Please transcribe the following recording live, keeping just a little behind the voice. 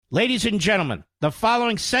Ladies and gentlemen, the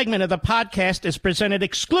following segment of the podcast is presented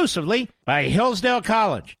exclusively by Hillsdale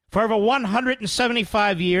College. For over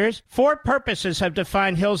 175 years, four purposes have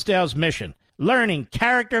defined Hillsdale's mission: learning,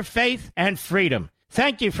 character, faith, and freedom.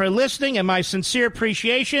 Thank you for listening, and my sincere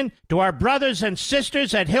appreciation to our brothers and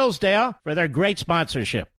sisters at Hillsdale for their great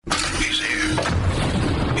sponsorship. He's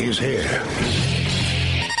here. He's here.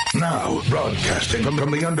 Now, broadcasting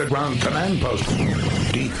from the underground command post,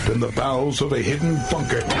 deep in the bowels of a hidden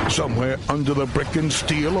bunker, somewhere under the brick and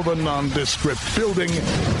steel of a nondescript building,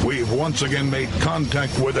 we've once again made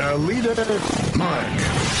contact with our leader, Mark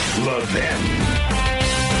Levin.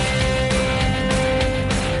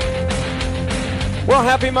 Well,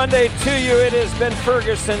 happy Monday to you. It is Ben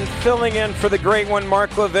Ferguson filling in for the great one,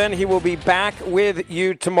 Mark Levin. He will be back with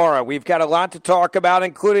you tomorrow. We've got a lot to talk about,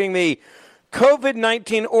 including the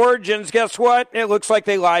COVID-19 origins. Guess what? It looks like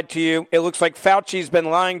they lied to you. It looks like Fauci's been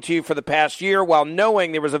lying to you for the past year while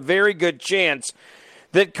knowing there was a very good chance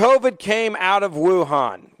that COVID came out of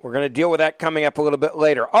Wuhan. We're going to deal with that coming up a little bit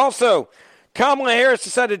later. Also, Kamala Harris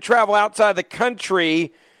decided to travel outside the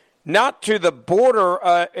country, not to the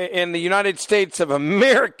border in the United States of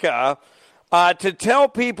America, to tell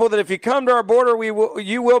people that if you come to our border,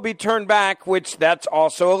 you will be turned back, which that's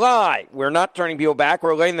also a lie. We're not turning people back.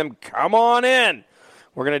 We're letting them come on in.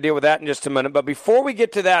 We're going to deal with that in just a minute. But before we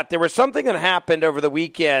get to that, there was something that happened over the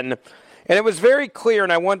weekend, and it was very clear,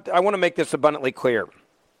 and I want to make this abundantly clear.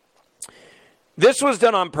 This was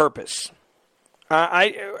done on purpose.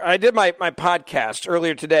 I did my podcast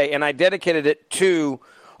earlier today, and I dedicated it to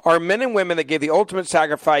our men and women that gave the ultimate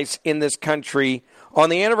sacrifice in this country on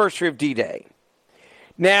the anniversary of D-Day.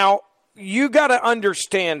 Now, you got to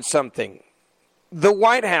understand something. The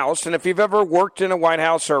White House, and if you've ever worked in a White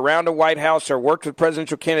House or around a White House or worked with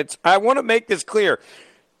presidential candidates, I want to make this clear.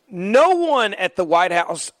 No one at the White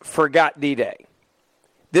House forgot D-Day.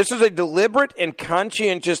 This is a deliberate and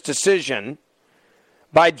conscientious decision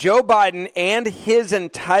by Joe Biden and his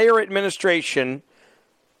entire administration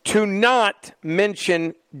to not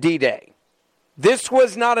mention D-Day. This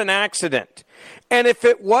was not an accident. And if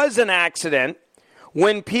it was an accident,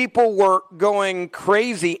 when people were going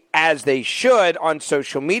crazy, as they should, on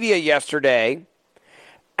social media yesterday,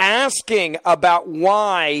 asking about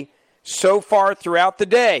why so far throughout the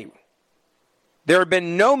day there had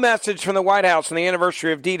been no message from the White House on the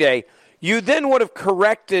anniversary of D-Day, you then would have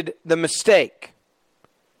corrected the mistake.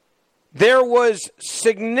 There was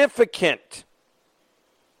significant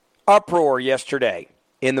uproar yesterday.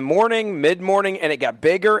 In the morning, mid-morning, and it got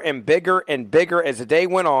bigger and bigger and bigger as the day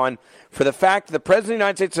went on for the fact that the President of the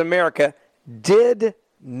United States of America did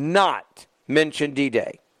not mention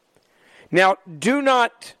D-Day. Now, do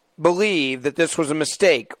not believe that this was a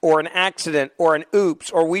mistake or an accident or an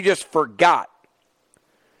oops or we just forgot.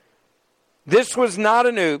 This was not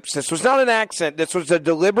an oops. This was not an accident. This was a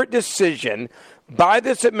deliberate decision by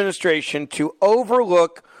this administration to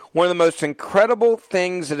overlook one of the most incredible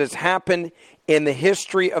things that has happened in the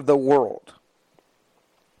history of the world.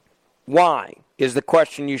 Why is the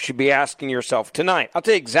question you should be asking yourself tonight. I'll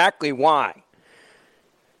tell you exactly why.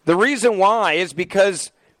 The reason why is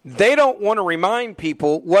because they don't want to remind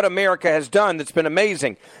people what America has done that's been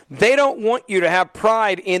amazing. They don't want you to have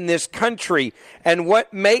pride in this country and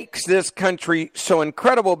what makes this country so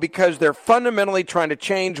incredible, because they're fundamentally trying to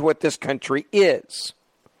change what this country is.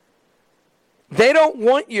 They don't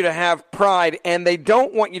want you to have pride, and they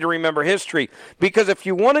don't want you to remember history, because if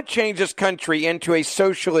you want to change this country into a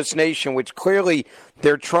socialist nation, which clearly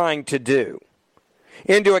they're trying to do,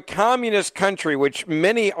 into a communist country, which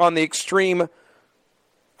many on the extreme,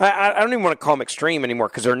 I don't even want to call them extreme anymore,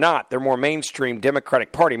 because they're not. They're more mainstream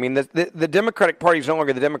Democratic Party. I mean, the Democratic Party is no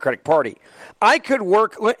longer the Democratic Party. I could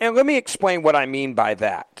work, and let me explain what I mean by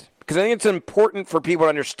that, because I think it's important for people to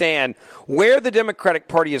understand where the Democratic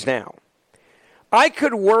Party is now. I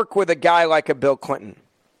could work with a guy like a Bill Clinton.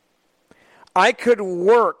 I could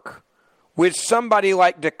work with somebody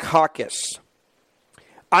like Dukakis.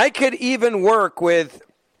 I could even work with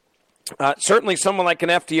certainly someone like an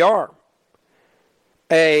FDR,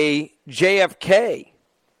 a JFK,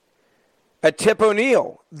 a Tip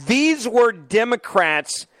O'Neill. These were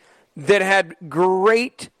Democrats that had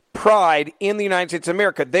great pride in the United States of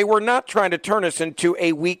America. They were not trying to turn us into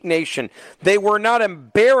a weak nation. They were not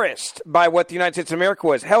embarrassed by what the United States of America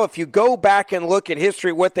was. Hell, if you go back and look at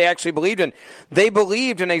history, what they actually believed in, they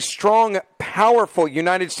believed in a strong, powerful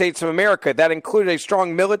United States of America that included a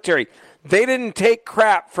strong military. They didn't take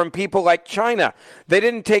crap from people like China. They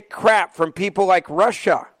didn't take crap from people like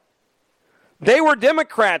Russia. They were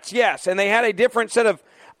Democrats, yes, and they had a different set of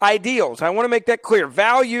ideals. I want to make that clear.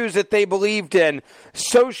 Values that they believed in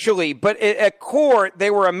socially, but at core, they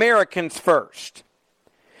were Americans first.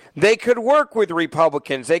 They could work with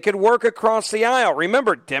Republicans. They could work across the aisle.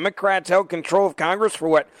 Remember, Democrats held control of Congress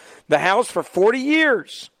for the House for 40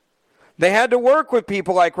 years. They had to work with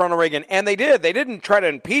people like Ronald Reagan, and they did. They didn't try to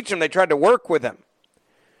impeach him. They tried to work with him.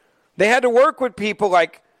 They had to work with people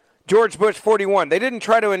like George Bush 41. They didn't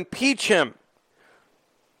try to impeach him.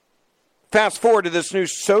 Fast forward to this new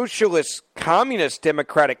socialist, communist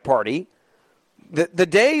Democratic Party. The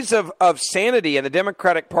days of sanity in the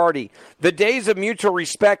Democratic Party, the days of mutual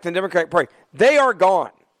respect in the Democratic Party, they are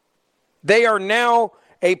gone. They are now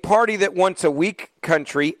a party that wants a weak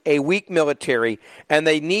country, a weak military, and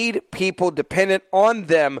they need people dependent on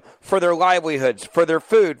them for their livelihoods, for their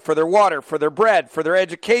food, for their water, for their bread, for their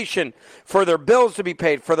education, for their bills to be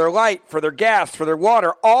paid, for their light, for their gas, for their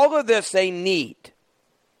water. All of this they need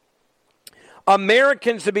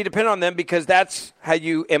Americans to be dependent on them because that's how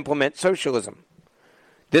you implement socialism.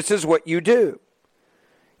 This is what you do.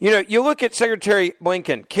 You know, you look at Secretary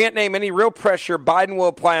Blinken, can't name any real pressure Biden will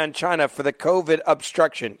apply on China for the COVID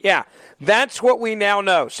obstruction. Yeah, that's what we now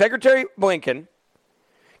know. Secretary Blinken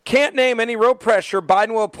can't name any real pressure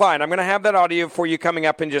Biden will apply. And I'm going to have that audio for you coming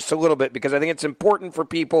up in just a little bit because I think it's important for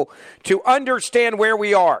people to understand where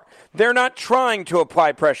we are. They're not trying to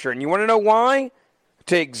apply pressure. And you want to know why? I'll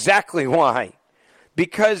tell you exactly why.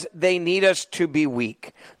 Because they need us to be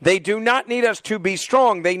weak. They do not need us to be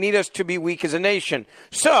strong. They need us to be weak as a nation.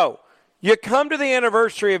 So, you come to the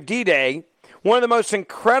anniversary of D-Day, one of the most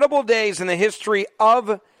incredible days in the history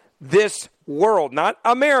of this world. Not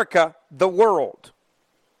America, the world.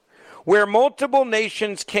 Where multiple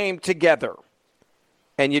nations came together.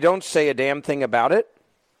 And you don't say a damn thing about it.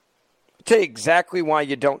 I'll tell you exactly why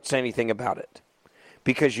you don't say anything about it.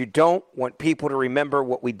 Because you don't want people to remember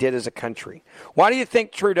what we did as a country. Why do you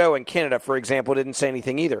think Trudeau in Canada, for example, didn't say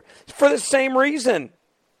anything either? It's for the same reason.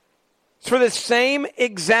 It's for the same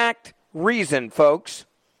exact reason, folks.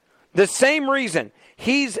 The same reason.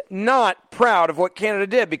 He's not proud of what Canada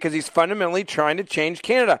did because he's fundamentally trying to change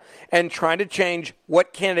Canada and trying to change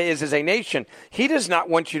what Canada is as a nation. He does not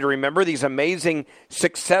want you to remember these amazing,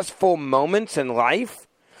 successful moments in life.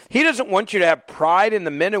 He doesn't want you to have pride in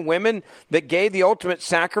the men and women that gave the ultimate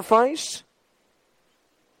sacrifice.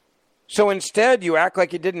 So instead, you act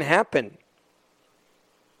like it didn't happen.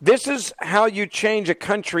 This is how you change a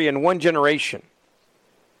country in one generation.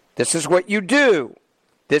 This is what you do.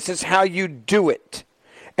 This is how you do it.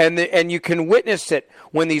 And you can witness it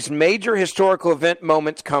when these major historical event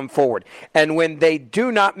moments come forward. And when they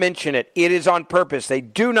do not mention it, it is on purpose. They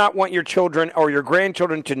do not want your children or your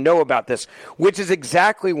grandchildren to know about this, which is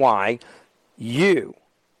exactly why you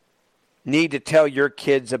need to tell your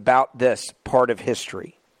kids about this part of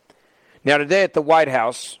history. Now, today at the White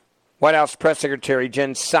House Press Secretary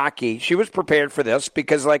Jen Psaki, she was prepared for this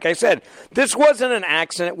because, like I said, this wasn't an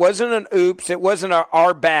accident. It wasn't an oops. It wasn't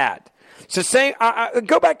our bad. So say,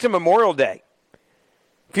 go back to Memorial Day.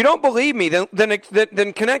 If you don't believe me,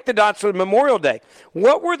 then connect the dots with Memorial Day.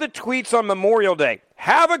 What were the tweets on Memorial Day?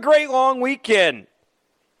 Have a great long weekend.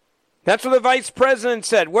 That's what the vice president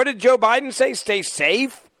said. What did Joe Biden say? Stay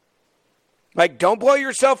safe. Like, don't blow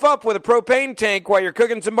yourself up with a propane tank while you're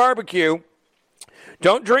cooking some barbecue.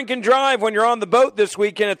 Don't drink and drive when you're on the boat this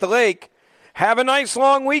weekend at the lake. Have a nice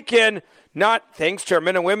long weekend. Not thanks to our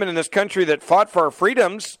men and women in this country that fought for our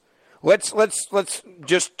freedoms. Let's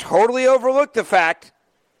just totally overlook the fact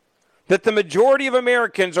that the majority of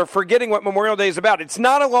Americans are forgetting what Memorial Day is about. It's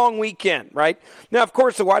not a long weekend, right? Now, of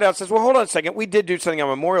course, the White House says, well, hold on a second. We did do something on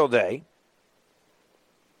Memorial Day.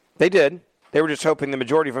 They did. They were just hoping the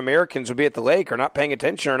majority of Americans would be at the lake or not paying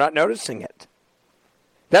attention or not noticing it.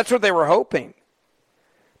 That's what they were hoping.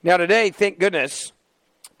 Now, today, thank goodness,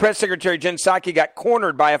 Press Secretary Jen Psaki got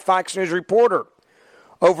cornered by a Fox News reporter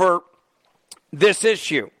over this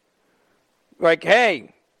issue. Like,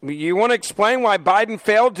 hey, you want to explain why Biden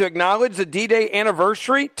failed to acknowledge the D-Day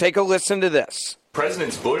anniversary? Take a listen to this.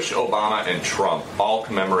 Presidents Bush, Obama, and Trump all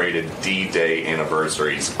commemorated D-Day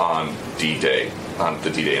anniversaries on D-Day, on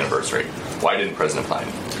the D-Day anniversary. Why didn't President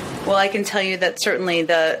Biden? Well, I can tell you that certainly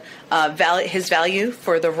his value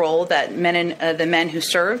for the role that the men who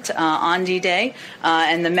served on D-Day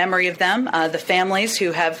and the memory of them, the families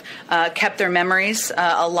who have kept their memories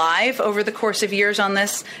alive over the course of years on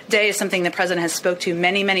this day is something the president has spoke to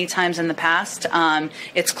many, many times in the past.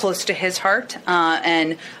 It's close to his heart,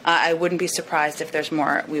 and I wouldn't be surprised if there's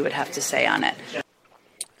more we would have to say on it.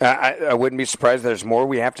 I wouldn't be surprised if there's more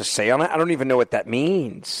we have to say on it. I don't even know what that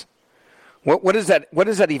means. What does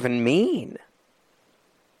that even mean?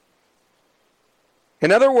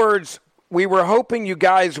 In other words, we were hoping you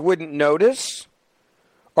guys wouldn't notice,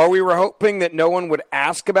 or we were hoping that no one would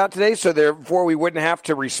ask about today, so therefore we wouldn't have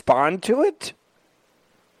to respond to it.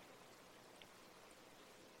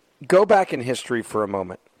 Go back in history for a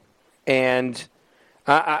moment. And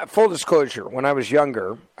full disclosure, when I was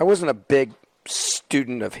younger, I wasn't a big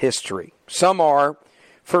student of history. Some are.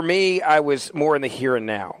 For me, I was more in the here and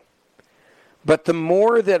now. But the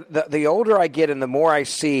more that the older I get and the more I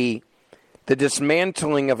see the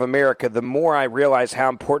dismantling of America, the more I realize how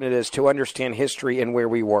important it is to understand history and where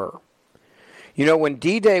we were. You know, when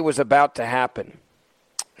D-Day was about to happen,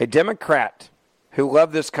 a Democrat who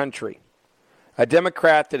loved this country, a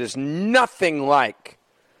Democrat that is nothing like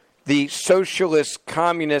the socialist,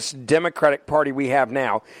 communist, Democratic Party we have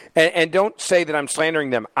now, and don't say that I'm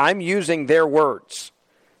slandering them. I'm using their words.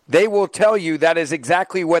 They will tell you that is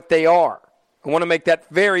exactly what they are. I want to make that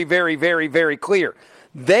very, very, very, very clear.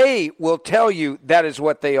 They will tell you that is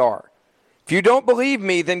what they are. If you don't believe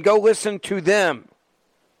me, then go listen to them.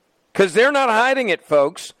 Because they're not hiding it,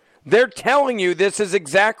 folks. They're telling you this is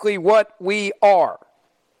exactly what we are.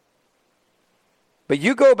 But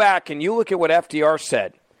you go back and you look at what FDR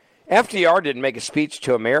said. FDR didn't make a speech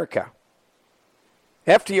to America.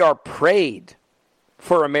 FDR prayed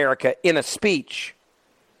for America in a speech.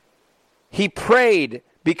 He prayed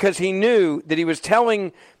because he knew that he was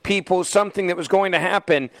telling people something that was going to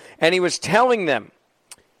happen, and he was telling them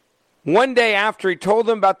one day after he told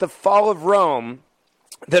them about the fall of Rome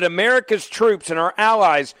that America's troops and our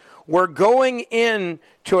allies were going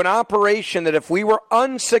into an operation that if we were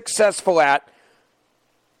unsuccessful at,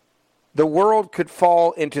 the world could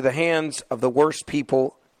fall into the hands of the worst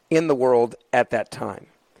people in the world at that time.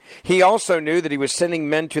 He also knew that he was sending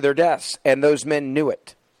men to their deaths, and those men knew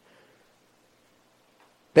it.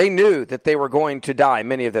 They knew that they were going to die,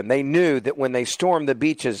 many of them. They knew that when they stormed the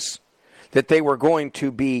beaches, that they were going to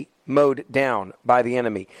be mowed down by the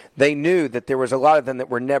enemy. They knew that there was a lot of them that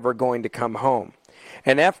were never going to come home.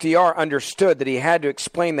 And FDR understood that he had to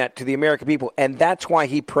explain that to the American people, and that's why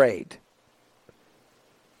he prayed.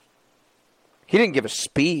 He didn't give a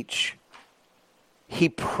speech. He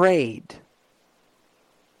prayed.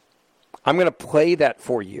 I'm going to play that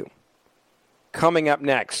for you. Coming up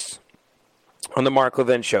next on the Mark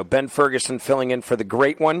Levin Show, Ben Ferguson filling in for the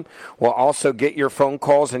great one. We'll also get your phone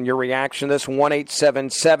calls and your reaction to this,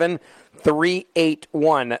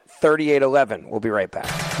 1-877-381-3811. We'll be right back.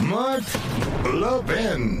 Mark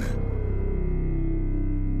Levin.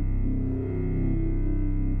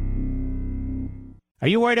 Are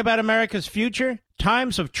you worried about America's future?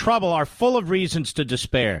 Times of trouble are full of reasons to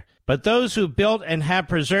despair. But those who built and have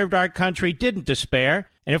preserved our country didn't despair.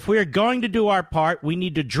 And if we are going to do our part, we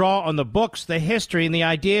need to draw on the books, the history, and the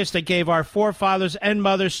ideas that gave our forefathers and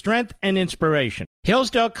mothers strength and inspiration.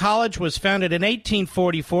 Hillsdale College was founded in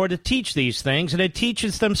 1844 to teach these things, and it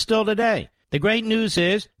teaches them still today. The great news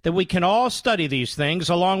is that we can all study these things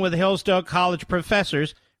along with Hillsdale College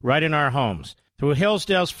professors right in our homes. Through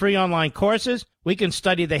Hillsdale's free online courses, we can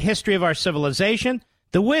study the history of our civilization,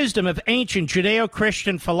 the wisdom of ancient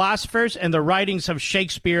Judeo-Christian philosophers, and the writings of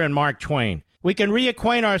Shakespeare and Mark Twain. We can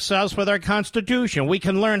reacquaint ourselves with our Constitution. We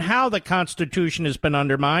can learn how the Constitution has been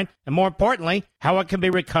undermined, and more importantly, how it can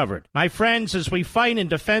be recovered. My friends, as we fight in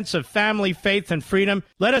defense of family, faith, and freedom,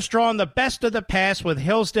 let us draw on the best of the past with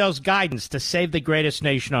Hillsdale's guidance to save the greatest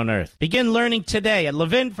nation on earth. Begin learning today at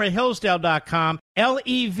levinforhillsdale.com,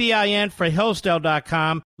 Levin for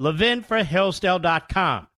Hillsdale.com,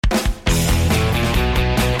 levinforhillsdale.com.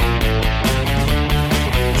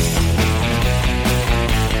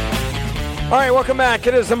 All right, welcome back.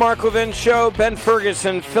 It is the Mark Levin Show. Ben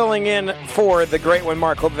Ferguson filling in for the great one,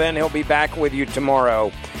 Mark Levin. He'll be back with you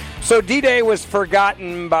tomorrow. So D-Day was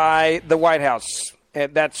forgotten by the White House.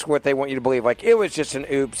 And that's what they want you to believe. Like, it was just an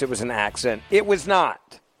oops, it was an accident. It was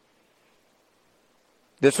not.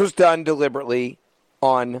 This was done deliberately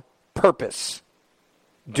on purpose.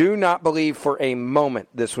 Do not believe for a moment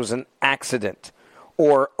this was an accident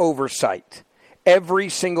or oversight. Every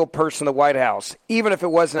single person in the White House, even if it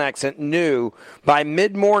was an accident, knew by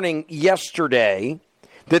mid-morning yesterday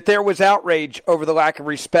that there was outrage over the lack of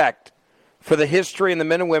respect for the history and the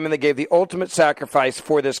men and women that gave the ultimate sacrifice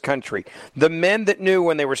for this country. The men that knew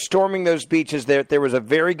when they were storming those beaches that there was a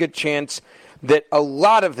very good chance that a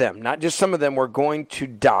lot of them, not just some of them, were going to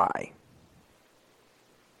die.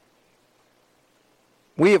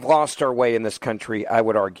 We have lost our way in this country, I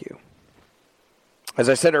would argue. As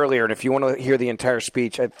I said earlier, and if you want to hear the entire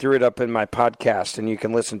speech, I threw it up in my podcast, and you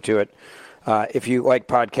can listen to it. If you like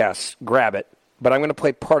podcasts, grab it. But I'm going to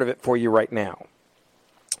play part of it for you right now.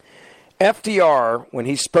 FDR, when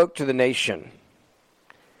he spoke to the nation,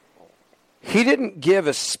 He didn't give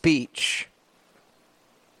a speech.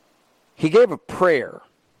 He gave a prayer.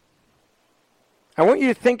 I want you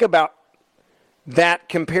to think about that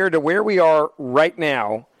compared to where we are right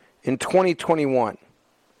now in 2021.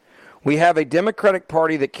 We have a Democratic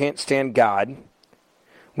Party that can't stand God.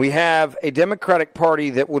 We have a Democratic Party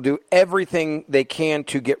that will do everything they can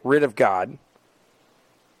to get rid of God.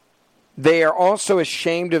 They are also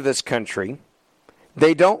ashamed of this country.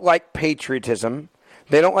 They don't like patriotism.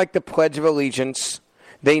 They don't like the Pledge of Allegiance.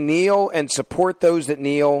 They kneel and support those that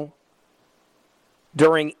kneel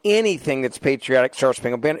during anything that's patriotic, Star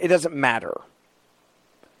Spangled Banner. It doesn't matter.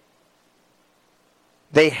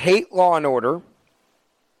 They hate law and order.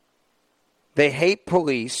 They hate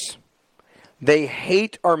police. They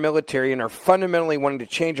hate our military and are fundamentally wanting to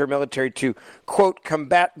change our military to, quote,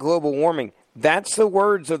 combat global warming. That's the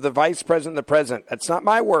words of the Vice President and the President. That's not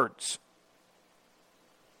my words.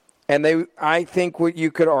 And they, I think what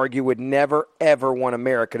you could argue, would never, ever want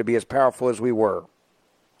America to be as powerful as we were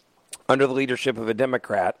under the leadership of a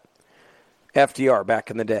Democrat, FDR,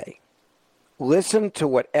 back in the day. Listen to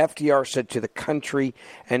what FDR said to the country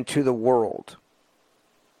and to the world.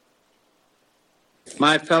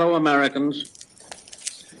 My fellow Americans,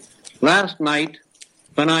 last night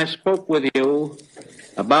when I spoke with you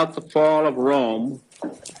about the fall of Rome,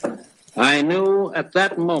 I knew at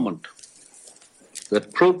that moment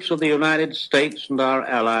that troops of the United States and our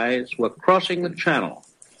allies were crossing the Channel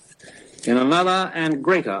in another and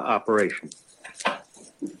greater operation.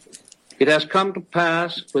 It has come to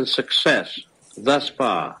pass with success thus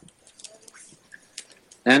far.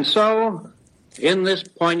 And so, in this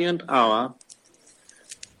poignant hour,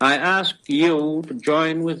 I ask you to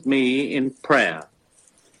join with me in prayer.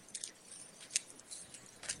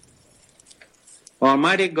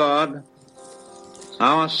 Almighty God,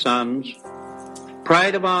 our sons,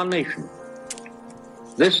 pride of our nation,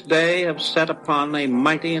 this day have set upon a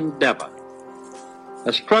mighty endeavor,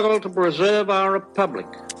 a struggle to preserve our republic,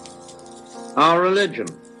 our religion,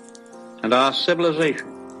 and our civilization,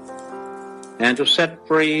 and to set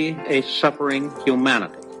free a suffering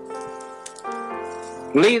humanity.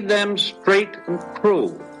 Lead them straight and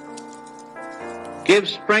true. Give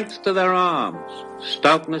strength to their arms,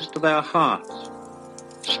 stoutness to their hearts,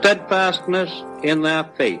 steadfastness in their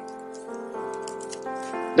faith.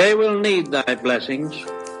 They will need thy blessings.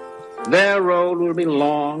 Their road will be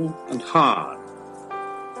long and hard.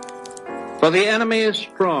 For the enemy is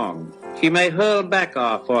strong. He may hurl back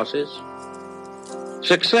our forces.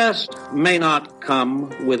 Success may not come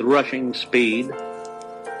with rushing speed,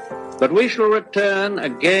 but we shall return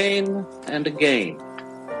again and again.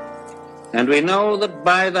 And we know that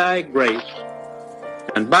by thy grace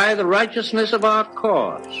and by the righteousness of our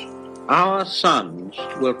cause, our sons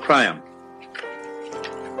will triumph.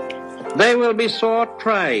 They will be sore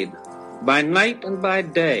tried by night and by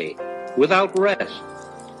day, without rest,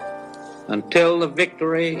 until the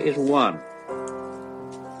victory is won.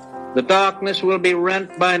 The darkness will be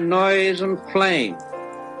rent by noise and flame.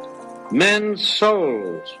 Men's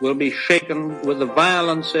souls will be shaken with the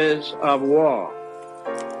violences of war.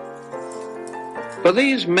 For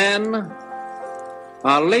these men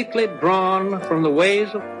are lately drawn from the ways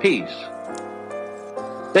of peace.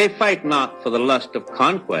 They fight not for the lust of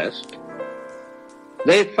conquest.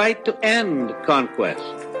 They fight to end conquest.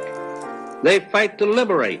 They fight to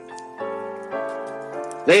liberate.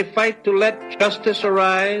 They fight to let justice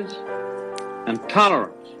arise and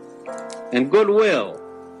tolerance and goodwill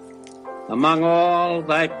among all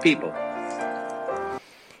thy people.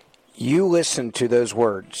 You listen to those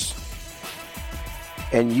words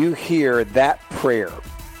and you hear that prayer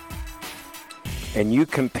and you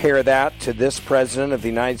compare that to this president of the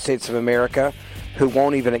United States of America who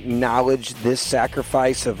won't even acknowledge this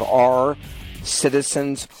sacrifice of our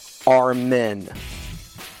citizens, our men.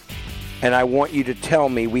 And I want you to tell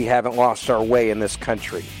me we haven't lost our way in this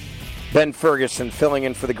country. Ben Ferguson filling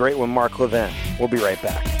in for the great one, Mark Levin. We'll be right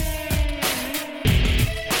back.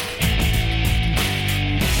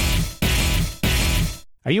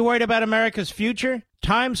 Are you worried about America's future?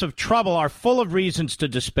 Times of trouble are full of reasons to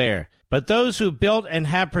despair. But those who built and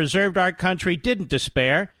have preserved our country didn't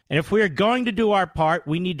despair. And if we are going to do our part,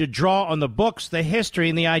 we need to draw on the books, the history,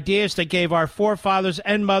 and the ideas that gave our forefathers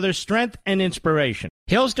and mothers strength and inspiration.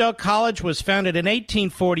 Hillsdale College was founded in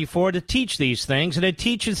 1844 to teach these things, and it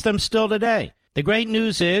teaches them still today. The great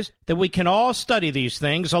news is that we can all study these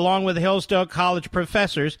things along with Hillsdale College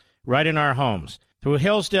professors right in our homes. Through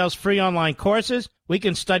Hillsdale's free online courses, we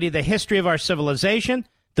can study the history of our civilization,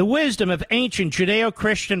 the wisdom of ancient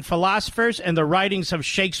Judeo-Christian philosophers, and the writings of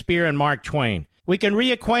Shakespeare and Mark Twain. We can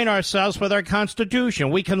reacquaint ourselves with our Constitution.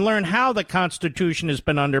 We can learn how the Constitution has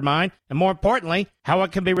been undermined, and more importantly, how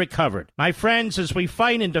it can be recovered. My friends, as we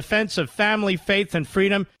fight in defense of family, faith, and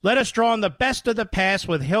freedom, let us draw on the best of the past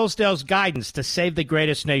with Hillsdale's guidance to save the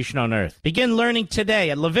greatest nation on earth. Begin learning today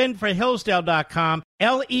at levinforhillsdale.com,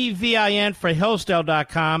 Levin for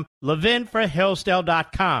Hillsdale.com,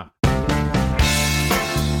 levinforhillsdale.com.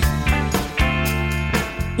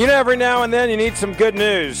 You know, every now and then you need some good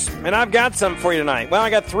news, and I've got some for you tonight. Well, I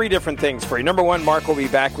got three different things for you. Number one, Mark will be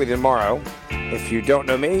back with you tomorrow. If you don't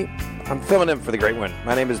know me, I'm filling in for the great one.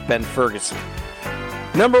 My name is Ben Ferguson.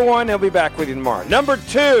 Number one, he'll be back with you tomorrow. Number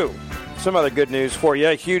two, some other good news for you.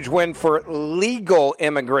 A huge win for legal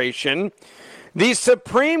immigration. The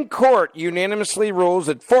Supreme Court unanimously rules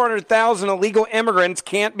that 400,000 illegal immigrants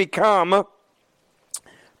can't become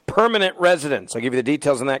permanent residents. I'll give you the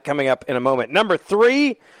details on that coming up in a moment. Number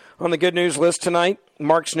three on the good news list tonight,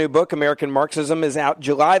 Mark's new book, American Marxism, is out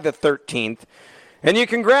July the 13th. And you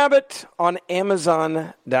can grab it on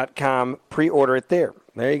Amazon.com. Pre-order it there.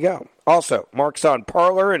 There you go. Also, Mark's on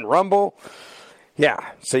Parler and Rumble. Yeah,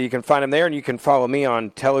 so you can find him there, and you can follow me on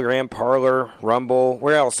Telegram, Parler, Rumble.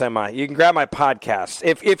 Where else am I? You can grab my podcast.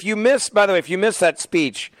 If you miss, by the way, if you miss that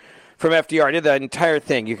speech from FDR, I did the entire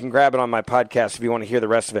thing. You can grab it on my podcast if you want to hear the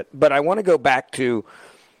rest of it. But I want to go back to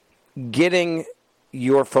getting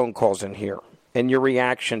your phone calls in here and your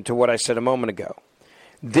reaction to what I said a moment ago.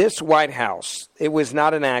 This White House, it was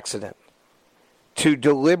not an accident to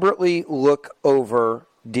deliberately look over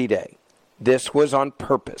D-Day. This was on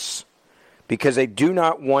purpose because they do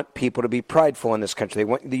not want people to be prideful in this country. They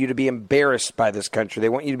want you to be embarrassed by this country. They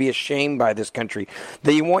want you to be ashamed by this country.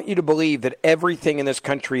 They want you to believe that everything in this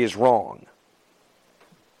country is wrong.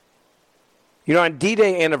 You know, on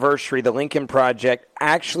D-Day anniversary, the Lincoln Project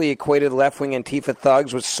actually equated left-wing Antifa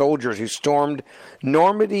thugs with soldiers who stormed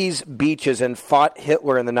Normandy's beaches and fought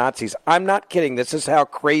Hitler and the Nazis. I'm not kidding. This is how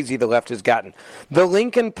crazy the left has gotten. The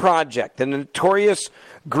Lincoln Project, the notorious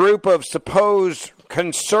group of supposed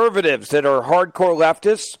conservatives that are hardcore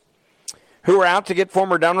leftists who are out to get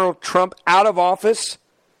former Donald Trump out of office.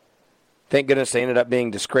 Thank goodness they ended up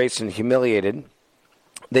being disgraced and humiliated.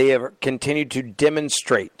 They have continued to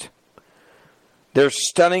demonstrate their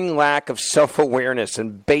stunning lack of self-awareness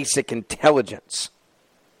and basic intelligence.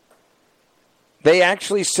 They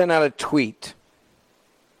actually sent out a tweet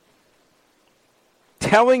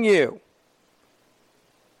telling you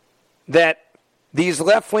that these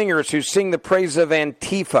left-wingers who sing the praise of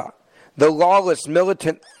Antifa, the lawless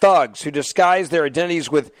militant thugs who disguise their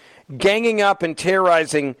identities with ganging up and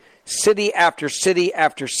terrorizing city after city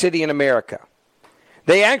after city in America.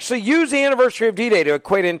 They actually use the anniversary of D-Day to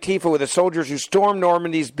equate Antifa with the soldiers who stormed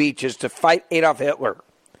Normandy's beaches to fight Adolf Hitler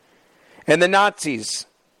and the Nazis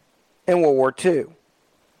in World War II.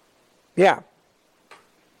 Yeah.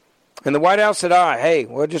 And the White House said, hey,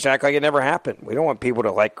 we'll just act like it never happened. We don't want people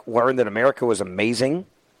to, learn that America was amazing.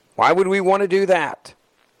 Why would we want to do that?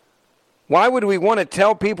 Why would we want to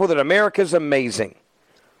tell people that America's amazing?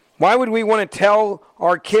 Why would we want to tell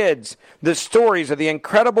our kids the stories of the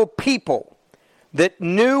incredible people that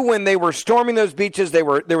knew when they were storming those beaches, there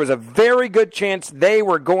was a very good chance they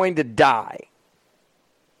were going to die?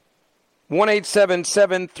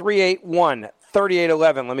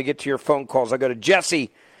 1-877-381-3811. Let me get to your phone calls. I'll go to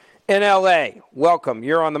Jesse in L.A. Welcome.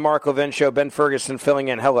 You're on the Mark Levin Show. Ben Ferguson filling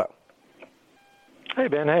in. Hello. Hey,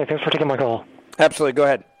 Ben. Hey, thanks for taking my call. Absolutely. Go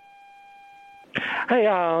ahead. Hey,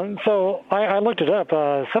 so I looked it up.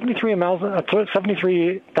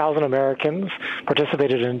 73,000 Americans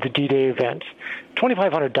participated in the D-Day event.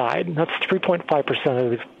 2,500 died. That's 3.5%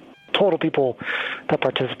 of the total people that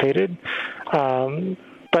participated.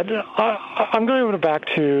 But I'm going back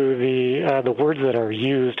to the words that are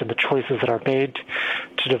used and the choices that are made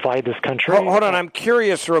to divide this country. Hold on. I'm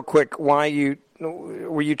curious real quick why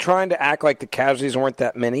were you trying to act like the casualties weren't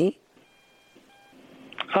that many?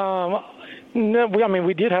 No,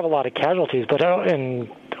 we did have a lot of casualties, but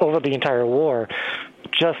over the entire war,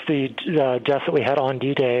 just the deaths that we had on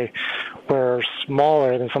D-Day were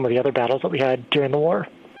smaller than some of the other battles that we had during the war.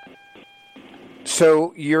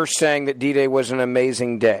 So you're saying that D-Day was an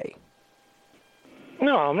amazing day?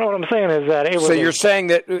 No, what I'm saying is that it was... So you're saying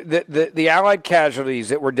that the Allied casualties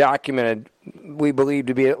that were documented, we believe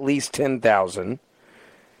to be at least 10,000.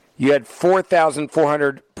 You had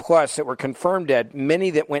 4,400 plus that were confirmed dead,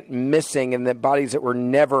 many that went missing, and the bodies that were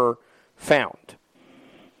never found.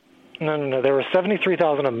 No. There were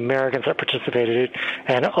 73,000 Americans that participated,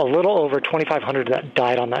 and a little over 2,500 that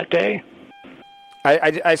died on that day.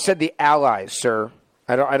 I said the Allies, sir.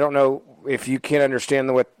 I don't know if you can't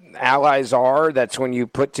understand what Allies are. That's when you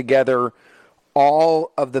put together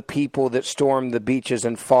all of the people that stormed the beaches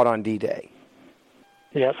and fought on D-Day?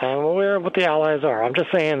 Yes, I'm aware of what the Allies are. I'm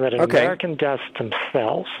just saying that American deaths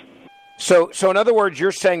themselves. So in other words,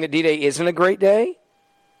 you're saying that D-Day isn't a great day?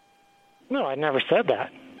 No, I never said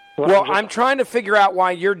that. Well, I'm trying to figure out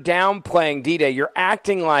why you're downplaying D-Day. You're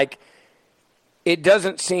acting like it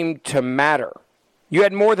doesn't seem to matter. You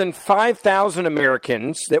had more than 5,000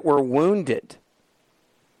 Americans that were wounded.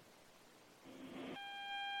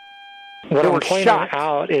 What I'm pointing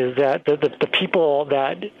out is that the people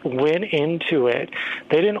that went into it,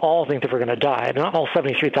 they didn't all think they were going to die. Not all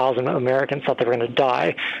 73,000 Americans thought they were going to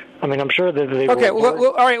die. I mean, I'm sure that they Okay, were...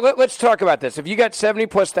 well, all right, let's talk about this. If you got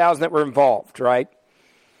 70-plus thousand that were involved, right?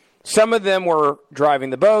 Some of them were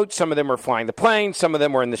driving the boats. Some of them were flying the planes. Some of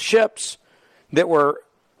them were in the ships that were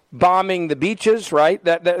bombing the beaches, right?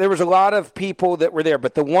 That there was a lot of people that were there.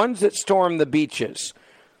 But the ones that stormed the beaches,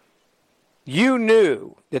 you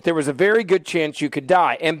knew that there was a very good chance you could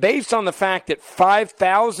die. And based on the fact that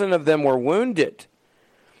 5,000 of them were wounded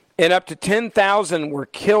and up to 10,000 were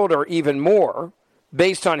killed or even more,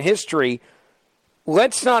 based on history,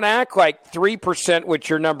 let's not act like 3%, which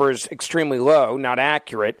your number is extremely low, not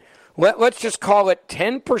accurate. Let's just call it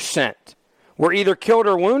 10% were either killed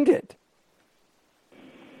or wounded.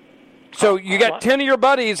 So you got 10 of your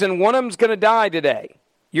buddies and one of them's going to die today.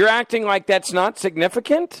 You're acting like that's not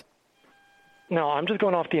significant? No, I'm just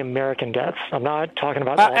going off the American deaths. I'm not talking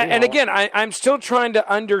about... and again, I'm still trying to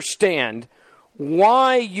understand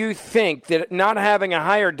why you think that not having a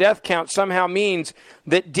higher death count somehow means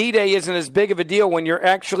that D-Day isn't as big of a deal when you're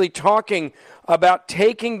actually talking about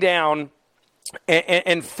taking down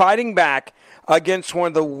and fighting back against one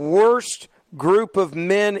of the worst group of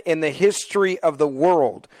men in the history of the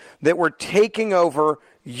world that were taking over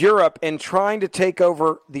Europe and trying to take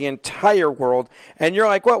over the entire world. And you're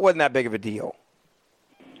like, well, it wasn't that big of a deal.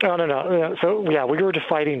 No. So, yeah, we were just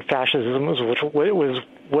fighting fascism, which was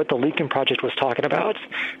what the Lincoln Project was talking about.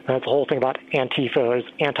 That's the whole thing about Antifa is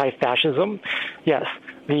anti-fascism. Yes,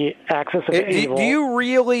 the axis of evil.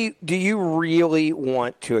 Do you really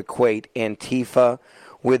want to equate Antifa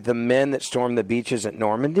with the men that stormed the beaches at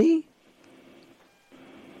Normandy?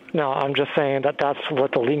 No, I'm just saying that that's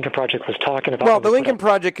what the Lincoln Project was talking about. Well, the Lincoln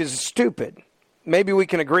Project is stupid. Maybe we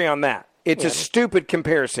can agree on that. It's a stupid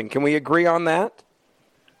comparison. Can we agree on that?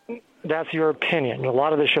 That's your opinion. A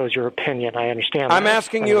lot of the show is your opinion. I understand. I'm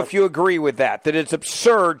asking you if you agree with that it's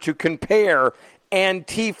absurd to compare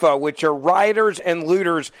Antifa, which are rioters and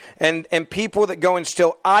looters and people that go and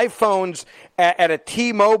steal iPhones at a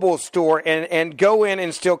T-Mobile store and go in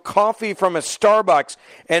and steal coffee from a Starbucks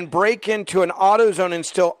and break into an AutoZone and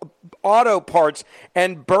steal auto parts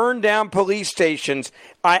and burn down police stations.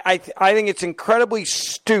 I think it's incredibly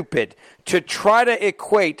stupid to try to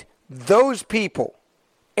equate those people,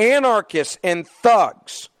 anarchists and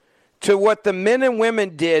thugs, to what the men and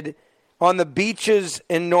women did on the beaches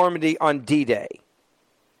in Normandy on D-Day.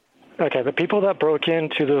 Okay, the people that broke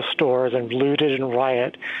into those stores and looted and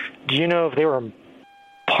riot, do you know if they were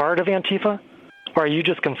part of Antifa? Or are you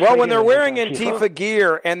just conflating? Well, when they're wearing Antifa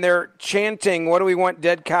gear and they're chanting, what do we want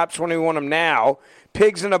dead cops when we want them now?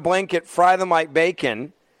 Pigs in a blanket, fry them like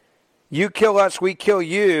bacon. You kill us, we kill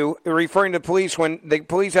you, referring to police when the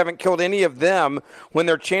police haven't killed any of them when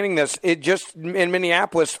they're chanting this. It just in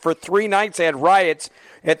Minneapolis, for 3 nights, they had riots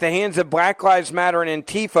at the hands of Black Lives Matter and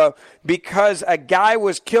Antifa because a guy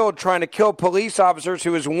was killed trying to kill police officers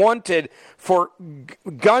who was wanted for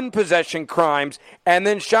gun possession crimes and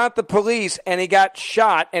then shot the police, and he got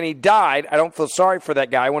shot and he died. I don't feel sorry for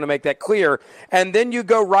that guy. I want to make that clear. And then you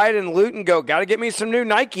go riot and loot and go, got to get me some new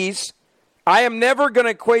Nikes. I am never going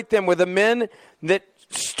to equate them with the men that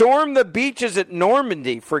stormed the beaches at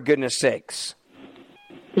Normandy, for goodness sakes.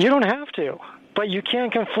 You don't have to, but you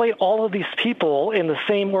can't conflate all of these people in the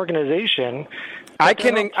same organization.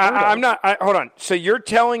 Hold on. So you're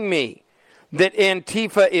telling me that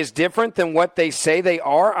Antifa is different than what they say they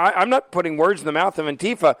are? I'm not putting words in the mouth of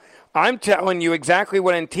Antifa. I'm telling you exactly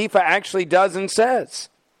what Antifa actually does and says.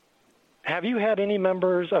 Have you had any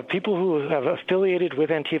members of people who have affiliated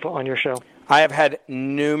with Antifa on your show? I have had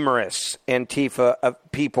numerous Antifa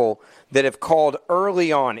people that have called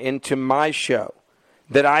early on into my show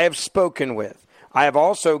that I have spoken with. I have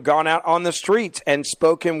also gone out on the streets and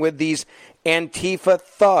spoken with these Antifa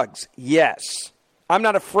thugs. Yes. I'm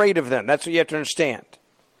not afraid of them. That's what you have to understand.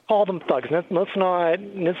 Call them thugs.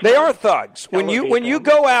 They are thugs. When you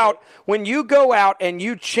go out and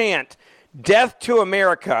you chant death to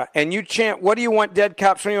America, and you chant, what do you want dead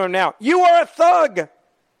cops when you are now? You are a thug.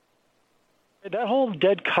 That whole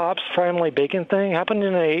dead cops frying like bacon thing happened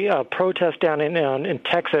in a protest down in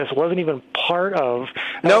Texas. It wasn't even part of.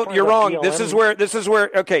 No, you're wrong. BLM. This is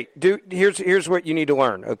where. Okay, here's what you need to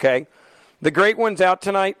learn. Okay, the great one's out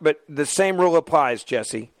tonight, but the same rule applies,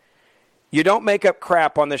 Jesse. You don't make up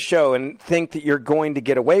crap on the show and think that you're going to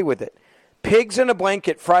get away with it. Pigs in a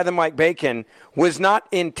blanket, fry them like bacon, was not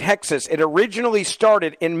in Texas. It originally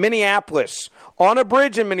started in Minneapolis, on a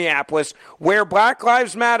bridge in Minneapolis, where Black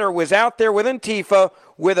Lives Matter was out there with Antifa,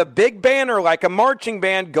 with a big banner like a marching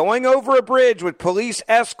band going over a bridge with police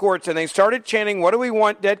escorts, and they started chanting, "What do we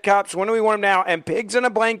want, dead cops? When do we want them now?" And pigs in a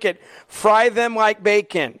blanket, fry them like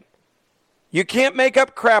bacon. You can't make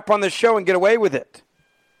up crap on the show and get away with it.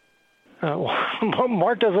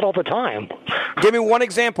 Mark does it all the time. Give me one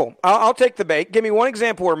example. I'll take the bait. Give me one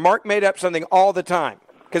example where Mark made up something all the time.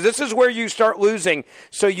 Because this is where you start losing.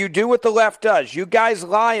 So you do what the left does. You guys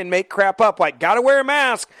lie and make crap up. Like, got to wear a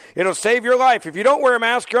mask. It'll save your life. If you don't wear a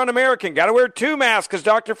mask, you're un-American. Got to wear 2 masks because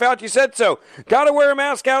Dr. Fauci said so. Got to wear a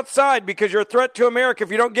mask outside because you're a threat to America if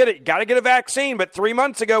you don't get it. Got to get a vaccine. But 3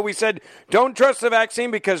 months ago, we said, don't trust the vaccine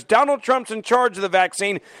because Donald Trump's in charge of the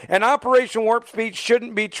vaccine and Operation Warp Speed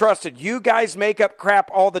shouldn't be trusted. You guys make up crap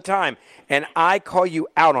all the time, and I call you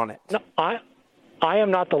out on it. No, I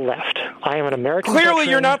am not the left. I am an American. Clearly, veteran.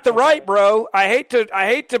 you're not the right, bro. I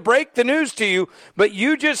hate to break the news to you, but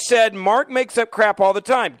you just said Mark makes up crap all the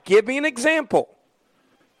time. Give me an example.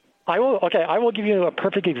 I will give you a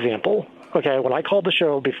perfect example. Okay, when I called the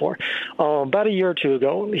show before, about a year or two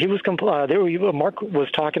ago, Mark was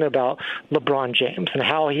talking about LeBron James and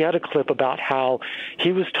how he had a clip about how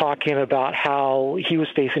he was talking about how he was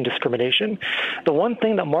facing discrimination. The one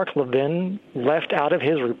thing that Mark Levin left out of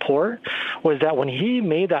his report was that when he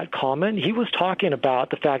made that comment, he was talking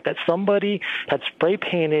about the fact that somebody had spray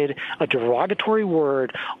painted a derogatory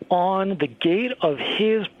word on the gate of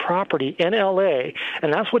his property in L.A.,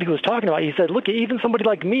 and that's what he was talking about. He said, look, even somebody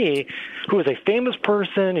like me, who is a famous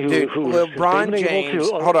person, who LeBron James.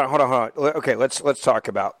 Hold on. Okay, let's talk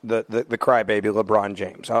about the crybaby LeBron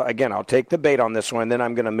James. I'll take the bait on this one, and then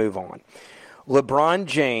I'm going to move on. LeBron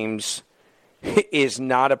James is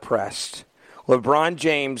not oppressed. LeBron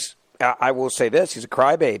James, I will say this: he's a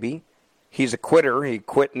crybaby. He's a quitter. He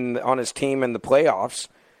quit on his team in the playoffs.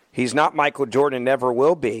 He's not Michael Jordan, never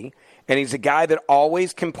will be. And he's a guy that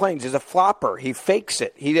always complains. He's a flopper. He fakes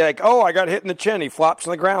it. He's like, oh, I got hit in the chin. He flops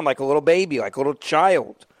on the ground like a little baby, like a little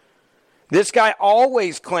child. This guy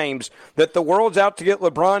always claims that the world's out to get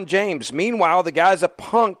LeBron James. Meanwhile, the guy's a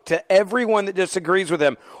punk to everyone that disagrees with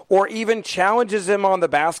him or even challenges him on the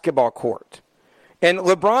basketball court. And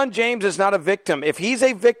LeBron James is not a victim. If he's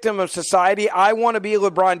a victim of society, I want to be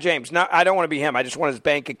LeBron James. No, I don't want to be him. I just want his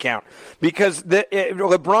bank account. Because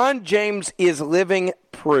LeBron James is living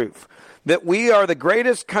proof that we are the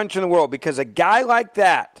greatest country in the world, because a guy like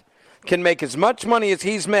that can make as much money as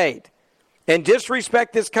he's made and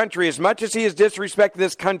disrespect this country as much as he has disrespected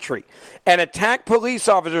this country and attack police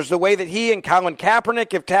officers the way that he and Colin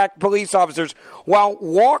Kaepernick attacked police officers while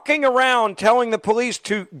walking around telling the police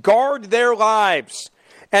to guard their lives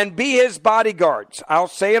and be his bodyguards. I'll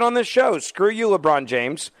say it on the show. Screw you, LeBron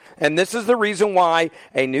James. And this is the reason why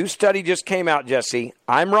a new study just came out, Jesse.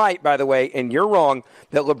 I'm right, by the way, and you're wrong,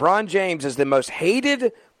 that LeBron James is the most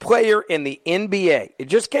hated player in the NBA. It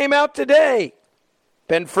just came out today.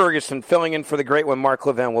 Ben Ferguson filling in for the great one, Mark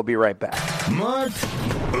Levin. We'll be right back. Mark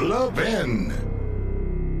Levin.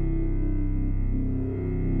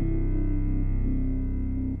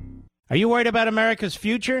 Are you worried about America's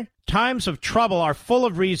future? Times of trouble are full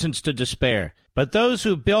of reasons to despair. But those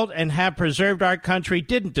who built and have preserved our country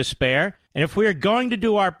didn't despair. And if we are going to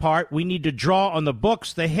do our part, we need to draw on the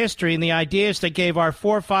books, the history, and the ideas that gave our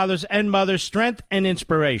forefathers and mothers strength and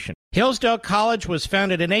inspiration. Hillsdale College was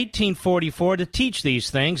founded in 1844 to teach these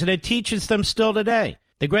things, and it teaches them still today.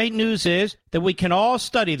 The great news is that we can all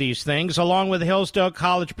study these things along with Hillsdale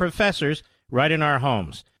College professors right in our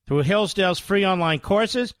homes. Through Hillsdale's free online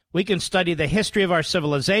courses, we can study the history of our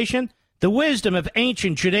civilization, the wisdom of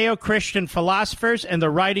ancient Judeo-Christian philosophers, and the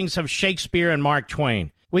writings of Shakespeare and Mark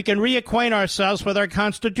Twain. We can reacquaint ourselves with our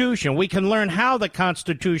Constitution. We can learn how the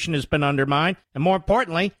Constitution has been undermined, and more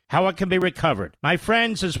importantly, how it can be recovered. My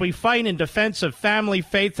friends, as we fight in defense of family,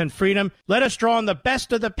 faith, and freedom, let us draw on the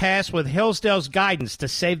best of the past with Hillsdale's guidance to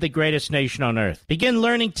save the greatest nation on earth. Begin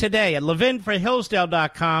learning today at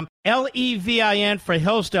levinforhillsdale.com, Levin for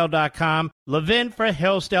Hillsdale.com,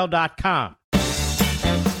 levinforhillsdale.com.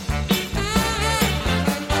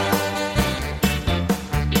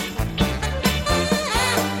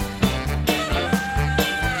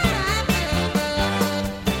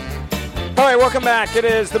 All right, welcome back. It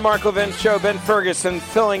is the Mark Levin Show. Ben Ferguson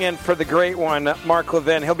filling in for the great one, Mark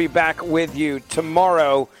Levin. He'll be back with you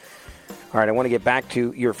tomorrow. All right, I want to get back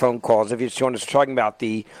to your phone calls. If you just joined us, talking about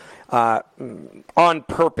the on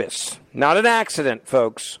purpose, not an accident,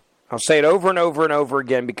 folks. I'll say it over and over and over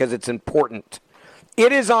again because it's important.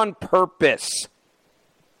 It is on purpose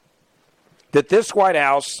that this White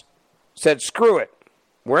House said, screw it.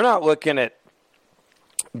 We're not looking at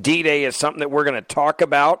D-Day as something that we're going to talk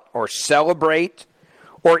about or celebrate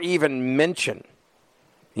or even mention.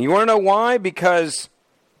 You want to know why? Because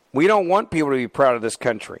we don't want people to be proud of this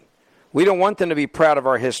country. We don't want them to be proud of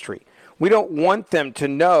our history. We don't want them to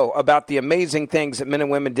know about the amazing things that men and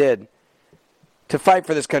women did to fight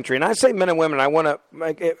for this country. And I say men and women, I want to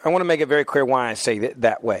make it very clear why I say it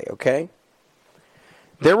that way, okay?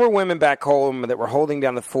 There were women back home that were holding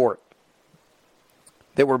down the fort,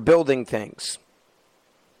 that were building things,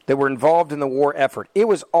 that were involved in the war effort. It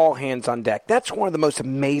was all hands on deck. That's one of the most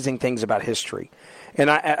amazing things about history.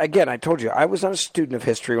 And I told you, I was not a student of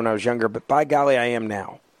history when I was younger, but by golly, I am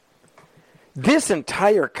now. This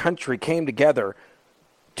entire country came together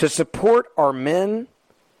to support our men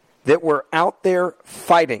that were out there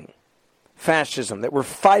fighting fascism, that were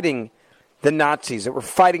fighting the Nazis, that were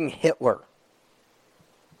fighting Hitler.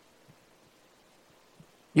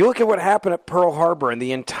 You look at what happened at Pearl Harbor, and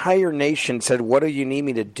the entire nation said, what do you need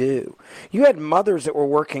me to do? You had mothers that were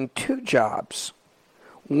working 2 jobs,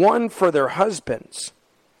 one for their husbands,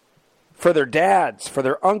 for their dads, for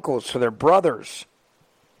their uncles, for their brothers,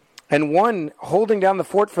 and one holding down the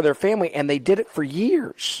fort for their family, and they did it for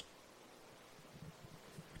years.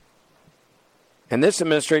 And this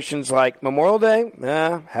administration's like, Memorial Day,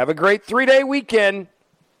 have a great 3-day weekend.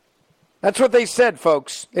 That's what they said,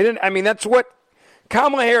 folks. They didn't. I mean, that's what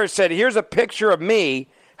Kamala Harris said. Here's a picture of me.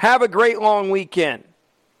 Have a great long weekend.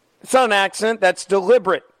 It's not an accident. That's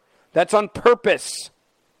deliberate. That's on purpose.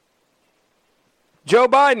 Joe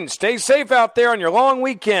Biden, stay safe out there on your long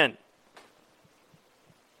weekend.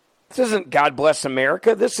 This isn't God bless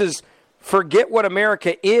America. This is forget what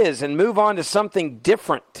America is and move on to something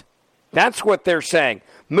different. That's what they're saying.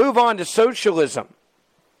 Move on to socialism.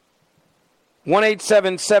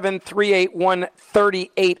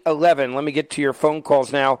 1-877-381-3811. Let me get to your phone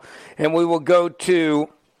calls now, and we will go to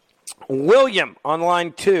William on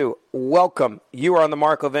line 2. Welcome. You are on the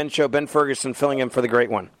Mark Levin Show. Ben Ferguson filling in for the great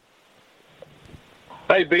one.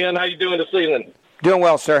 Hey, Ben. How you doing this evening? Doing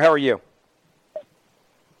well, sir. How are you?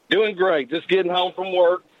 Doing great. Just getting home from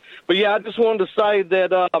work. But, yeah, I just wanted to say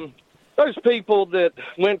that those people that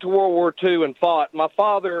went to World War II and fought, my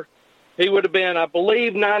father, he would have been, I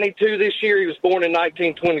believe, 92 this year. He was born in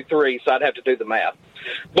 1923, so I'd have to do the math.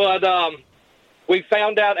 But we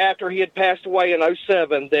found out after he had passed away in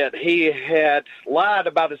 2007 that he had lied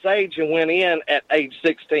about his age and went in at age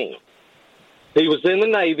 16. He was in the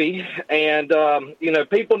Navy, and,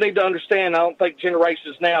 people need to understand, I don't think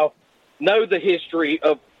generations now know the history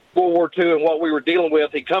of World War II and what we were dealing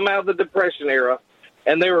with. He come out of the Depression era,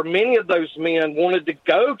 and there were many of those men wanted to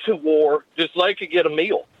go to war just so they could get a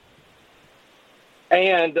meal.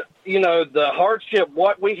 And, the hardship,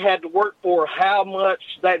 what we had to work for, how much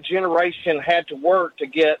that generation had to work to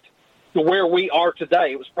get to where we are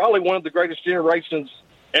today. It was probably one of the greatest generations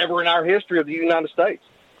ever in our history of the United States.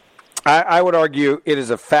 I would argue it is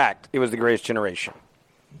a fact. It was the greatest generation.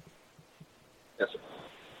 Yes,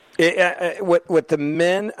 sir. With the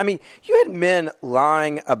men, I mean, you had men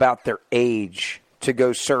lying about their age to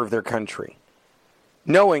go serve their country,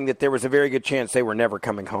 knowing that there was a very good chance they were never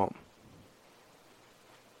coming home.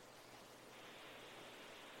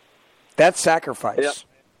 That's sacrifice. Yep.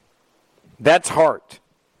 That's heart.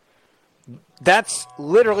 That's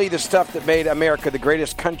literally the stuff that made America the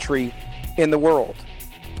greatest country in the world.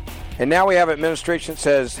 And now we have an administration that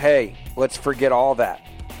says, hey, let's forget all that.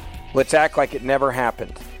 Let's act like it never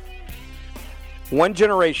happened. One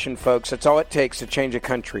generation, folks, that's all it takes to change a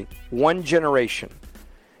country. One generation.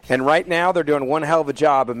 And right now they're doing one hell of a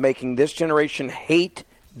job of making this generation hate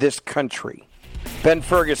this country. Ben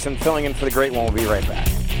Ferguson filling in for the great one. We'll be right back.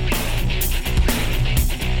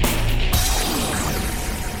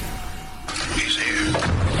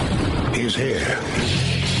 He's here.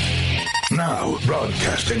 Now,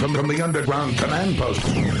 broadcasting from the underground command post,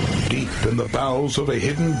 deep in the bowels of a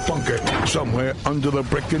hidden bunker, somewhere under the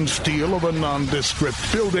brick and steel of a nondescript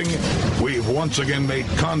building, we've once again made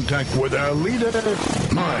contact with our leader,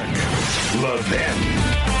 Mark Levin.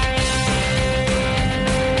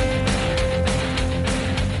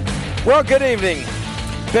 Well, good evening.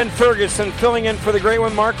 Ben Ferguson filling in for the great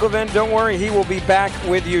one, Mark Levin. Don't worry, he will be back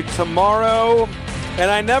with you tomorrow. And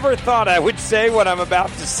I never thought I would say what I'm about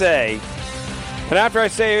to say. And after I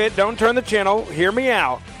say it, don't turn the channel. Hear me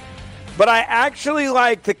out. But I actually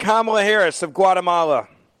like the Kamala Harris of Guatemala.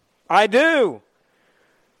 I do.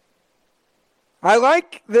 I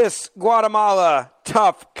like this Guatemala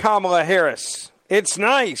tough Kamala Harris. It's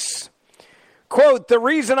nice. Quote, the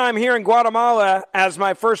reason I'm here in Guatemala as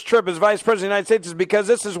my first trip as Vice President of the United States is because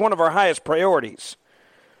this is one of our highest priorities.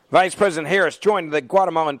 Vice President Harris joined the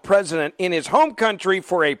Guatemalan president in his home country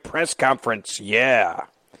for a press conference. Yeah.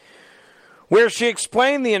 Where she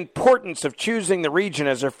explained the importance of choosing the region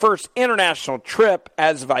as her first international trip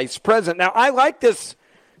as vice president. Now, I like this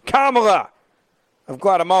Kamala of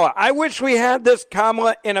Guatemala. I wish we had this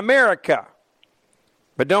Kamala in America.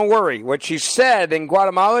 But don't worry. What she said in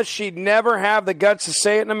Guatemala, she'd never have the guts to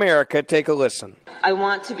say it in America. Take a listen. I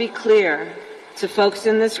want to be clear to folks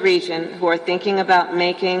in this region who are thinking about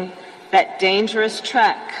making that dangerous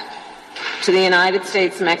trek to the United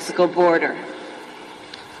States-Mexico border.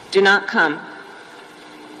 Do not come.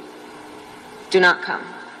 Do not come.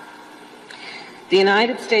 The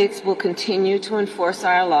United States will continue to enforce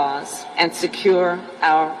our laws and secure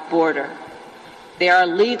our border. There are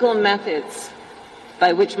legal methods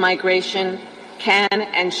by which migration can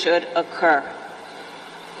and should occur.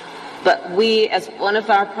 But we, as one of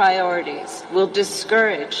our priorities, will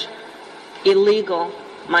discourage illegal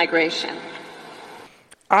migration.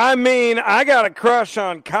 I mean, I got a crush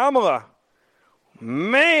on Kamala.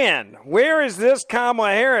 Man, where is this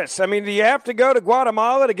Kamala Harris? I mean, do you have to go to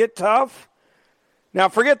Guatemala to get tough? Now,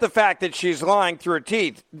 forget the fact that she's lying through her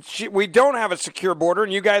teeth. We don't have a secure border,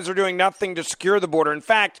 and you guys are doing nothing to secure the border. In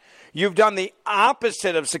fact, you've done the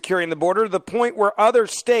opposite of securing the border to the point where other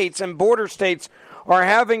states and border states are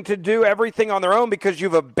having to do everything on their own because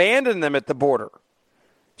you've abandoned them at the border.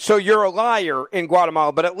 So you're a liar in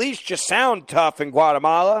Guatemala, but at least you sound tough in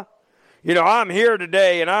Guatemala. You know, I'm here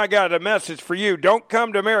today, and I got a message for you. Don't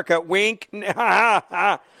come to America. Wink.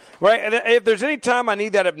 Right? If there's any time I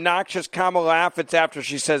need that obnoxious Kamala laugh, it's after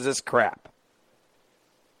she says this crap.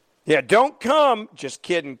 Yeah, don't come. Just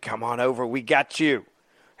kidding. Come on over. We got you.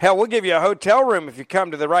 Hell, we'll give you a hotel room if you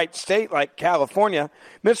come to the right state like California.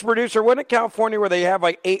 Mr. Producer, wasn't it California where they have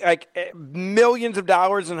like millions of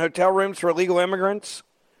dollars in hotel rooms for illegal immigrants?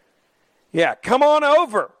 Yeah, come on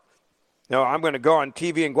over. No, I'm going to go on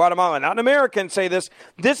TV in Guatemala, not in America, and say this.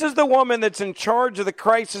 This is the woman that's in charge of the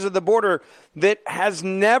crisis of the border that has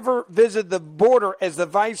never visited the border as the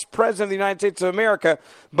vice president of the United States of America.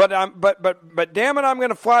 But damn it, I'm going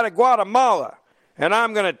to fly to Guatemala, and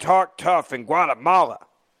I'm going to talk tough in Guatemala.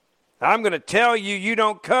 I'm going to tell you, you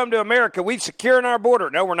don't come to America. We securing our border.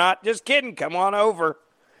 No, we're not. Just kidding. Come on over.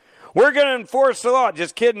 We're going to enforce the law.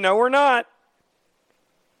 Just kidding. No, we're not.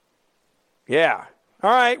 Yeah. All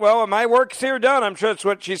right, well, my work's here done. I'm sure that's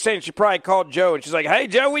what she's saying. She probably called Joe, and she's like, hey,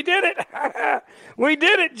 Joe, we did it. We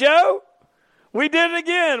did it, Joe. We did it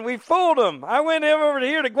again. We fooled him. I went over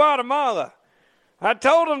here to Guatemala. I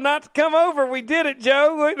told him not to come over. We did it,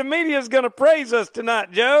 Joe. The media's going to praise us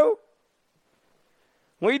tonight, Joe.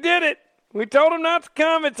 We did it. We told him not to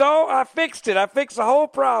come. I fixed it. I fixed the whole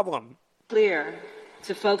problem. Clear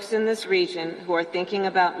to folks in this region who are thinking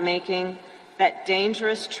about making that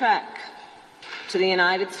dangerous trek to the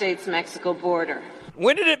United States-Mexico border.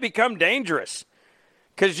 When did it become dangerous?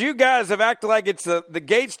 Because you guys have acted like it's the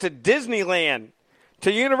gates to Disneyland,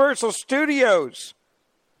 to Universal Studios.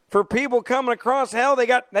 For people coming across, hell, they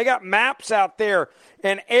got maps out there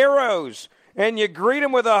and arrows, and you greet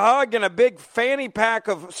them with a hug and a big fanny pack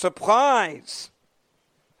of supplies.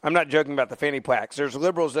 I'm not joking about the fanny packs. There's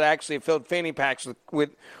liberals that actually filled fanny packs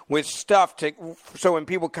with stuff so when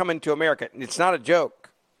people come into America, it's not a joke.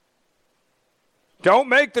 Don't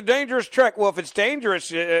make the dangerous trek. Well, if it's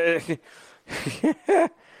dangerous, you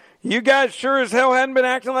guys sure as hell hadn't been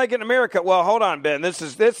acting like it in America. Well, hold on, Ben. This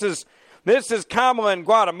is Kamala in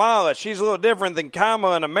Guatemala. She's a little different than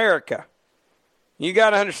Kamala in America. You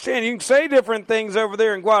got to understand, you can say different things over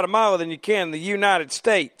there in Guatemala than you can in the United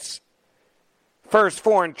States. First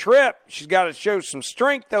foreign trip, she's got to show some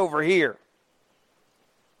strength over here.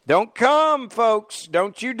 Don't come, folks.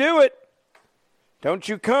 Don't you do it. Don't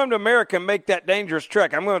you come to America and make that dangerous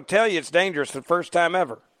trek. I'm going to tell you it's dangerous the first time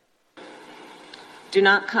ever. Do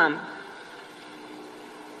not come.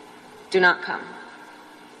 Do not come.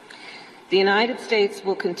 The United States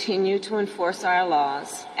will continue to enforce our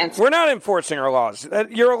laws. We're not enforcing our laws.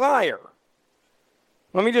 You're a liar.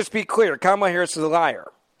 Let me just be clear. Kamala Harris is a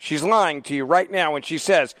liar. She's lying to you right now when she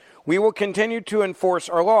says, we will continue to enforce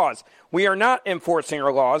our laws. We are not enforcing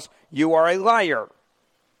our laws. You are a liar.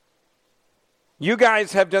 You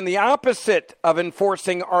guys have done the opposite of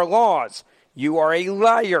enforcing our laws. You are a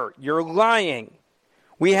liar. You're lying.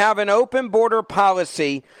 We have an open border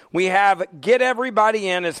policy. We have get everybody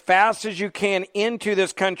in as fast as you can into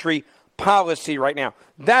this country policy right now.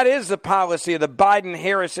 That is the policy of the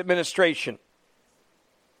Biden-Harris administration.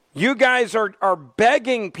 You guys are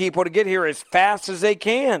begging people to get here as fast as they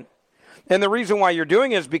can. And the reason why you're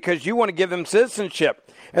doing it is because you want to give them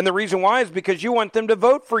citizenship. And the reason why is because you want them to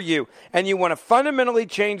vote for you. And you want to fundamentally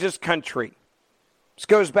change this country. This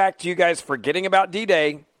goes back to you guys forgetting about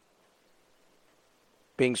D-Day.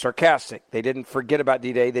 Being sarcastic. They didn't forget about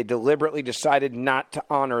D-Day. They deliberately decided not to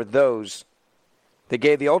honor those that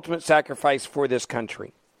gave the ultimate sacrifice for this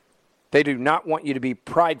country. They do not want you to be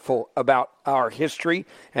prideful about our history,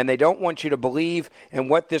 and they don't want you to believe in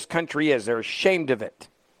what this country is. They're ashamed of it.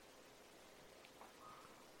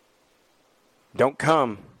 Don't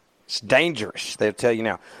come. It's dangerous, they'll tell you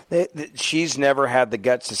now. She's never had the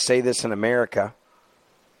guts to say this in America.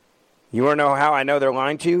 You want to know how I know they're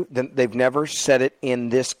lying to you? They've never said it in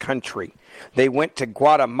this country. They went to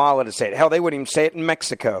Guatemala to say it. Hell, they wouldn't even say it in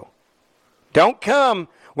Mexico. Don't come.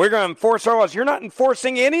 We're going to enforce our laws. You're not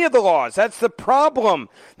enforcing any of the laws. That's the problem.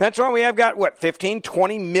 That's why we have got, 15,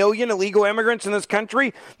 20 million illegal immigrants in this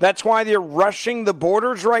country? That's why they're rushing the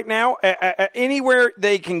borders right now, anywhere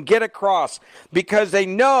they can get across, because they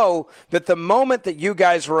know that the moment that you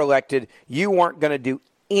guys were elected, you weren't going to do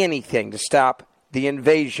anything to stop the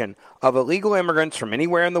invasion of illegal immigrants from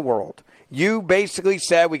anywhere in the world. You basically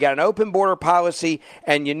said we got an open border policy,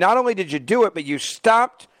 and you not only did you do it, but you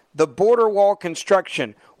stopped the border wall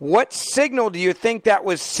construction. What signal do you think that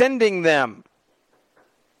was sending them?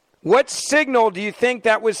 What signal do you think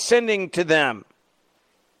that was sending to them?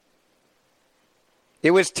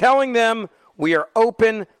 It was telling them we are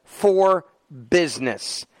open for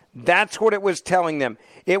business. That's what it was telling them.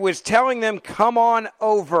 It was telling them, come on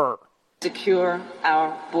over. Secure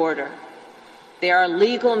our border. There are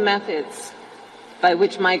legal methods by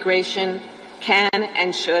which migration can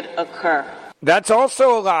and should occur. That's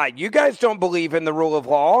also a lie. You guys don't believe in the rule of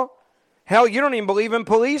law. Hell, you don't even believe in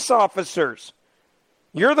police officers.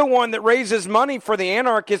 You're the one that raises money for the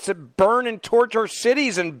anarchists that burn and torture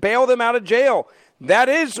cities and bail them out of jail. That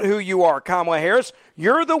is who you are, Kamala Harris.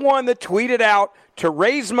 You're the one that tweeted out to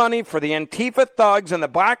raise money for the Antifa thugs and the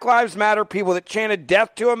Black Lives Matter people that chanted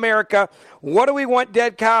death to America. What do we want,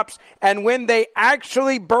 dead cops? And when they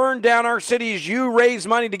actually burn down our cities, you raise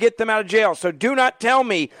money to get them out of jail. So do not tell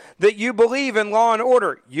me that you believe in law and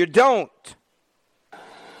order. You don't.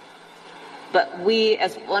 But we,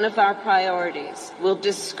 as one of our priorities, will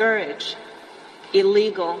discourage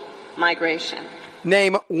illegal migration.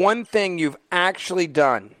 Name one thing you've actually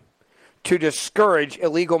done to discourage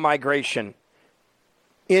illegal migration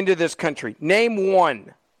into this country. Name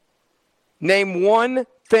one. Name one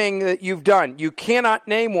thing that you've done. You cannot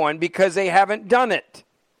name one because they haven't done it.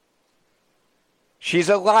 She's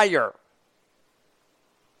a liar.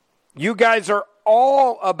 You guys are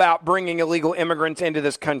all about bringing illegal immigrants into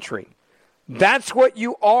this country. That's what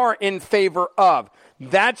you are in favor of.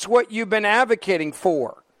 That's what you've been advocating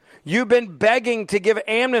for. You've been begging to give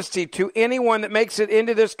amnesty to anyone that makes it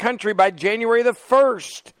into this country by January the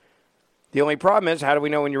 1st. The only problem is, how do we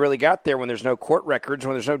know when you really got there when there's no court records,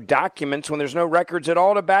 when there's no documents, when there's no records at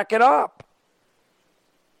all to back it up?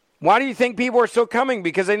 Why do you think people are still coming?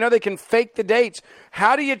 Because they know they can fake the dates.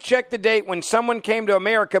 How do you check the date when someone came to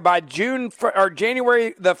America by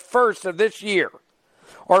January the 1st of this year?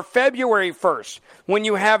 Or February 1st, when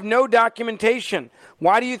you have no documentation?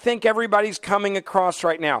 Why do you think everybody's coming across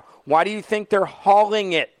right now? Why do you think they're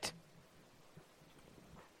hauling it?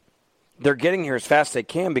 They're getting here as fast as they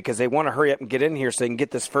can because they want to hurry up and get in here so they can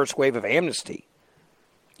get this first wave of amnesty.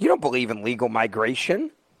 You don't believe in legal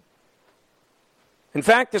migration. In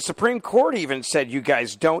fact, the Supreme Court even said you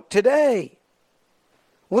guys don't today.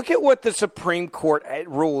 Look at what the Supreme Court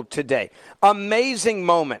ruled today. Amazing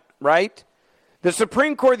moment, right? The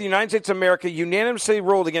Supreme Court of the United States of America unanimously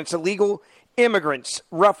ruled against illegal immigrants.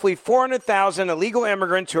 Roughly 400,000 illegal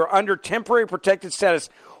immigrants who are under temporary protected status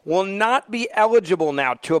will not be eligible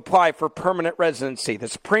now to apply for permanent residency. The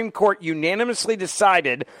Supreme Court unanimously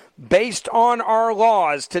decided, based on our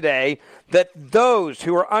laws today, that those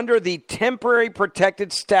who are under the temporary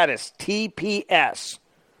protected status, TPS,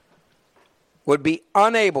 would be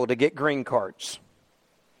unable to get green cards,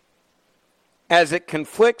 as it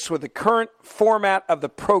conflicts with the current format of the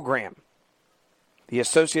program, the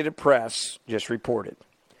Associated Press just reported.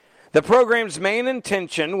 The program's main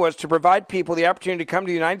intention was to provide people the opportunity to come to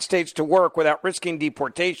the United States to work without risking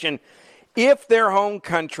deportation if their home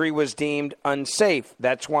country was deemed unsafe.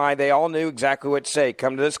 That's why they all knew exactly what to say.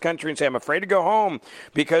 Come to this country and say, I'm afraid to go home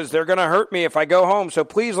because they're going to hurt me if I go home, so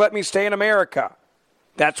please let me stay in America.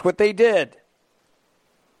 That's what they did.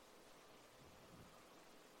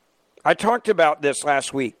 I talked about this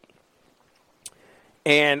last week,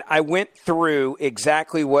 and I went through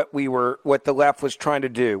exactly what the left was trying to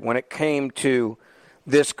do when it came to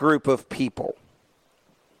this group of people.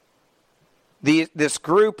 This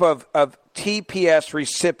group of TPS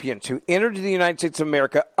recipients who entered the United States of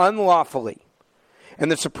America unlawfully.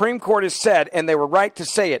 And the Supreme Court has said, and they were right to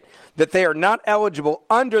say it, that they are not eligible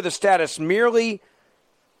under the status merely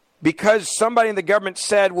because somebody in the government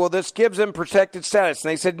said, well, this gives them protected status.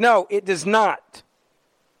 And they said, no, it does not.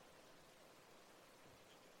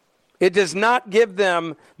 It does not give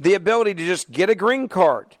them the ability to just get a green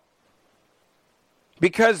card.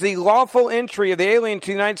 Because the lawful entry of the alien to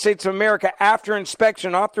the United States of America after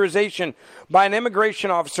inspection authorization by an immigration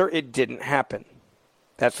officer, it didn't happen.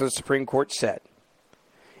 That's what the Supreme Court said.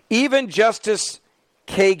 Even Justice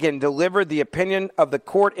Kagan delivered the opinion of the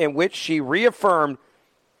court in which she reaffirmed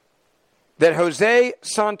that Jose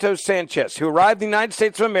Santos Sanchez, who arrived in the United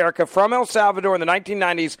States of America from El Salvador in the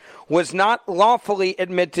 1990s, was not lawfully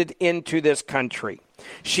admitted into this country.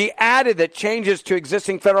 She added that changes to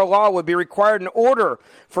existing federal law would be required in order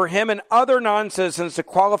for him and other non-citizens to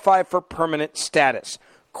qualify for permanent status.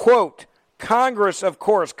 Quote, Congress, of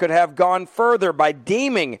course, could have gone further by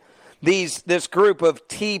deeming this group of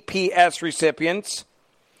TPS recipients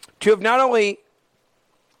to have not only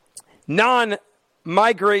migrant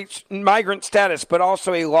status, but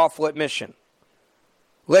also a lawful admission.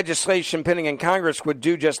 Legislation pending in Congress would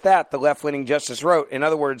do just that, the left-leaning justice wrote. In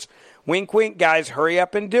other words, wink, wink, guys, hurry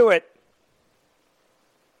up and do it.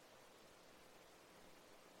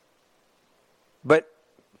 But,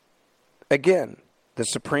 again, the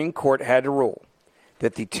Supreme Court had to rule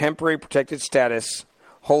that the temporary protected status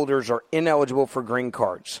holders are ineligible for green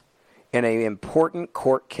cards in an important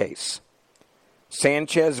court case.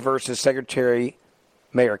 Sanchez versus Secretary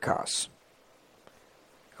Mayorkas.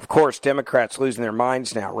 Of course, Democrats losing their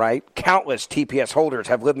minds now, right? Countless TPS holders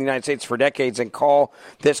have lived in the United States for decades and call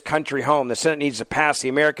this country home. The Senate needs to pass the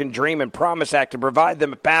American Dream and Promise Act to provide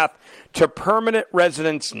them a path to permanent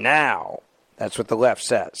residence now. That's what the left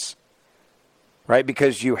says, right?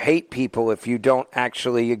 Because you hate people if you don't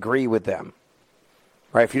actually agree with them,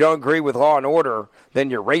 right? If you don't agree with law and order, then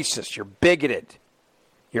you're racist, you're bigoted,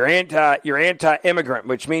 you're anti-immigrant,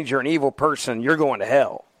 which means you're an evil person. You're going to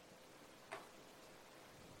hell.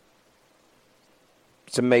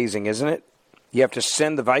 It's amazing, isn't it? You have to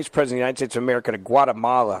send the Vice President of the United States of America to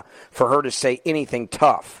Guatemala for her to say anything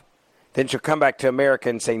tough. Then she'll come back to America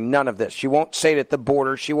and say none of this. She won't say it at the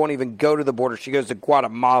border. She won't even go to the border. She goes to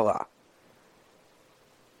Guatemala.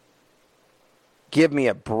 Give me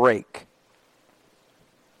a break.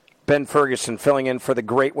 Ben Ferguson filling in for the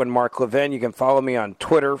great one, Mark Levin. You can follow me on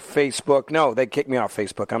Twitter, Facebook. No, they kicked me off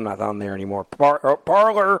Facebook. I'm not on there anymore.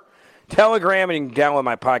 Parler, Telegram, and you can download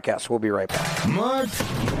my podcast. We'll be right back. Mark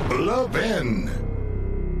Levin.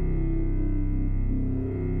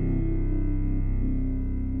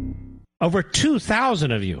 Over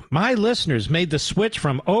 2,000 of you, my listeners, made the switch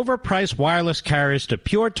from overpriced wireless carriers to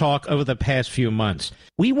Pure Talk over the past few months.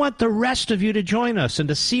 We want the rest of you to join us and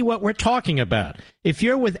to see what we're talking about. If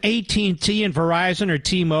you're with AT&T and Verizon or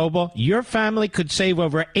T-Mobile, your family could save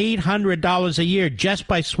over $800 a year just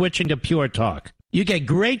by switching to Pure Talk. You get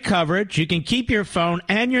great coverage, you can keep your phone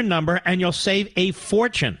and your number, and you'll save a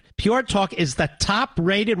fortune. Pure Talk is the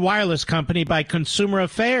top-rated wireless company by Consumer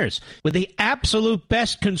Affairs with the absolute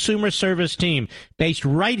best consumer service team based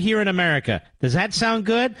right here in America. Does that sound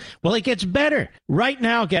good? Well, it gets better. Right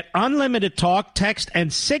now, get unlimited talk, text,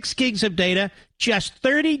 and 6 gigs of data, just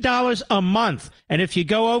 $30 a month. And if you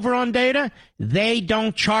go over on data, they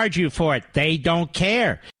don't charge you for it. They don't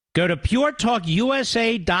care. Go to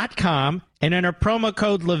puretalkusa.com and enter promo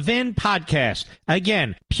code Levin Podcast.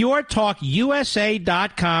 Again,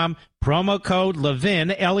 puretalkusa.com, promo code Levin,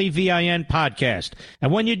 Levin Podcast.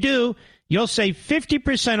 And when you do, you'll save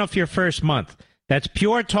 50% off your first month. That's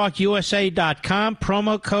puretalkusa.com,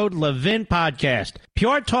 promo code Levin Podcast.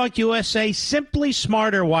 Pure Talk USA, simply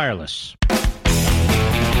smarter wireless.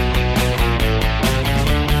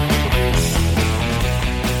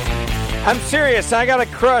 I'm serious. I got a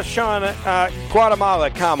crush on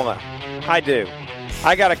Guatemala, Kamala. I do.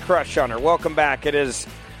 I got a crush on her. Welcome back. It is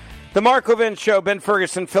the Mark Levin Show. Ben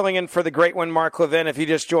Ferguson filling in for the great one, Mark Levin. If you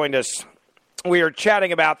just joined us, we are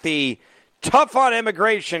chatting about the tough on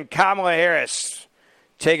immigration, Kamala Harris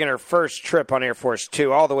taking her first trip on Air Force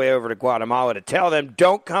Two all the way over to Guatemala to tell them,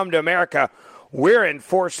 don't come to America. We're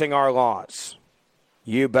enforcing our laws.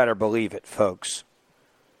 You better believe it, folks.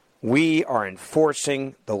 We are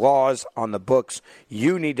enforcing the laws on the books.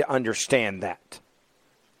 You need to understand that.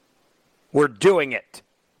 We're doing it.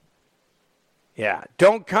 Yeah,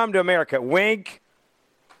 don't come to America. Wink.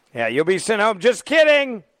 Yeah, you'll be sent home. Just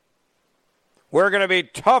kidding. We're going to be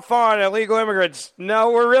tough on illegal immigrants.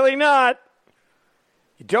 No, we're really not.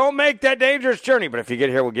 You don't make that dangerous journey, but if you get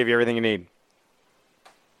here, we'll give you everything you need.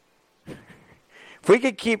 If we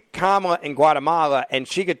could keep Kamala in Guatemala and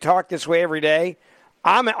she could talk this way every day,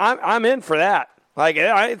 I'm in for that. Like,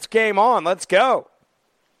 it's game on. Let's go.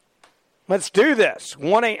 Let's do this.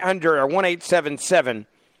 1-800 or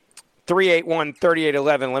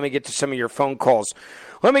 1-877-381-3811. Let me get to some of your phone calls.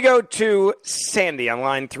 Let me go to Sandy on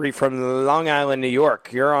line 3 from Long Island, New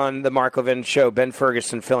York. You're on the Mark Levin Show. Ben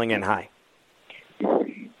Ferguson filling in. Hi.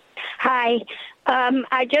 Hi.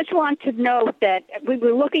 I just want to note that we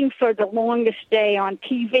were looking for the longest day on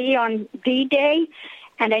TV on D-Day,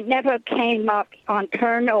 and it never came up on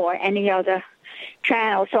Turner or any other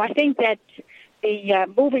channel. So I think that the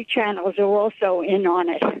movie channels are also in on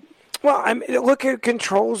it. Well, I mean, look who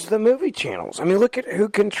controls the movie channels. I mean, look at who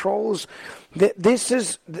controls. This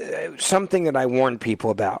is something that I warn people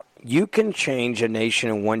about. You can change a nation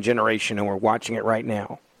in one generation, and we're watching it right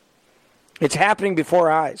now. It's happening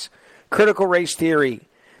before our eyes. Critical race theory,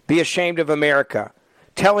 be ashamed of America.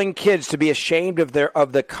 Telling kids to be ashamed of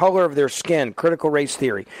the color of their skin, critical race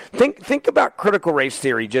theory. Think about critical race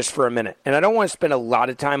theory just for a minute. And I don't want to spend a lot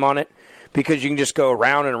of time on it because you can just go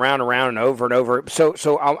around and around and around and over and over.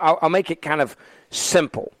 So I'll make it kind of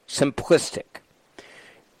simple, simplistic.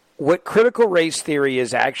 What critical race theory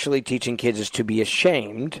is actually teaching kids is to be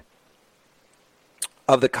ashamed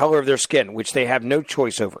of the color of their skin, which they have no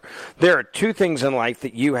choice over. There are two things in life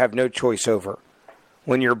that you have no choice over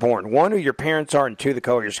when you're born. One, who your parents are, and two, the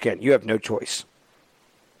color of your skin. You have no choice.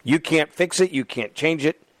 You can't fix it. You can't change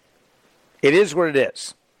it. It is what it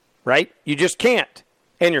is, right? You just can't.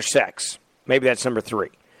 And your sex. Maybe that's number 3.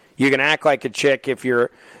 You can act like a chick if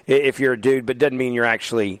you're a dude, but it doesn't mean you're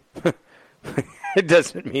actually it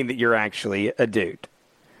doesn't mean that you're actually a dude,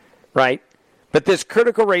 right? But this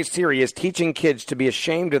critical race theory is teaching kids to be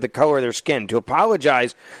ashamed of the color of their skin, to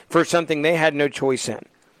apologize for something they had no choice in.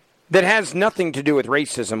 That has nothing to do with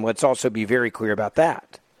racism. Let's also be very clear about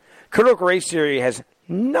that. Critical race theory has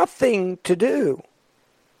nothing to do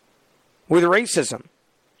with racism.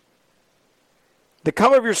 The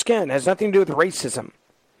color of your skin has nothing to do with racism.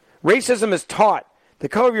 Racism is taught. The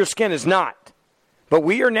color of your skin is not. But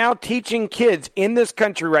we are now teaching kids in this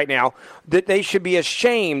country right now that they should be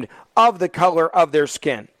ashamed of the color of their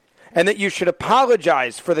skin. And that you should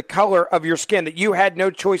apologize for the color of your skin that you had no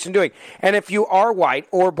choice in doing. And if you are white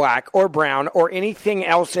or black or brown or anything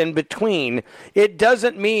else in between, it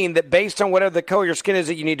doesn't mean that based on whatever the color of your skin is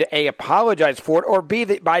that you need to A, apologize for it, or B,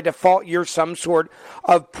 that by default you're some sort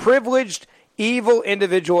of privileged, evil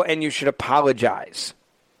individual and you should apologize.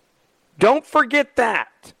 Don't forget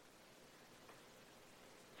that.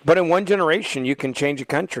 But in one generation, you can change a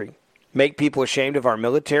country. Make people ashamed of our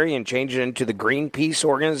military and change it into the Greenpeace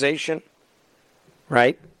organization,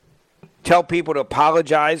 right? Tell people to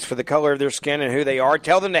apologize for the color of their skin and who they are.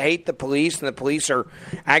 Tell them to hate the police, and the police are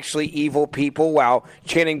actually evil people while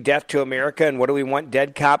chanting death to America. And what do we want?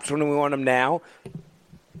 Dead cops when we want them now,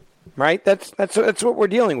 right? That's what we're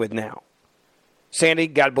dealing with now. Sandy,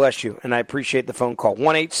 God bless you, and I appreciate the phone call.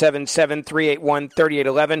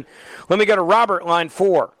 1-877-381-3811. Let me go to Robert, line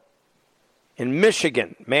 4. In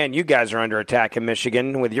Michigan. Man, you guys are under attack in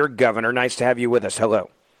Michigan with your governor. Nice to have you with us.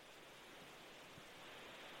 Hello.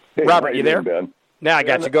 Hey, Robert, you there? Ben? Now I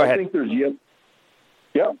got you. Go ahead. I think there's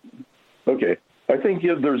Okay. I think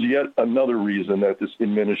there's yet another reason that this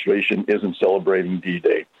administration isn't celebrating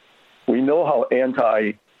D-Day. We know how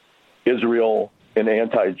anti-Israel and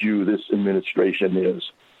anti-Jew this administration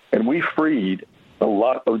is. And we freed a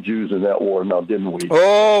lot of Jews in that war now, didn't we?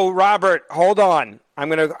 Oh, Robert, hold on. I'm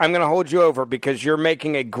gonna hold you over because you're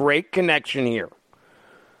making a great connection here.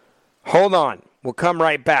 Hold on. We'll come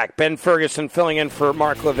right back. Ben Ferguson filling in for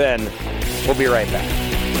Mark Levin. We'll be right back.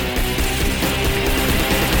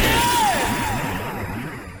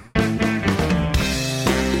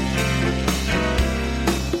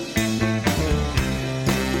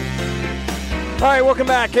 All right, welcome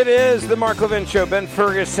back. It is the Mark Levin Show. Ben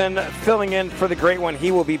Ferguson filling in for the great one. He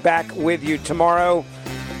will be back with you tomorrow.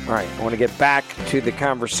 All right, I want to get back to the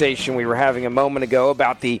conversation we were having a moment ago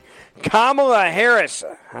about the Kamala Harris.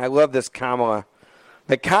 I love this Kamala.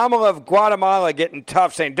 The Kamala of Guatemala getting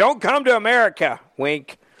tough, saying, don't come to America,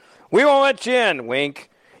 wink. We won't let you in, wink.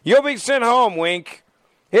 You'll be sent home, wink.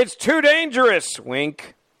 It's too dangerous,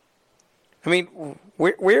 wink. I mean,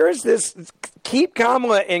 where is this? Keep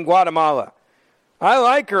Kamala in Guatemala. I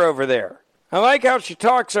like her over there. I like how she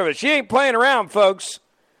talks over it. She ain't playing around, folks.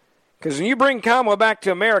 Because when you bring Kamala back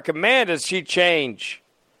to America, man, does she change.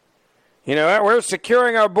 You know, we're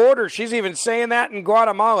securing our border. She's even saying that in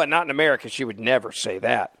Guatemala, not in America. She would never say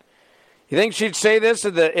that. You think she'd say this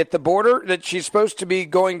at the border, that she's supposed to be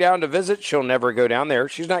going down to visit? She'll never go down there.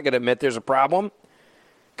 She's not going to admit there's a problem.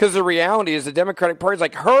 Because the reality is the Democratic Party's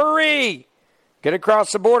like, hurry, get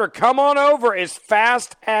across the border. Come on over as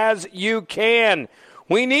fast as you can.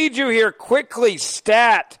 We need you here quickly.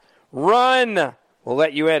 Stat. Run. We'll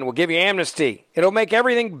let you in. We'll give you amnesty. It'll make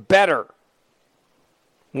everything better.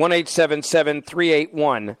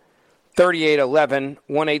 1-877-381-3811.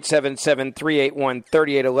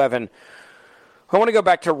 1-877-381-3811. I want to go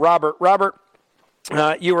back to Robert. Robert,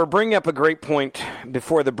 you were bringing up a great point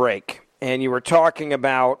before the break, and you were talking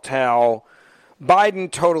about how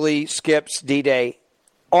Biden totally skips D-Day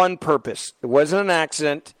on purpose. It wasn't an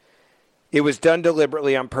accident. It was done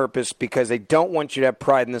deliberately on purpose because they don't want you to have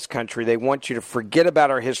pride in this country. They want you to forget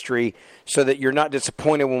about our history so that you're not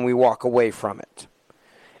disappointed when we walk away from it.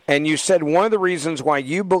 And you said one of the reasons why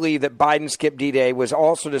you believe that Biden skipped D-Day was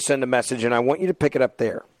also to send a message, and I want you to pick it up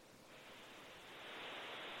there.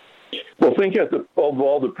 Well, think of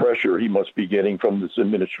all the pressure he must be getting from this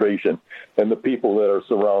administration and the people that are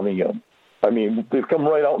surrounding him. I mean, they've come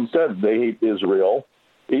right out and said they hate Israel.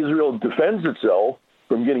 Israel defends itself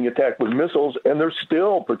from getting attacked with missiles, and they're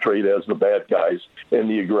still portrayed as the bad guys and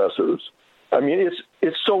the aggressors. I mean,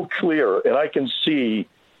 it's so clear, and I can see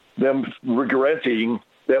them regretting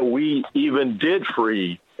that we even did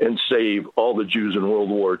free and save all the Jews in World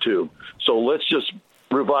War II. So let's just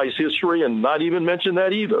revise history and not even mention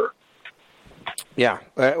that either. Yeah,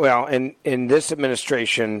 well, in this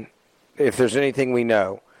administration, if there's anything we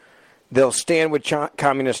know, they'll stand with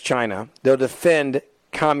communist China. They'll defend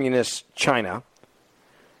communist China.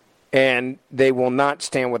 And they will not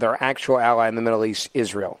stand with our actual ally in the Middle East,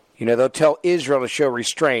 Israel. You know, they'll tell Israel to show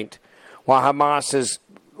restraint while Hamas is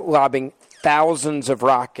lobbing thousands of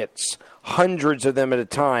rockets, hundreds of them at a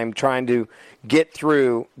time, trying to get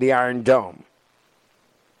through the Iron Dome.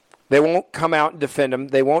 They won't come out and defend them.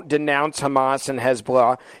 They won't denounce Hamas and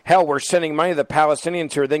Hezbollah. Hell, we're sending money to the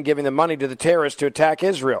Palestinians who are then giving the money to the terrorists to attack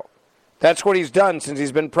Israel. That's what he's done since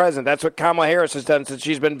he's been president. That's what Kamala Harris has done since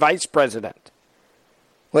she's been vice president.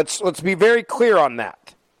 Let's be very clear on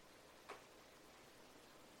that.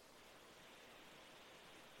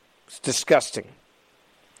 It's disgusting.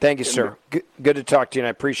 Thank you, sir. Good to talk to you, and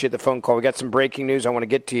I appreciate the phone call. We got some breaking news I want to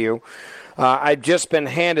get to you. I've just been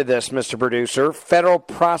handed this, Mr. Producer. Federal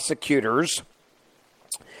prosecutors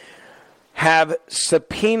have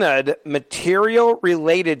subpoenaed material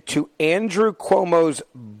related to Andrew Cuomo's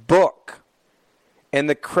book and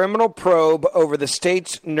the criminal probe over the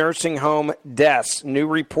state's nursing home deaths, new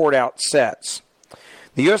report out says.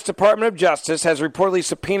 The U.S. Department of Justice has reportedly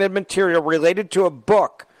subpoenaed material related to a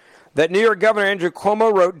book that New York Governor Andrew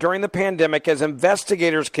Cuomo wrote during the pandemic as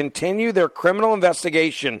investigators continue their criminal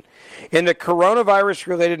investigation into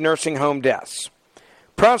coronavirus-related nursing home deaths.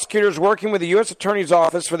 Prosecutors working with the U.S. Attorney's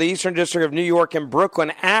Office for the Eastern District of New York and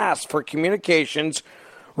Brooklyn asked for communications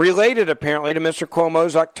related, apparently, to Mr.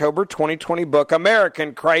 Cuomo's October 2020 book,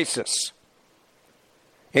 American Crisis,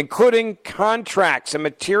 including contracts and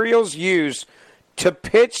materials used to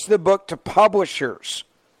pitch the book to publishers.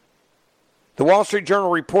 The Wall Street Journal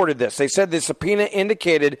reported this. They said the subpoena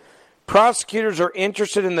indicated prosecutors are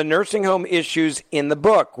interested in the nursing home issues in the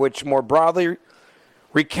book, which more broadly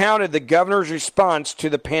recounted the governor's response to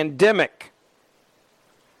the pandemic.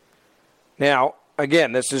 Now,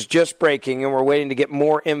 again, this is just breaking, and we're waiting to get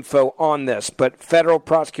more info on this. But federal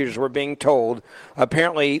prosecutors were being told,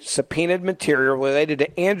 apparently, subpoenaed material related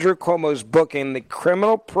to Andrew Cuomo's book and the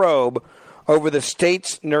criminal probe over the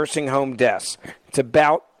state's nursing home deaths. It's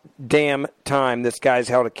about damn time this guy's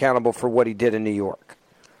held accountable for what he did in New York.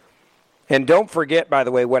 And don't forget, by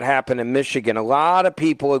the way, what happened in Michigan. A lot of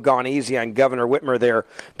people have gone easy on Governor Whitmer there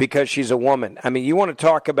because she's a woman. I mean, you want to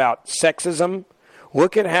talk about sexism?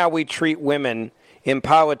 Look at how we treat women in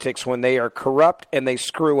politics when they are corrupt and they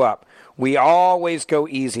screw up. We always go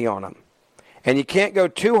easy on them. And you can't go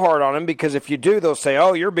too hard on them because if you do, they'll say,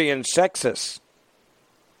 oh, you're being sexist.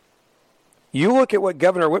 You look at what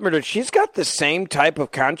Governor Whitmer did. She's got the same type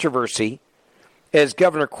of controversy as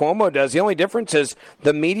Governor Cuomo does. The only difference is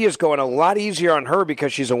the media is going a lot easier on her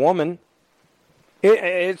because she's a woman.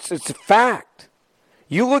 It's a fact.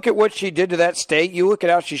 You look at what she did to that state. You look at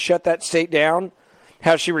how she shut that state down,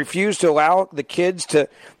 how she refused to allow the kids to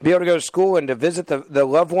be able to go to school and to visit the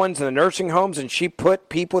loved ones in the nursing homes, and she put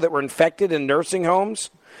people that were infected in nursing homes,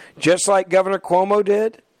 just like Governor Cuomo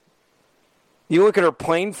did. You look at her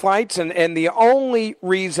plane flights, and the only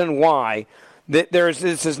reason why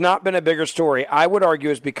this has not been a bigger story, I would argue,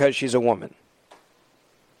 is because she's a woman.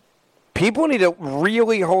 People need to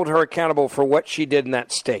really hold her accountable for what she did in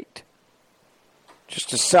that state.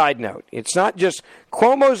 Just a side note. It's not just,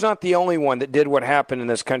 Cuomo's not the only one that did what happened in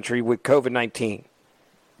this country with COVID-19.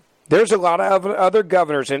 There's a lot of other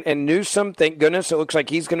governors, and Newsom, thank goodness, it looks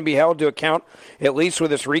like he's going to be held to account, at least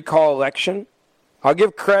with this recall election. I'll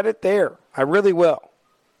give credit there. I really will.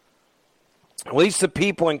 At least the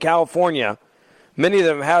people in California, many of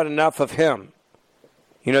them have had enough of him.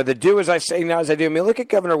 You know, the do as I say, not as I do. I mean, look at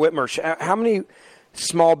Governor Whitmer. How many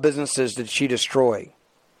small businesses did she destroy?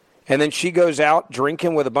 And then she goes out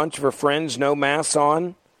drinking with a bunch of her friends, no masks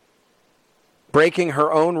on, breaking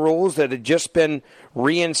her own rules that had just been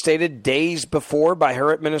reinstated days before by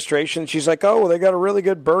her administration. She's like, oh, well, they got a really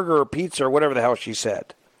good burger or pizza or whatever the hell she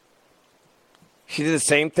said. She did the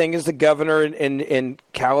same thing as the governor in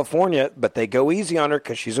California, but they go easy on her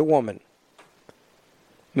because she's a woman.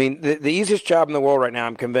 I mean, the easiest job in the world right now,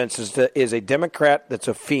 I'm convinced, is a Democrat that's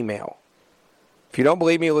a female. If you don't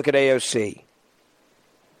believe me, look at AOC.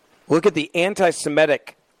 Look at the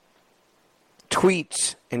anti-Semitic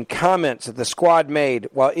tweets and comments that the squad made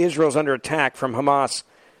while Israel's under attack from Hamas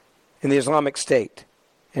and the Islamic State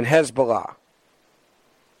and Hezbollah.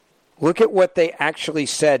 Look at what they actually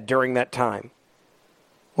said during that time.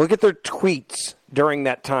 Look at their tweets during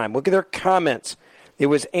that time. Look at their comments. It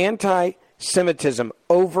was anti-Semitism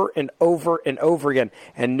over and over and over again,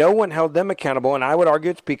 and no one held them accountable, and I would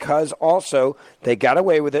argue it's because also they got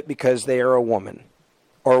away with it because they are a woman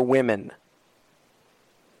or women.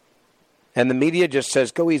 And the media just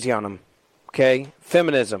says, go easy on them, okay?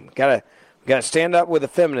 Feminism. Gotta stand up with a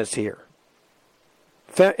feminist here.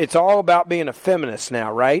 It's all about being a feminist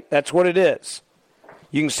now, right? That's what it is.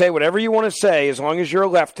 You can say whatever you want to say as long as you're a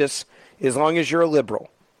leftist, as long as you're a liberal.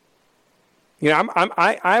 You know,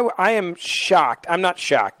 I am shocked. I'm not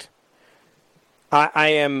shocked. I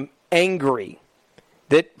am angry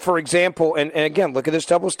that, for example, and again, look at this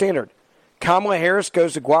double standard. Kamala Harris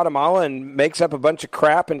goes to Guatemala and makes up a bunch of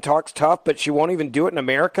crap and talks tough, but she won't even do it in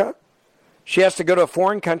America. She has to go to a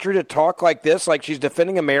foreign country to talk like this, like she's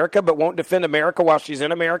defending America, but won't defend America while she's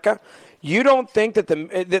in America. You don't think that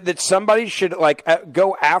that somebody should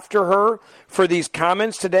go after her for these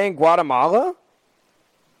comments today in Guatemala?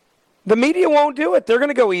 The media won't do it. They're going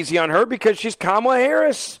to go easy on her because she's Kamala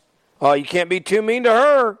Harris. Oh, you can't be too mean to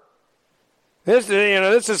her. This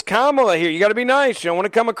is Kamala here. You got to be nice. You don't want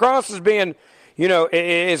to come across as being,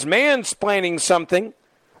 as mansplaining something.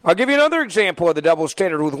 I'll give you another example of the double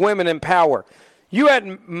standard with women in power. You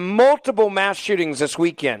had multiple mass shootings this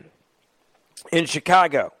weekend in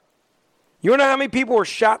Chicago. You know how many people were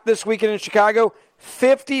shot this weekend in Chicago?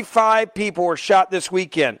 55 people were shot this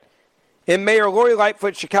weekend in Mayor Lori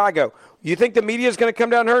Lightfoot, Chicago. You think the media is going to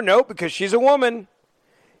come down to her? No, because she's a woman.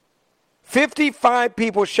 55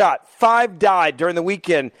 people shot. 5 died during the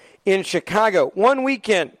weekend in Chicago. One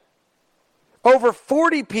weekend. Over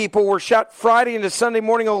 40 people were shot Friday into Sunday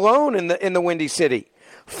morning alone in the Windy City.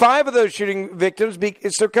 5 of those shooting victims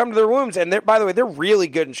succumbed to their wounds. And by the way, they're really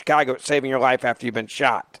good in Chicago at saving your life after you've been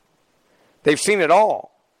shot. They've seen it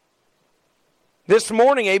all. This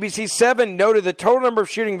morning, ABC 7 noted the total number of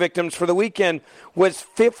shooting victims for the weekend was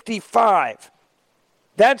 55.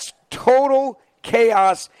 That's total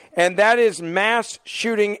chaos, and that is mass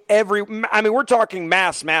shooting we're talking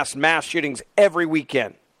mass shootings every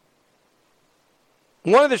weekend.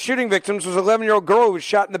 One of the shooting victims was an 11-year-old girl who was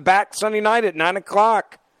shot in the back Sunday night at 9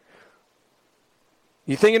 o'clock.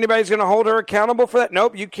 You think anybody's going to hold her accountable for that?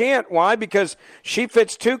 Nope, you can't. Why? Because she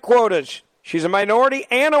fits 2 quotas. She's a minority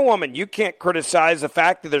and a woman. You can't criticize the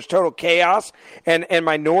fact that there's total chaos and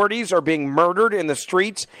minorities are being murdered in the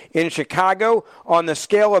streets in Chicago on the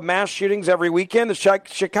scale of mass shootings every weekend. The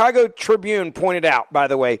Chicago Tribune pointed out, by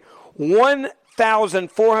the way,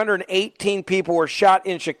 1,418 people were shot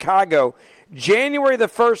in Chicago January the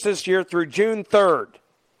 1st this year through June 3rd.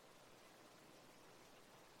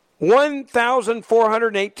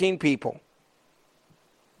 1,418 people.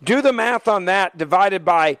 Do the math on that divided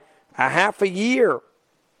by a half a year.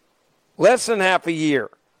 Less than half a year.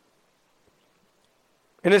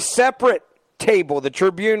 In a separate table, the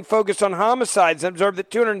Tribune focused on homicides and observed that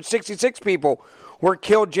 266 people were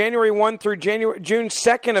killed January 1 through June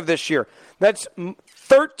 2nd of this year. That's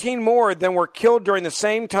 13 more than were killed during the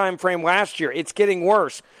same time frame last year. It's getting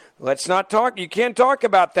worse. Let's not talk. You can't talk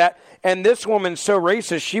about that. And this woman's so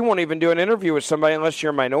racist, she won't even do an interview with somebody unless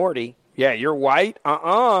you're a minority. Yeah, you're white?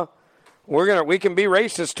 We can be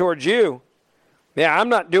racist towards you. Yeah, I'm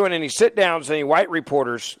not doing any sit-downs with any white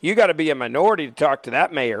reporters. You got to be a minority to talk to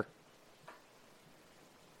that mayor.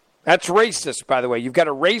 That's racist, by the way. You've got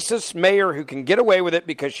a racist mayor who can get away with it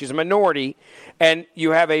because she's a minority, and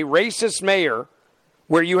you have a racist mayor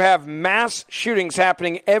where you have mass shootings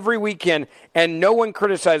happening every weekend and no one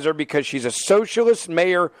criticizes her because she's a socialist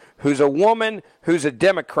mayor who's a woman who's a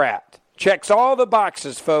Democrat. Checks all the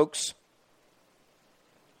boxes, folks.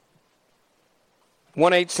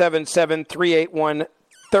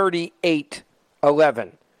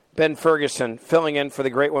 1-877-381-3811. Ben Ferguson filling in for the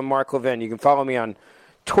great one, Mark Levin. You can follow me on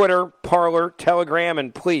Twitter, Parler, Telegram,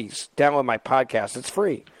 and please download my podcast. It's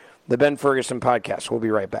free. The Ben Ferguson Podcast. We'll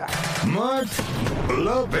be right back. Mark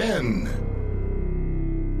Levin.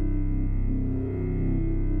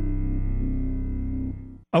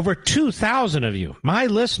 Over 2,000 of you, my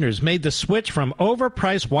listeners, made the switch from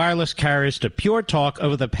overpriced wireless carriers to Pure Talk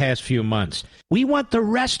over the past few months. We want the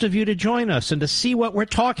rest of you to join us and to see what we're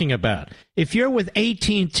talking about. If you're with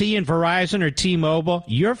AT&T and Verizon or T-Mobile,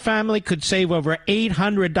 your family could save over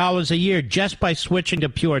 $800 a year just by switching to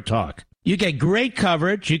Pure Talk. You get great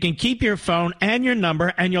coverage, you can keep your phone and your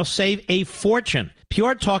number, and you'll save a fortune.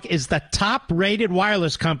 Pure Talk is the top-rated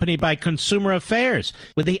wireless company by Consumer Affairs,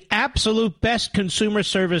 with the absolute best consumer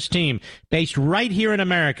service team based right here in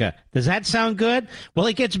America. Does that sound good? Well,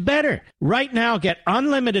 it gets better. Right now, get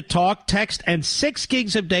unlimited talk, text, and 6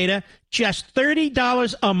 gigs of data, just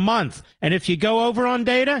 $30 a month. And if you go over on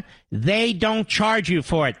data, they don't charge you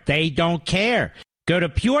for it. They don't care. Go to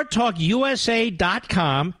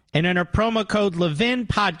puretalkusa.com and enter promo code Levin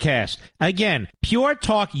Podcast. Again,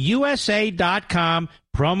 puretalkusa.com,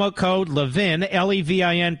 promo code Levin,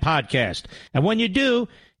 Levin Podcast. And when you do,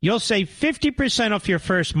 you'll save 50% off your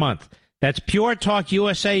first month. That's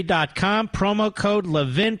puretalkusa.com, promo code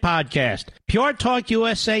Levin Podcast. Pure Talk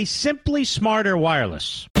USA, simply smarter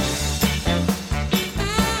wireless.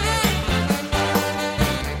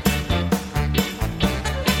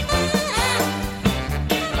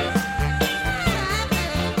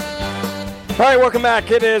 All right, welcome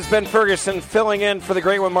back. It is Ben Ferguson filling in for the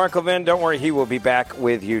great one, Mark Levin. Don't worry, he will be back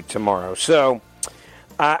with you tomorrow. So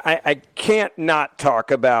I can't not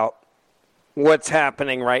talk about what's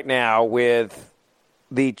happening right now with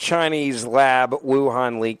the Chinese lab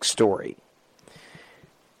Wuhan leak story.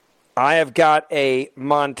 I have got a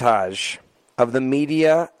montage of the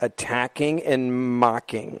media attacking and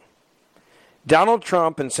mocking Donald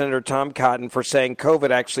Trump and Senator Tom Cotton for saying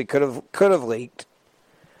COVID actually could have leaked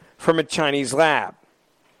from a Chinese lab.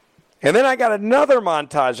 And then I got another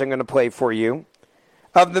montage I'm going to play for you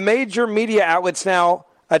of the major media outlets now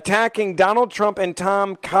attacking Donald Trump and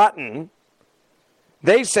Tom Cotton,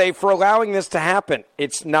 they say, for allowing this to happen.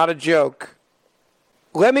 It's not a joke.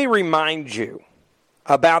 Let me remind you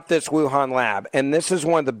about this Wuhan lab, and this is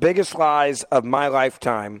one of the biggest lies of my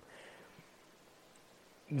lifetime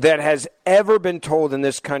that has ever been told in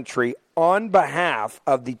this country on behalf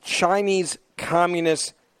of the Chinese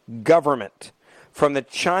Communist government, from the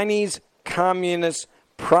Chinese Communist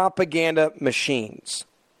propaganda machines.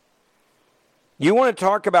 You want to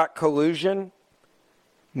talk about collusion?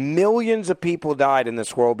 Millions of people died in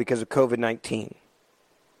this world because of COVID-19.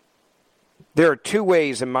 There are two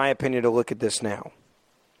ways, in my opinion, to look at this now.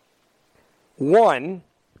 One,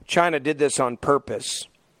 China did this on purpose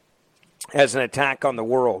as an attack on the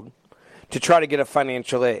world to try to get a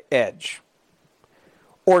financial edge.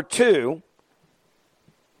 Or two,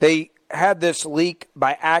 they had this leak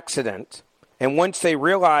by accident, and once they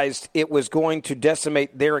realized it was going to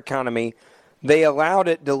decimate their economy, they allowed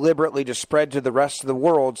it deliberately to spread to the rest of the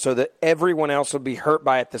world so that everyone else would be hurt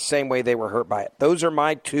by it the same way they were hurt by it. Those are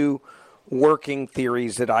my two working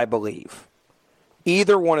theories that I believe.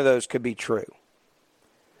 Either one of those could be true.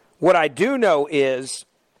 What I do know is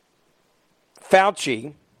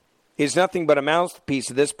Fauci is nothing but a mouthpiece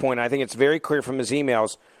at this point. I think it's very clear from his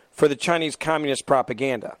emails for the Chinese Communist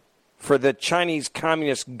propaganda, for the Chinese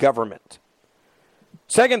Communist government.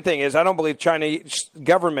 Second thing is, I don't believe Chinese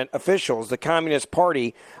government officials, the Communist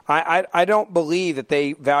Party, I don't believe that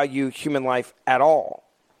they value human life at all.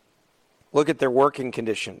 Look at their working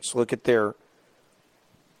conditions. Look at their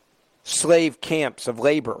slave camps of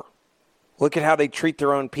labor. Look at how they treat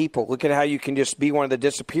their own people. Look at how you can just be one of the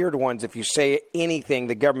disappeared ones if you say anything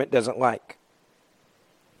the government doesn't like.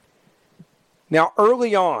 Now,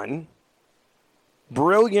 early on,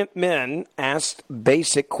 brilliant men asked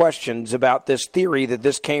basic questions about this theory that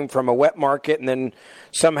this came from a wet market and then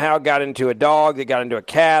somehow got into a dog, that got into a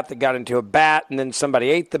cat, that got into a bat, and then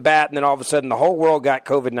somebody ate the bat, and then all of a sudden the whole world got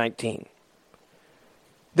COVID-19.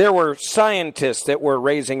 There were scientists that were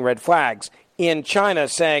raising red flags in China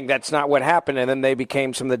saying that's not what happened, and then they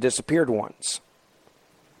became some of the disappeared ones.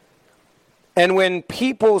 And when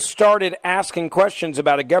people started asking questions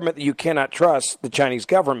about a government that you cannot trust, the Chinese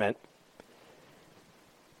government,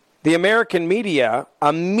 the American media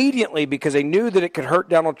immediately, because they knew that it could hurt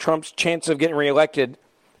Donald Trump's chance of getting reelected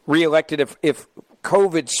if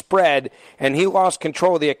COVID spread and he lost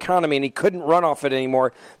control of the economy and he couldn't run off it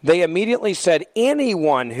anymore, they immediately said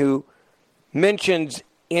anyone who mentions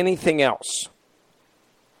anything else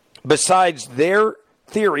besides their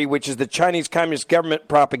theory, which is the Chinese Communist government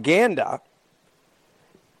propaganda,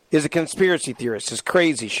 is a conspiracy theorist, is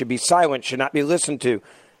crazy, should be silent, should not be listened to,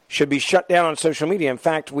 should be shut down on social media. In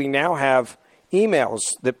fact, we now have emails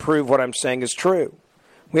that prove what I'm saying is true.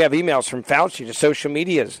 We have emails from Fauci to social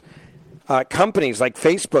media's companies like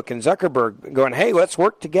Facebook and Zuckerberg going, hey, let's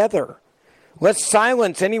work together. Let's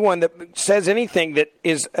silence anyone that says anything that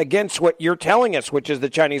is against what you're telling us, which is the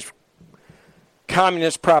Chinese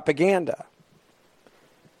communist propaganda.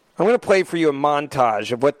 I'm going to play for you a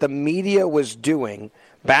montage of what the media was doing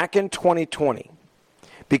back in 2020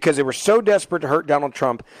 because they were so desperate to hurt Donald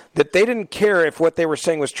Trump that they didn't care if what they were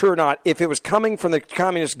saying was true or not. If it was coming from the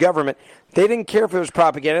communist government, they didn't care if it was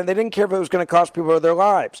propaganda. They didn't care if it was going to cost people their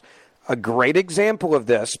lives. A great example of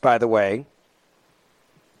this, by the way,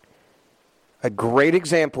 is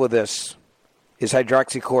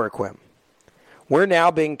hydroxychloroquine. We're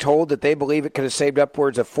now being told that they believe it could have saved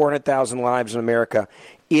upwards of 400,000 lives in America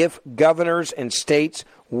if governors and states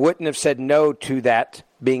wouldn't have said no to that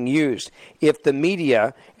being used. If the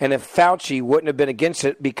media and if Fauci wouldn't have been against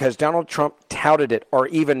it because Donald Trump touted it or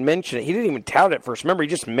even mentioned it. He didn't even tout it first. Remember, he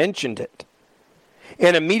just mentioned it.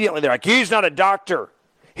 And immediately they're like, he's not a doctor.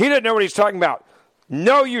 He doesn't know what he's talking about.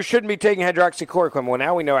 No, you shouldn't be taking hydroxychloroquine. Well,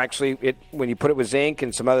 now we know actually when you put it with zinc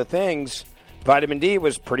and some other things, vitamin D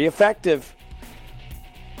was pretty effective.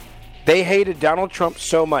 They hated Donald Trump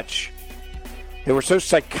so much. They were so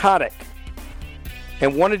psychotic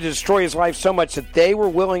and wanted to destroy his life so much that they were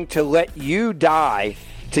willing to let you die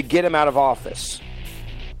to get him out of office.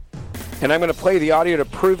 And I'm going to play the audio to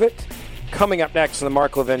prove it. Coming up next on the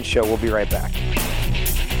Mark Levin Show. We'll be right back.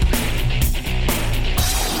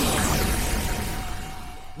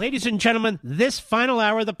 Ladies and gentlemen, this final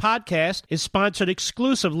hour of the podcast is sponsored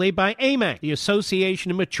exclusively by AMAC, the Association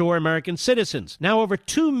of Mature American Citizens. Now over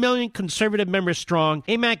 2 million conservative members strong,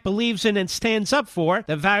 AMAC believes in and stands up for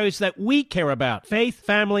the values that we care about: faith,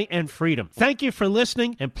 family, and freedom. Thank you for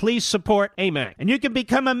listening, and please support AMAC. And you can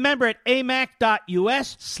become a member at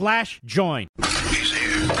amac.us/join.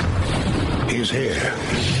 He's here.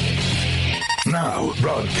 Now,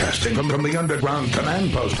 broadcasting from the underground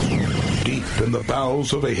command post, deep in the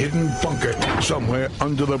bowels of a hidden bunker, somewhere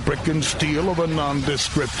under the brick and steel of a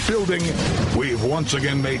nondescript building, we've once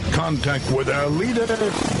again made contact with our leader,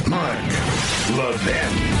 Mark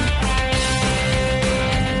Levin.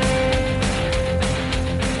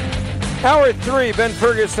 Hour 3, Ben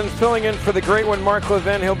Ferguson filling in for the great one, Mark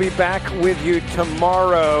Levin. He'll be back with you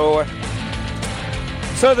tomorrow.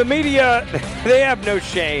 So the media, they have no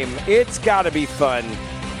shame. It's got to be fun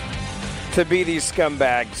to be these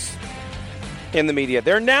scumbags in the media.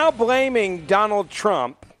 They're now blaming Donald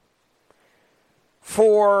Trump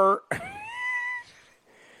for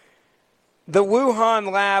the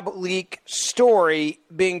Wuhan lab leak story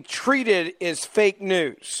being treated as fake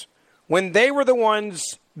news when they were the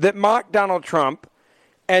ones that mocked Donald Trump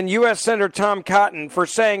and U.S. Senator Tom Cotton for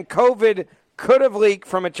saying COVID could have leaked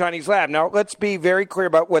from a Chinese lab. Now, let's be very clear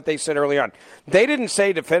about what they said early on. They didn't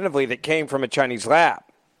say definitively that it came from a Chinese lab.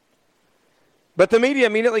 But the media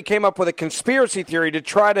immediately came up with a conspiracy theory to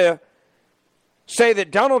try to say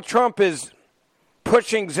that Donald Trump is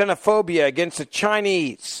pushing xenophobia against the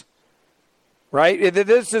Chinese. Right?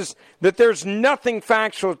 That there's nothing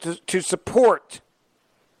factual to support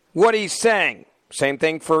what he's saying. Same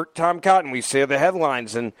thing for Tom Cotton. We see the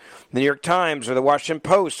headlines in the New York Times or the Washington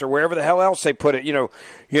Post or wherever the hell else they put it. You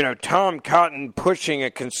know, Tom Cotton pushing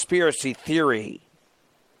a conspiracy theory.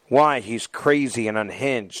 Why? He's crazy and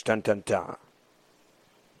unhinged. Dun, dun, dun.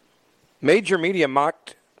 Major media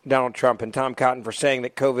mocked Donald Trump and Tom Cotton for saying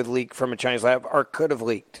that COVID leaked from a Chinese lab or could have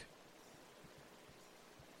leaked.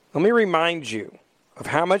 Let me remind you of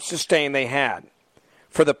how much disdain they had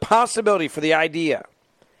for the possibility, for the idea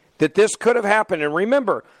that this could have happened. And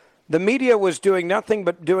remember, the media was doing nothing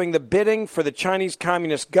but doing the bidding for the Chinese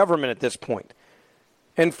Communist government at this point.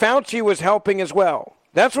 And Fauci was helping as well.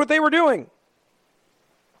 That's what they were doing.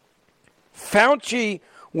 Fauci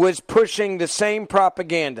was pushing the same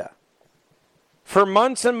propaganda for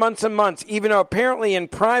months and months and months, even though apparently in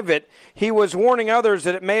private he was warning others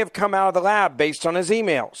that it may have come out of the lab based on his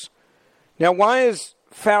emails. Now, why is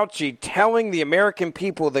Fauci telling the American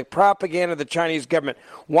people the propaganda of the Chinese government?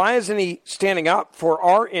 Why isn't he standing up for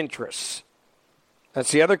our interests?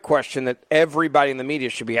 That's the other question that everybody in the media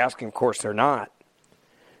should be asking. Of course, they're not.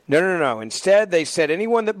 No. Instead, they said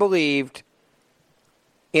anyone that believed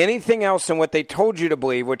anything else than what they told you to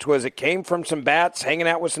believe, which was it came from some bats hanging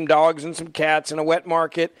out with some dogs and some cats in a wet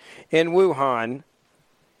market in Wuhan,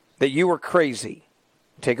 that you were crazy.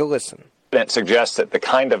 Take a listen. It suggests that the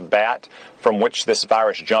kind of bat from which this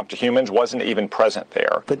virus jumped to humans wasn't even present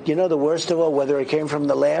there. But you know the worst of all, whether it came from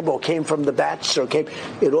the lab or came from the bats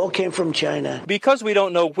it all came from China. Because we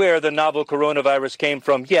don't know where the novel coronavirus came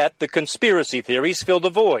from yet, the conspiracy theories fill the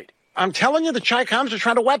void. I'm telling you, the Chi-Coms are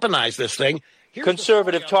trying to weaponize this thing.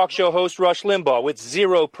 Conservative talk show host Rush Limbaugh with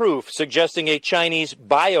zero proof, suggesting a Chinese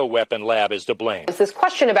bioweapon lab is to blame. It's this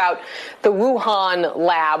question about the Wuhan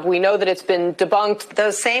lab. We know that it's been debunked.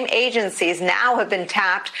 Those same agencies now have been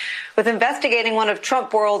tapped with investigating one of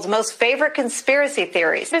Trump world's most favorite conspiracy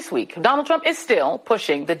theories. This week, Donald Trump is still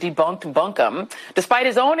pushing the debunked bunkum, despite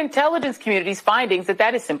his own intelligence community's findings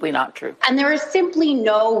that is simply not true. And there is simply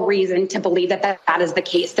no reason to believe that is the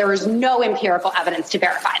case. There is no empirical evidence to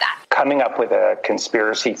verify that. Coming up with a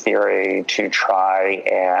conspiracy theory to try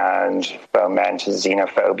and foment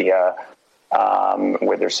xenophobia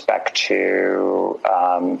with respect to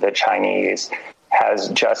the Chinese has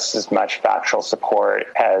just as much factual support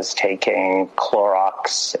as taking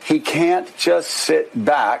Clorox. He can't just sit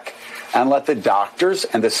back and let the doctors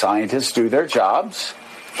and the scientists do their jobs.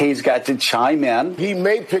 He's got to chime in. He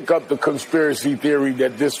may pick up the conspiracy theory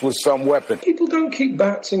that this was some weapon. People don't keep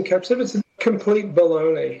bats in captivity. Complete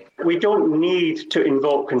baloney. We don't need to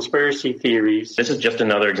invoke conspiracy theories. This is just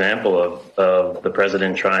another example of the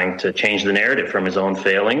president trying to change the narrative from his own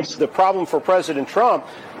failings. The problem for President Trump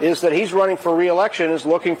is that he's running for re-election, is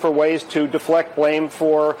looking for ways to deflect blame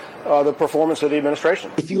for the performance of the administration.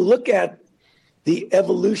 If you look at the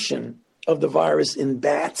evolution of the virus in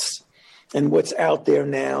bats and what's out there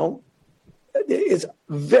now, it's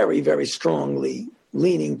very, very strongly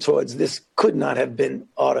leaning towards this could not have been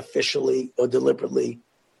artificially or deliberately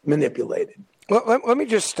manipulated. Well, let me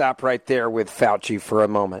just stop right there with Fauci for a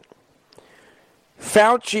moment.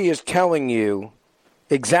 Fauci is telling you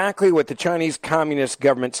exactly what the Chinese Communist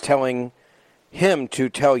government's telling him to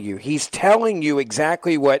tell you. He's telling you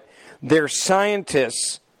exactly what their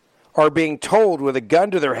scientists are being told with a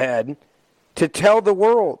gun to their head to tell the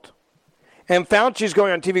world. And Fauci's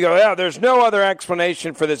going on TV going, yeah, there's no other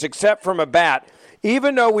explanation for this except from a bat.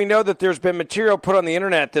 Even though we know that there's been material put on the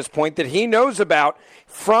internet at this point that he knows about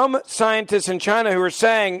from scientists in China who are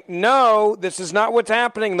saying, no, this is not what's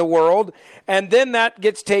happening in the world. And then that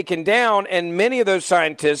gets taken down and many of those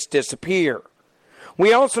scientists disappear.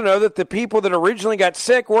 We also know that the people that originally got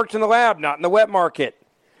sick worked in the lab, not in the wet market.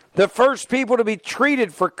 The first people to be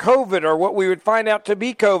treated for COVID, or what we would find out to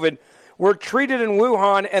be COVID, were treated in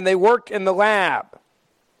Wuhan and they worked in the lab.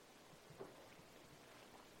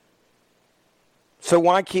 So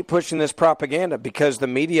why keep pushing this propaganda? Because the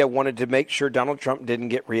media wanted to make sure Donald Trump didn't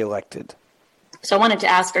get reelected. So I wanted to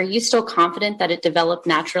ask, are you still confident that it developed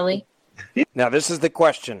naturally? Now, this is the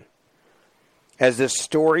question. As this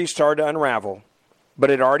story started to unravel,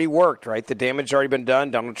 but it already worked, right? The damage had already been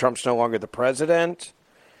done. Donald Trump's no longer the president.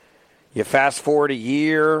 You fast forward a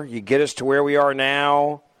year, you get us to where we are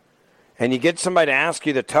now, and you get somebody to ask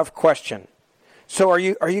you the tough question. So are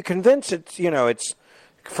you convinced it's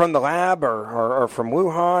from the lab or from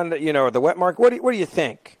Wuhan, or the wet market? What do you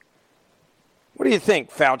think? What do you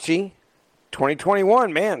think, Fauci?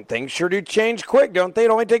 2021, man, things sure do change quick, don't they?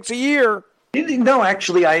 It only takes a year. No,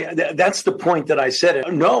 actually, that's the point that I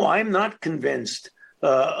said. No, I'm not convinced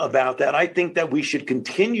about that. I think that we should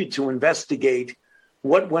continue to investigate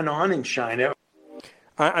what went on in China.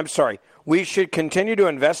 I'm sorry. We should continue to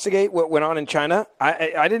investigate what went on in China?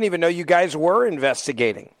 I didn't even know you guys were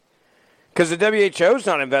investigating. Because the WHO's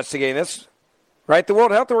not investigating this, right? The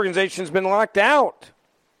World Health Organization has been locked out.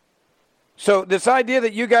 So this idea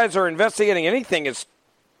that you guys are investigating anything is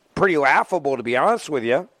pretty laughable, to be honest with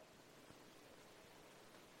you.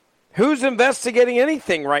 Who's investigating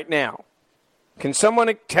anything right now? Can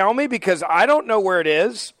someone tell me? Because I don't know where it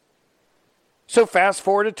is. So fast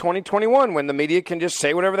forward to 2021 when the media can just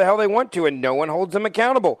say whatever the hell they want to and no one holds them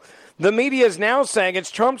accountable. The media is now saying it's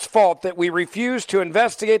Trump's fault that we refuse to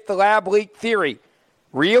investigate the lab leak theory.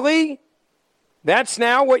 Really? That's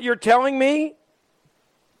now what you're telling me?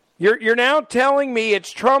 You're now telling me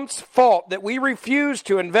it's Trump's fault that we refuse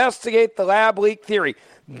to investigate the lab leak theory.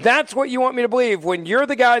 That's what you want me to believe when you're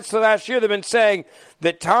the guys for last year that have been saying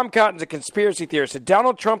that Tom Cotton's a conspiracy theorist, that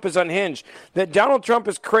Donald Trump is unhinged, that Donald Trump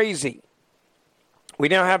is crazy. We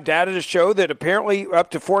now have data to show that apparently up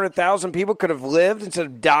to 400,000 people could have lived instead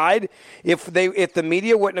of died if the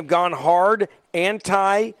media wouldn't have gone hard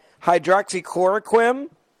anti-hydroxychloroquine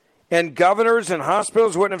and governors and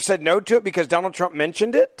hospitals wouldn't have said no to it because Donald Trump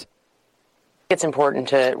mentioned it? It's important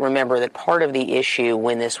to remember that part of the issue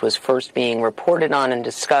when this was first being reported on and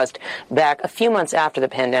discussed back a few months after the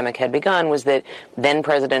pandemic had begun was that then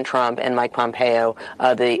President Trump and Mike Pompeo,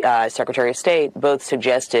 the Secretary of State, both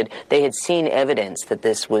suggested they had seen evidence that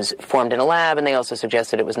this was formed in a lab, and they also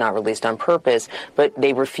suggested it was not released on purpose, but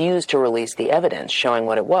they refused to release the evidence showing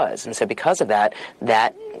what it was. And so because of that,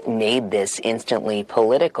 that made this instantly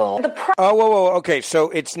political. Whoa. Okay, so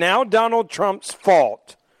it's now Donald Trump's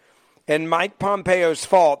fault and Mike Pompeo's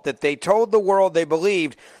fault that they told the world they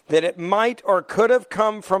believed that it might or could have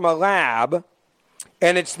come from a lab,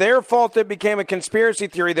 and it's their fault that it became a conspiracy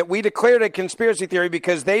theory, that we declared a conspiracy theory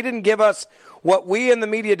because they didn't give us what we in the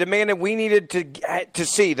media demanded we needed to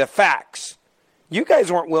see, the facts. You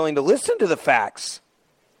guys weren't willing to listen to the facts.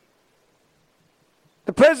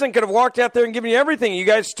 The president could have walked out there and given you everything. You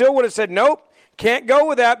guys still would have said, nope, can't go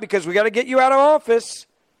with that because we got to get you out of office.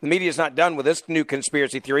 The media's not done with this new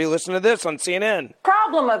conspiracy theory. Listen to this on CNN.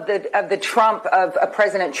 Problem of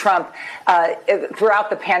President Trump throughout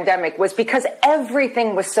the pandemic was because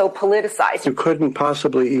everything was so politicized. You couldn't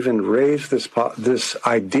possibly even raise this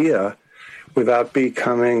idea without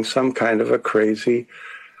becoming some kind of a crazy,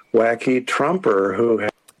 wacky Trumper who.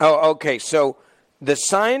 Oh, okay. So the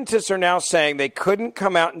scientists are now saying they couldn't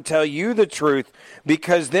come out and tell you the truth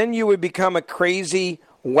because then you would become a crazy,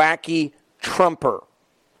 wacky Trumper.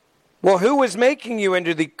 Well, who was making you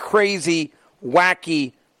into the crazy,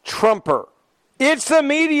 wacky Trumper? It's the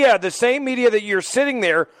media, the same media that you're sitting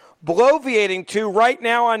there bloviating to right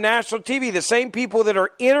now on national TV. The same people that are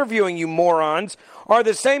interviewing you morons are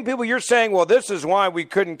the same people you're saying, well, this is why we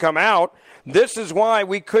couldn't come out. This is why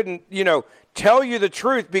we couldn't, tell you the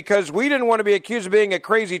truth because we didn't want to be accused of being a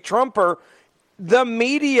crazy Trumper. The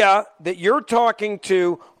media that you're talking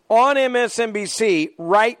to on MSNBC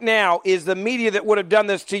right now is the media that would have done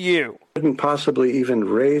this to you. Couldn't possibly even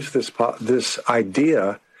raise this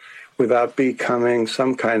idea without becoming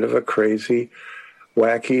some kind of a crazy,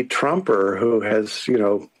 wacky Trumper who has,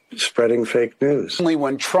 spreading fake news. Only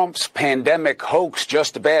when Trump's pandemic hoax,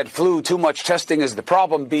 just a bad flu, too much testing is the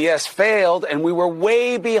problem, BS failed, and we were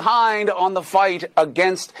way behind on the fight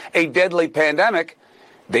against a deadly pandemic,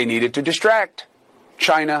 they needed to distract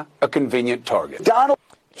China, a convenient target.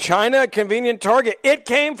 China, a convenient target. It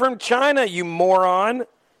came from China, you moron.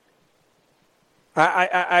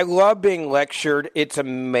 I love being lectured. It's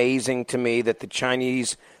amazing to me that the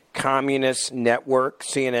Chinese Communist Network,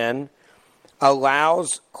 CNN,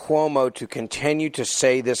 allows Cuomo to continue to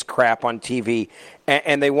say this crap on TV.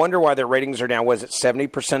 And they wonder why their ratings are down. Was it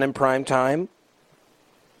 70% in prime time?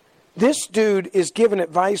 This dude is giving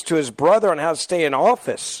advice to his brother on how to stay in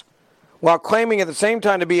office while claiming at the same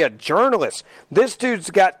time to be a journalist. This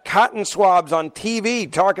dude's got cotton swabs on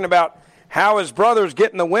TV talking about how his brother's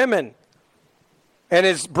getting the women. And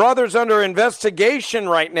his brother's under investigation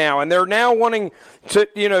right now, and they're now wanting to,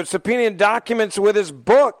 subpoena documents with his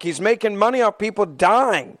book. He's making money off people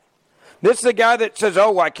dying. This is the guy that says,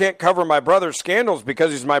 "Oh, I can't cover my brother's scandals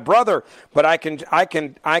because he's my brother, but I can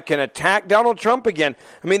attack Donald Trump again."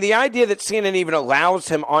 I mean, the idea that CNN even allows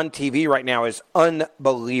him on TV right now is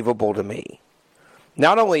unbelievable to me.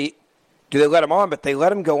 Not only do they let him on, but they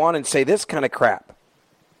let him go on and say this kind of crap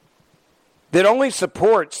that only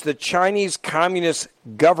supports the Chinese Communist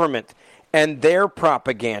government and their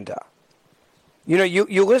propaganda.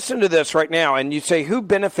 You listen to this right now and you say, who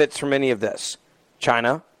benefits from any of this?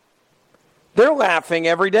 China. They're laughing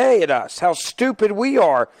every day at us, how stupid we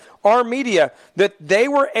are, our media, that they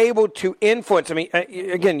were able to influence. I mean,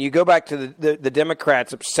 again, you go back to the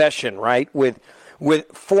Democrats' obsession, right, with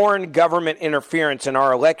foreign government interference in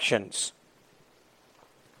our elections.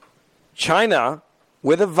 China,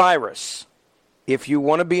 with a virus, if you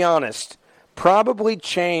want to be honest, probably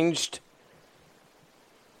changed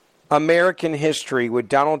American history with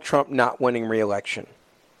Donald Trump not winning re-election.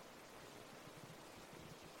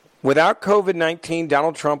 Without COVID-19,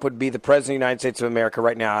 Donald Trump would be the president of the United States of America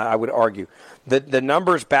right now, I would argue. The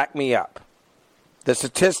numbers back me up. The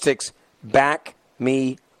statistics back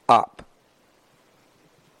me up.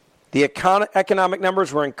 The economic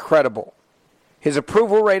numbers were incredible. His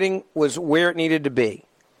approval rating was where it needed to be.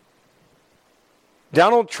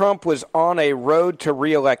 Donald Trump was on a road to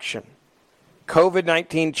re-election.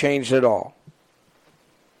 COVID-19 changed it all.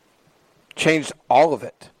 Changed all of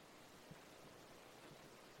it.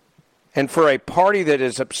 And for a party that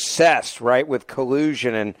is obsessed, right, with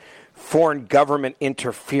collusion and foreign government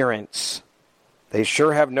interference, they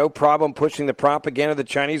sure have no problem pushing the propaganda of the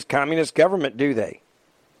Chinese Communist government, do they?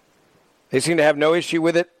 They seem to have no issue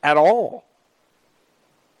with it at all.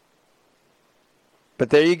 But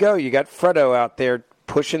there you go. You got Fredo out there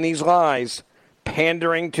pushing these lies,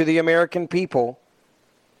 pandering to the American people,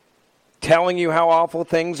 telling you how awful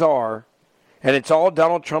things are, and it's all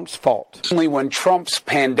Donald Trump's fault. Only when Trump's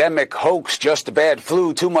pandemic hoax, just a bad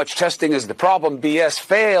flu, too much testing is the problem, BS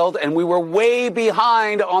failed, and we were way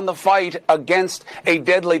behind on the fight against a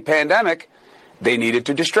deadly pandemic, they needed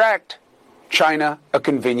to distract China, a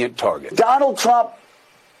convenient target. Donald Trump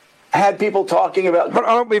had people talking about...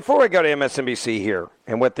 But before we go to MSNBC here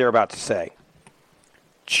and what they're about to say,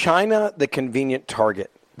 China, the convenient target.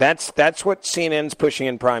 That's what CNN's pushing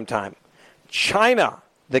in prime time. China,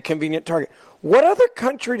 the convenient target. What other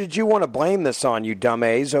country did you want to blame this on, you dumb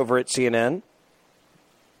A's over at CNN?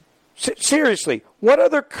 Seriously, what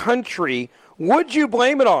other country would you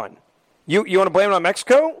blame it on? You want to blame it on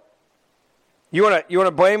Mexico? You want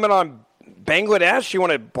to blame it on Bangladesh? You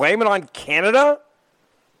want to blame it on Canada?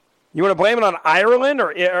 You want to blame it on Ireland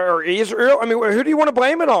or Israel? I mean, who do you want to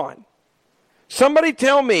blame it on? Somebody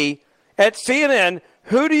tell me at CNN,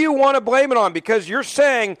 who do you want to blame it on? Because you're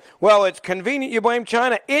saying, well, it's convenient you blame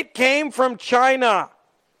China. It came from China.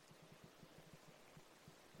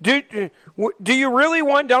 Do you really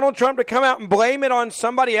want Donald Trump to come out and blame it on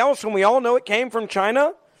somebody else when we all know it came from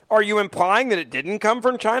China? Are you implying that it didn't come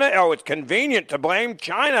from China? Oh, it's convenient to blame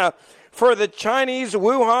China for the Chinese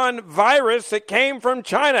Wuhan virus that came from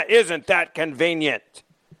China. Isn't that convenient?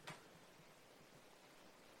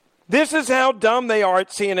 This is how dumb they are at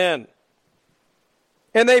CNN.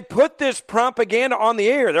 And they put this propaganda on the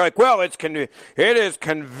air. They're like, well, it is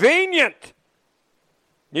convenient.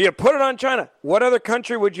 You put it on China. What other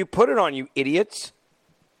country would you put it on, you idiots?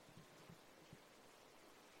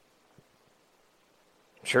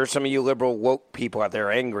 I'm sure some of you liberal woke people out there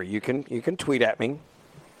are angry. You can tweet at me.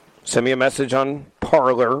 Send me a message on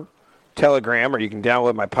Parler, Telegram, or you can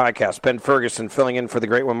download my podcast. Ben Ferguson filling in for the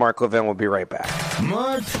great one, Mark Levin. We'll be right back.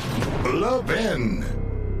 Mark Levin.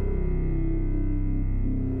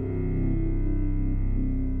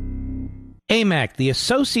 AMAC, the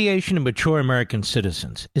Association of Mature American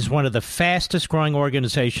Citizens, is one of the fastest growing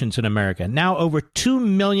organizations in America. Now over 2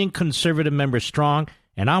 million conservative members strong,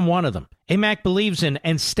 and I'm one of them. AMAC believes in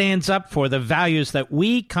and stands up for the values that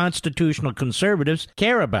we constitutional conservatives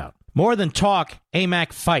care about. More than talk,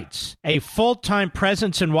 AMAC fights. A full-time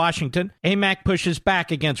presence in Washington, AMAC pushes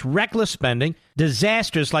back against reckless spending,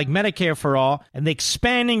 disasters like Medicare for All, and the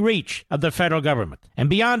expanding reach of the federal government. And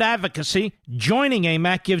beyond advocacy, joining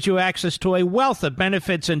AMAC gives you access to a wealth of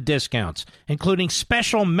benefits and discounts, including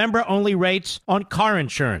special member-only rates on car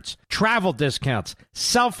insurance, travel discounts,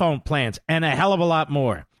 cell phone plans, and a hell of a lot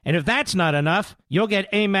more. And if that's not enough, you'll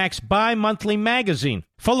get AMAC's bi-monthly magazine,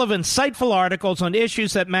 full of insightful articles on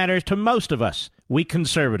issues that matter to most of us, we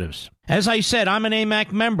conservatives. As I said, I'm an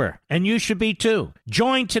AMAC member, and you should be too.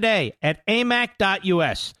 Join today at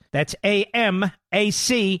amac.us. That's AMAC.us.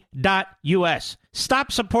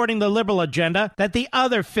 Stop supporting the liberal agenda that the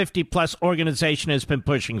other 50-plus organization has been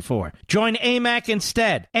pushing for. Join AMAC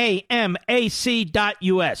instead. AMAC.us.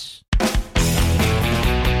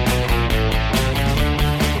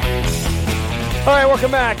 All right, welcome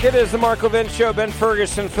back. It is the Mark Levin Show. Ben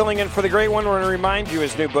Ferguson filling in for the great one. We're going to remind you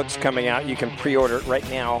his new book's coming out. You can pre-order it right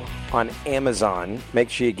now on Amazon. Make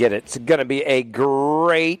sure you get it. It's going to be a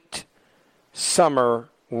great summer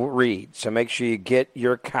read. So make sure you get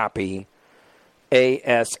your copy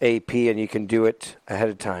ASAP, and you can do it ahead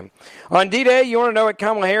of time. On D-Day, you want to know what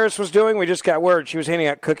Kamala Harris was doing? We just got word. She was handing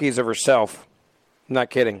out cookies of herself. I'm not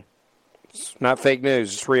kidding. It's not fake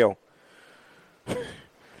news. It's real.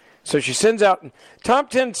 So she sends out,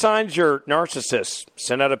 top 10 signs you're narcissist.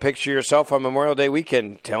 Send out a picture of yourself on Memorial Day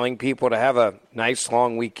weekend, telling people to have a nice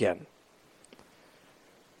long weekend.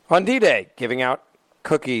 On D-Day, giving out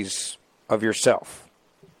cookies of yourself.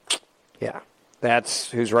 Yeah,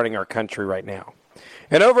 that's who's running our country right now.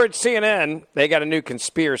 And over at CNN, they got a new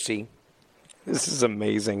conspiracy. This is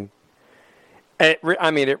amazing. It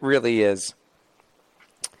really is.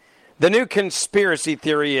 The new conspiracy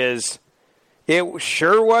theory is, it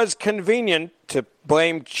sure was convenient to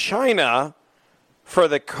blame China for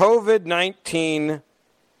the COVID-19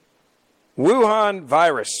 Wuhan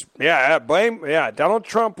virus. Donald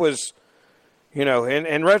Trump was,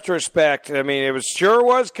 in retrospect, it sure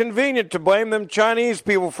was convenient to blame them Chinese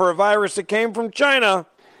people for a virus that came from China.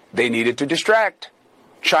 They needed to distract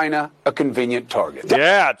China, a convenient target.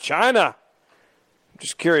 Yeah, China.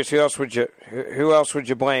 Just curious, who else would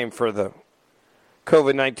you blame for the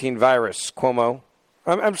COVID-19 virus, Cuomo?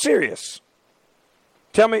 I'm serious.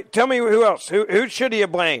 Tell me who else? Who should he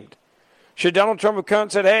have blamed? Should Donald Trump have come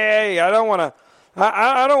and said, "Hey, I don't want to,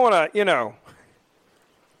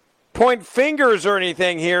 point fingers or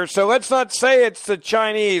anything here, so let's not say it's the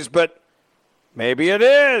Chinese, but maybe it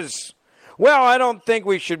is. Well, I don't think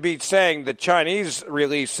we should be saying the Chinese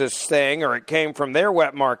released this thing or it came from their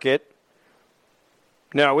wet market.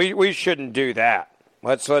 No, we shouldn't do that.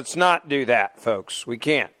 Let's not do that, folks. We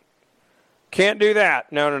can't. Can't do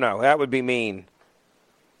that. No. That would be mean.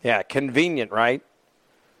 Yeah, convenient, right?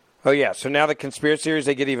 Oh, yeah. So now the conspiracy theories,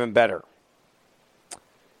 they get even better.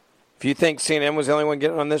 If you think CNN was the only one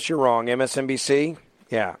getting on this, you're wrong. MSNBC?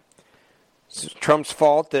 Yeah. It's Trump's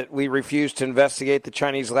fault that we refused to investigate the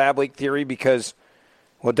Chinese lab leak theory because,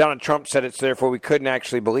 well, Donald Trump said it's therefore we couldn't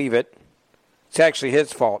actually believe it. It's actually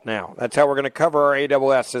his fault now. That's how we're going to cover our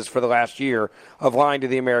AWSs for the last year of lying to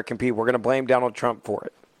the American people. We're going to blame Donald Trump for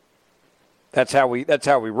it. That's how we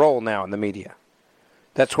roll now in the media.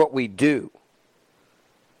 That's what we do.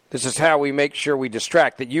 This is how we make sure we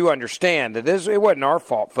distract, that you understand that it wasn't our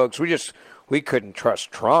fault, folks. We couldn't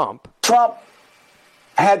trust Trump. Trump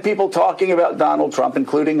had people talking about Donald Trump,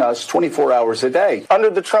 including us, 24 hours a day. Under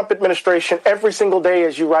the Trump administration, every single day,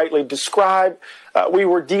 as you rightly described, we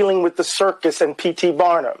were dealing with the circus and P.T.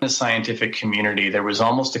 Barnum. In the scientific community, there was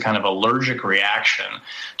almost a kind of allergic reaction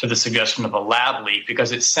to the suggestion of a lab leak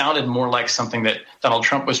because it sounded more like something that Donald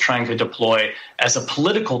Trump was trying to deploy as a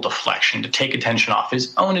political deflection to take attention off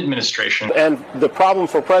his own administration. And the problem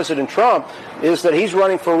for President Trump is that he's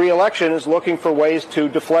running for re-election, is looking for ways to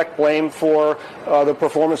deflect blame for the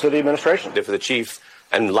performance of the administration. If the chief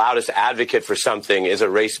and loudest advocate for something is a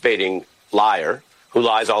race-baiting liar who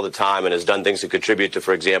lies all the time and has done things to contribute to,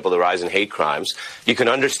 for example, the rise in hate crimes, you can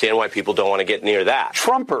understand why people don't want to get near that.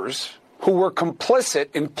 Trumpers who were complicit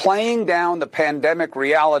in playing down the pandemic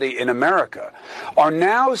reality in America are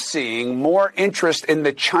now seeing more interest in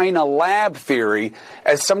the China lab theory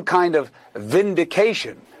as some kind of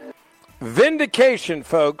vindication. Vindication,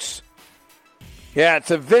 folks. Yeah,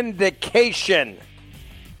 it's a vindication.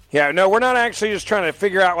 Yeah, no, we're not actually just trying to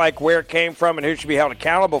figure out, like, where it came from and who should be held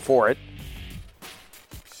accountable for it.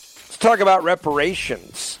 Let's talk about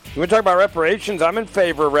reparations. You want to talk about reparations? I'm in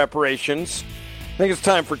favor of reparations. I think it's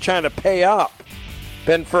time for China to pay up.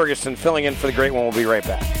 Ben Ferguson filling in for the Great One. We'll be right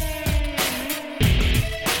back.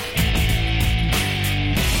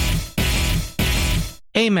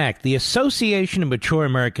 AMAC, the Association of Mature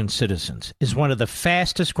American Citizens, is one of the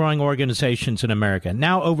fastest growing organizations in America.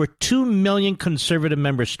 Now over 2 million conservative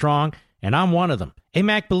members strong, and I'm one of them.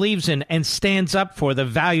 AMAC believes in and stands up for the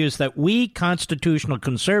values that we constitutional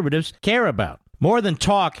conservatives care about. More than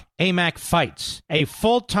talk, AMAC fights. A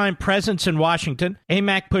full-time presence in Washington,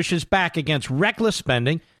 AMAC pushes back against reckless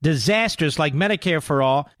spending, disasters like Medicare for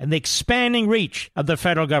All, and the expanding reach of the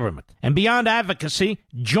federal government. And beyond advocacy,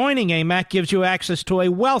 joining AMAC gives you access to a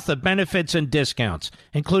wealth of benefits and discounts,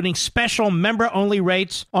 including special member-only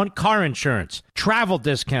rates on car insurance, travel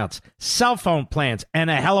discounts, cell phone plans, and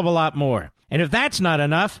a hell of a lot more. And if that's not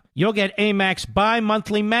enough, you'll get AMAC's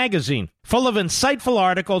bi-monthly magazine, full of insightful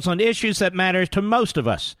articles on issues that matter to most of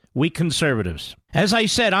us, we conservatives. As I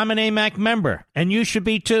said, I'm an AMAC member, and you should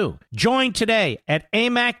be too. Join today at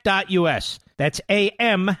amac.us. That's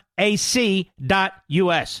AMAC.us.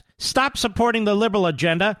 Stop supporting the liberal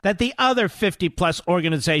agenda that the other 50-plus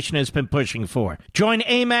organization has been pushing for. Join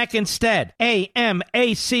AMAC instead.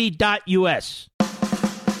 AMAC.us.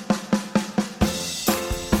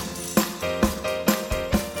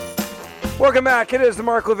 Welcome back. It is the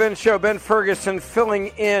Mark Levin Show. Ben Ferguson filling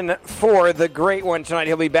in for the Great One tonight.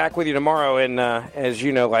 He'll be back with you tomorrow in, as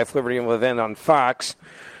you know, Life, Liberty, and Levin on Fox.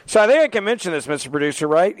 So I think I can mention this, Mr. Producer,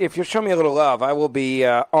 right? If you'll show me a little love, I will be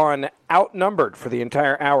on Outnumbered for the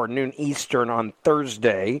entire hour, noon Eastern on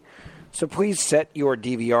Thursday. So please set your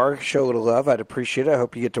DVR, show a little love. I'd appreciate it. I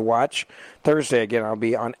hope you get to watch. Thursday, again, I'll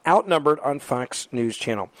be on Outnumbered on Fox News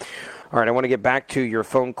Channel. All right, I want to get back to your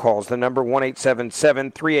phone calls. The number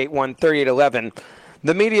 1-877-381-3811.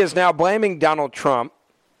 The media is now blaming Donald Trump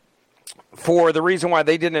for the reason why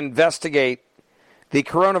they didn't investigate the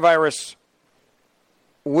coronavirus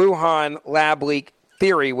Wuhan lab leak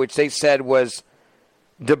theory, which they said was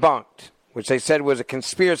debunked, which they said was a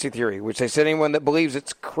conspiracy theory, which they said anyone that believes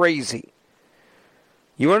it's crazy.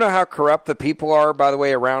 You want to know how corrupt the people are, by the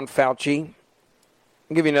way, around Fauci?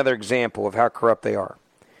 I'll give you another example of how corrupt they are.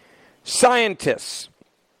 Scientists,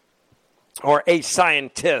 or a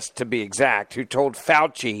scientist to be exact, who told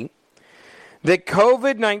Fauci that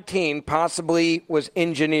COVID-19 possibly was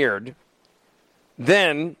engineered,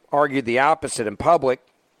 then argued the opposite in public,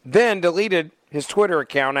 then deleted his Twitter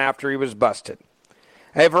account after he was busted.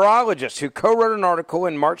 A virologist who co-wrote an article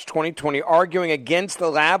in March 2020 arguing against the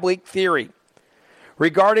lab leak theory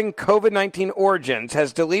regarding COVID-19 origins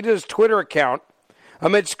has deleted his Twitter account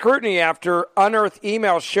amid scrutiny after unearthed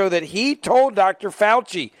emails show that he told Dr.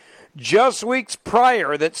 Fauci just weeks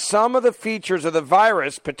prior that some of the features of the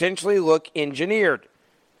virus potentially look engineered.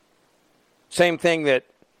 Same thing that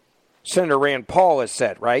Senator Rand Paul has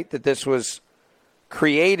said, right? That this was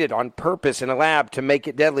created on purpose in a lab to make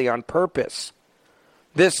it deadly on purpose.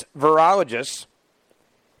 This virologist,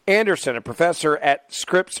 Anderson, a professor at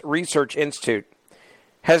Scripps Research Institute,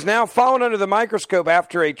 has now fallen under the microscope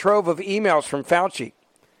after a trove of emails from Fauci,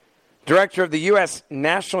 director of the U.S.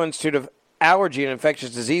 National Institute of Allergy and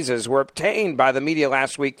Infectious Diseases, were obtained by the media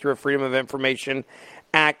last week through a Freedom of Information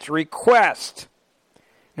Act request.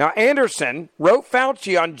 Now, Anderson wrote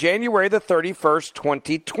Fauci on January the 31st,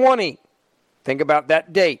 2020. Think about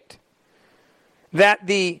that date. That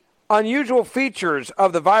the unusual features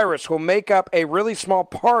of the virus will make up a really small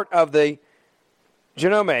part of the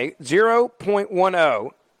genome,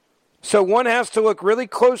 0.10. So one has to look really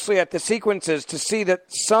closely at the sequences to see that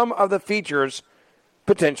some of the features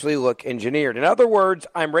potentially look engineered. In other words,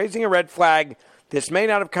 I'm raising a red flag. This may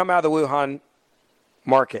not have come out of the Wuhan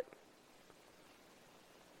market.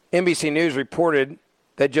 NBC News reported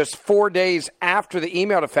that just 4 days after the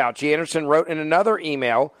email to Fauci, Anderson wrote in another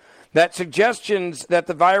email that suggestions that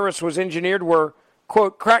the virus was engineered were,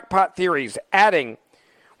 quote, crackpot theories, adding,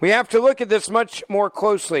 "We have to look at this much more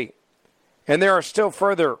closely, and there are still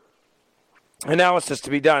further analysis to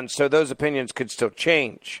be done, so those opinions could still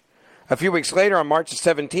change." A few weeks later, on March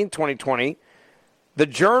 17, 2020, the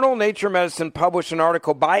journal Nature Medicine published an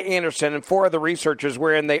article by Anderson and 4 other researchers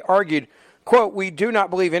wherein they argued, quote, "We do not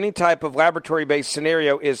believe any type of laboratory-based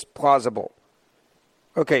scenario is plausible."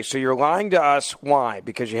 Okay, so you're lying to us. Why?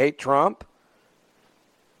 Because you hate Trump?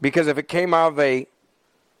 Because if it came out of a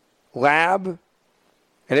lab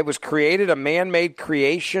and it was created, a man-made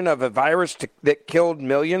creation of a virus that killed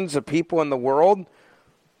millions of people in the world,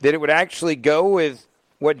 that it would actually go with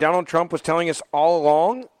what Donald Trump was telling us all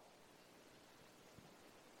along?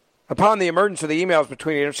 Upon the emergence of the emails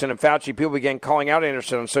between Anderson and Fauci, people began calling out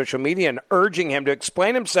Anderson on social media and urging him to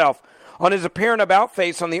explain himself on his apparent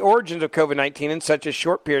about-face on the origins of COVID-19 in such a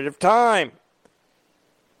short period of time.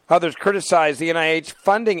 Others criticized the NIH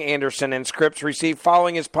funding Anderson and Scripps received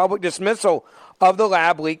following his public dismissal of the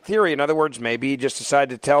lab leak theory. In other words, maybe he just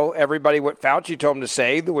decided to tell everybody what Fauci told him to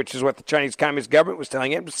say, which is what the Chinese Communist government was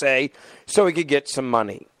telling him to say, so he could get some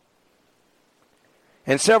money.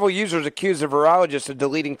 And several users accused the virologist of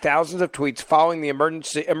deleting thousands of tweets following the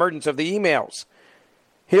emergence of the emails.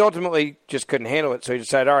 He ultimately just couldn't handle it, so he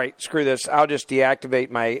decided, all right, screw this, I'll just deactivate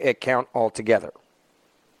my account altogether.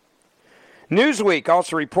 Newsweek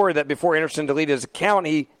also reported that before Anderson deleted his account,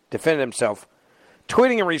 he defended himself,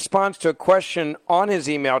 tweeting in response to a question on his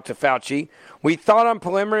email to Fauci, "We thought on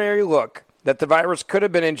preliminary look that the virus could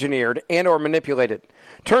have been engineered and or manipulated.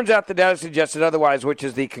 Turns out the data suggested otherwise, which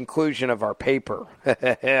is the conclusion of our paper."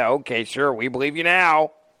 Okay, sure, we believe you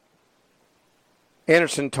now.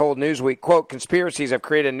 Anderson told Newsweek, quote, "Conspiracies have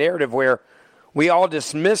created a narrative where we all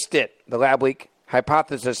dismissed it, the lab leak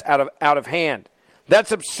hypothesis, out of hand.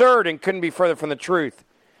 That's absurd and couldn't be further from the truth.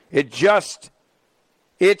 It's just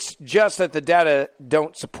that the data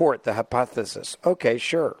don't support the hypothesis." Okay,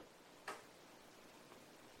 sure.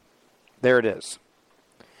 There it is.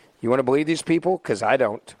 You want to believe these people? Because I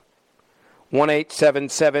don't.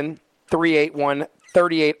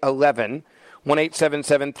 1-877-381-3811.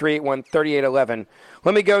 1-877-381-3811.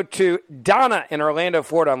 Let me go to Donna in Orlando,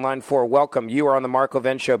 Florida on line 4. Welcome. You are on the Mark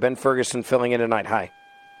Levin Show. Ben Ferguson filling in tonight. Hi.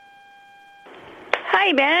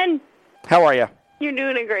 Hi, Ben. How are you? You're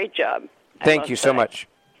doing a great job. Thank you so much.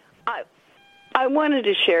 I wanted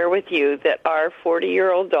to share with you that our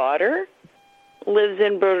 40-year-old daughter lives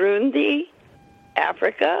in Burundi,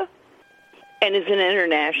 Africa, and is an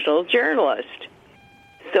international journalist.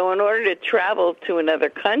 So in order to travel to another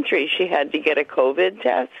country, she had to get a COVID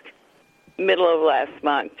test. Middle of last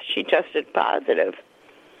month, she tested positive.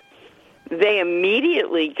 They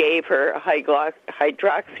immediately gave her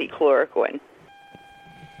hydroxychloroquine.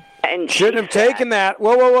 And shouldn't have taken that.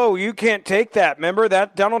 Whoa. You can't take that. Remember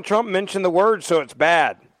that Donald Trump mentioned the word, so it's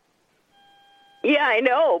bad. Yeah, I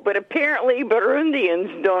know, but apparently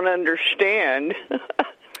Burundians don't understand.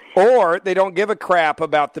 Or they don't give a crap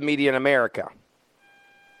about the media in America.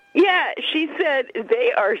 Yeah, she said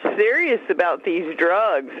they are serious about these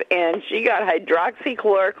drugs, and she got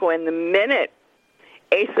hydroxychloroquine the minute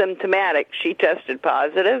asymptomatic she tested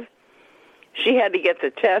positive. She had to get the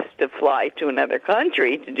test to fly to another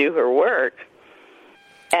country to do her work.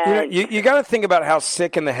 And you got to think about how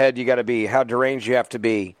sick in the head you got to be, how deranged you have to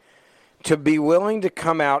be willing to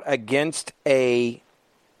come out against a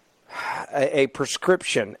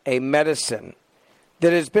prescription, a medicine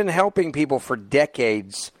that has been helping people for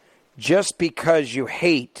decades just because you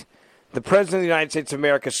hate the President of the United States of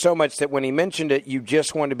America so much that when he mentioned it, you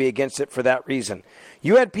just wanted to be against it for that reason.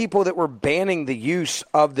 You had people that were banning the use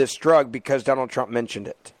of this drug because Donald Trump mentioned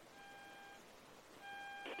it.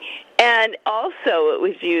 And also it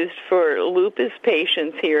was used for lupus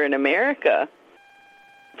patients here in America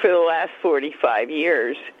for the last 45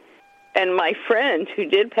 years. And my friend who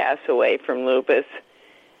did pass away from lupus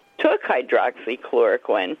took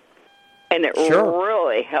hydroxychloroquine, and it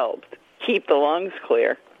really helped keep the lungs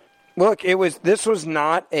clear. Look, this was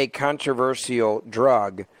not a controversial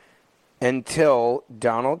drug until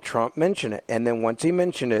Donald Trump mentioned it. And then once he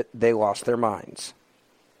mentioned it, they lost their minds.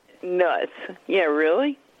 Nuts. Yeah,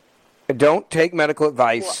 really? Don't take medical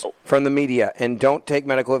advice from the media, and don't take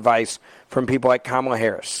medical advice from people like Kamala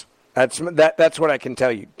Harris. That's what I can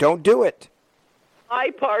tell you. Don't do it.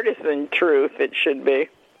 Bipartisan truth, it should be.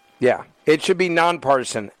 Yeah, it should be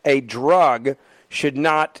nonpartisan. A drug should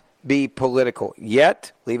not be political.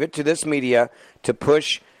 Yet, leave it to this media to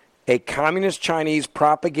push a communist Chinese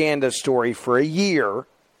propaganda story for a year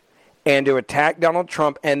and to attack Donald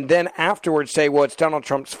Trump and then afterwards say, well, it's Donald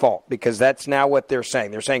Trump's fault, because that's now what they're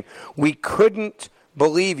saying. They're saying, we couldn't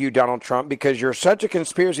believe you, Donald Trump, because you're such a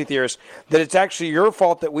conspiracy theorist that it's actually your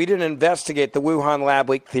fault that we didn't investigate the Wuhan lab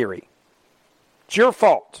leak theory. It's your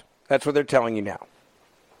fault. That's what they're telling you now.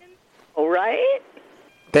 All right.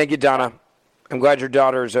 Thank you, Donna. I'm glad your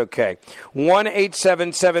daughter is okay.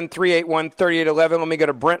 1-877-381-3811. Let me go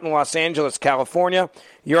to Brent in Los Angeles, California.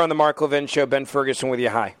 You're on the Mark Levin Show. Ben Ferguson with you.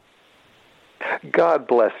 Hi. God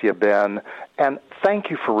bless you, Ben, and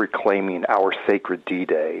thank you for reclaiming our sacred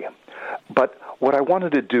D-Day. But what I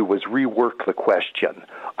wanted to do was rework the question.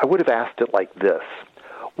 I would have asked it like this.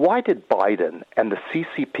 Why did Biden and the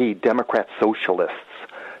CCP Democrat Socialists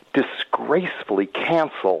disgracefully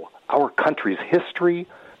cancel our country's history,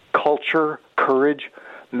 culture, courage,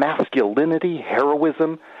 masculinity,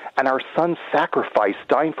 heroism, and our son's sacrifice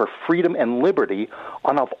dying for freedom and liberty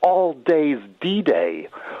on of all days D-Day?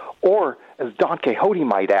 Or, as Don Quixote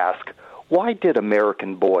might ask, why did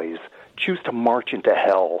American boys choose to march into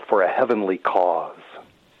hell for a heavenly cause?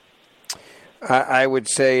 I would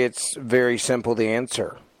say it's very simple to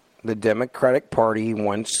answer. The Democratic Party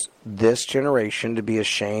wants this generation to be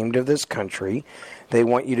ashamed of this country. They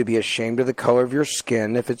want you to be ashamed of the color of your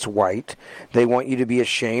skin if it's white. They want you to be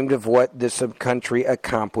ashamed of what this country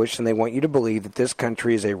accomplished, and they want you to believe that this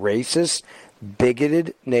country is a racist,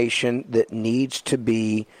 bigoted nation that needs to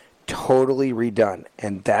be totally redone.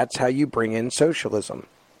 And that's how you bring in socialism.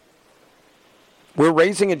 We're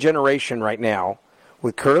raising a generation right now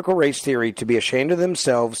with critical race theory to be ashamed of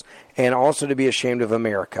themselves and also to be ashamed of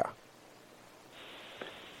America.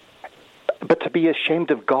 But to be ashamed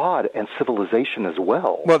of God and civilization as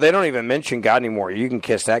well. Well, they don't even mention God anymore. You can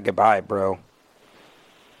kiss that goodbye, bro.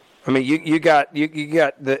 I mean, you got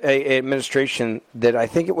the administration that I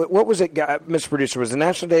think what was it, Mr. Producer? Was the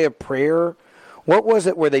National Day of Prayer? What was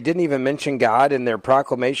it where they didn't even mention God in their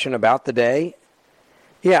proclamation about the day?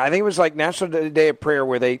 Yeah, I think it was like National Day of Prayer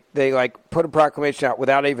where they like put a proclamation out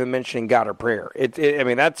without even mentioning God or prayer. I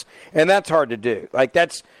mean, that's hard to do. Like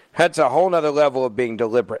that's a whole other level of being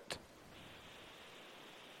deliberate.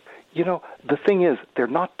 You know, the thing is, they're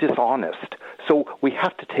not dishonest. So we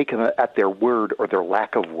have to take them at their word or their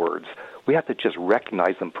lack of words. We have to just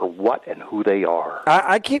recognize them for what and who they are.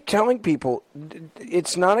 I keep telling people,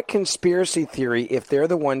 it's not a conspiracy theory if they're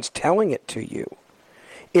the ones telling it to you.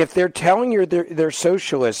 If they're telling you they're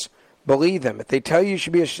socialists, believe them. If they tell you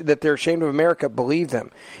should be that they're ashamed of America, believe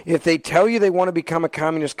them. If they tell you they want to become a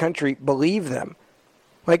communist country, believe them.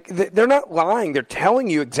 Like, they're not lying. They're telling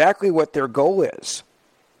you exactly what their goal is.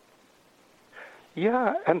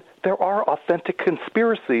 Yeah, and there are authentic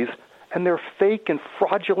conspiracies, and they're fake and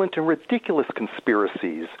fraudulent and ridiculous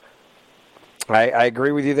conspiracies. I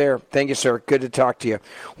agree with you there. Thank you, sir. Good to talk to you.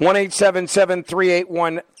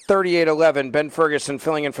 1-877-381-3811. Ben Ferguson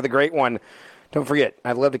filling in for the great one. Don't forget,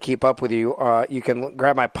 I'd love to keep up with you. You can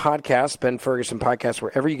grab my podcast, Ben Ferguson Podcast,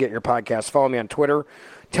 wherever you get your podcasts. Follow me on Twitter,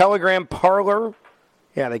 Telegram, Parler.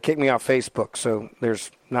 Yeah, they kicked me off Facebook, so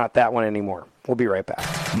there's not that one anymore. We'll be right back.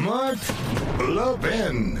 Mark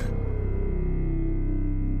Levin.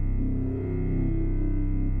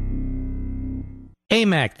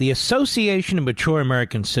 AMAC, the Association of Mature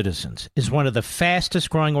American Citizens, is one of the fastest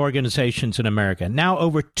growing organizations in America. Now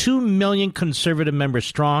over 2 million conservative members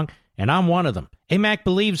strong, and I'm one of them. AMAC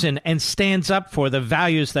believes in and stands up for the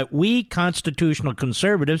values that we constitutional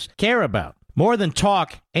conservatives care about. More than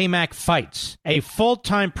talk, AMAC fights. A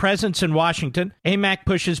full-time presence in Washington, AMAC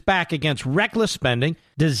pushes back against reckless spending,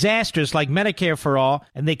 disasters like Medicare for All,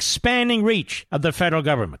 and the expanding reach of the federal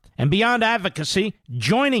government. And beyond advocacy,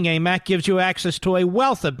 joining AMAC gives you access to a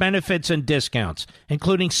wealth of benefits and discounts,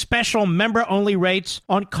 including special member-only rates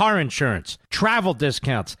on car insurance, travel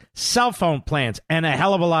discounts, cell phone plans, and a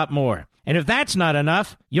hell of a lot more. And if that's not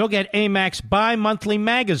enough, you'll get AMAC's bi-monthly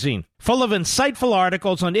magazine, full of insightful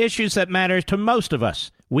articles on issues that matter to most of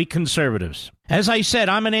us, we conservatives. As I said,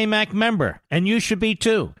 I'm an AMAC member, and you should be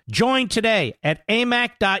too. Join today at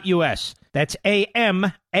amac.us. That's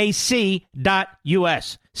AMAC.us.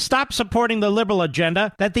 Stop supporting the liberal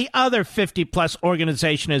agenda that the other 50-plus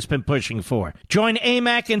organization has been pushing for. Join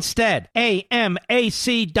AMAC instead. AMAC.us.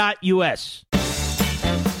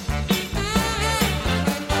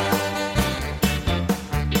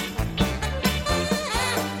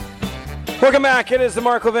 Welcome back. It is the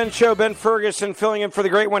Mark Levin Show. Ben Ferguson filling in for the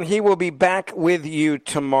great one. He will be back with you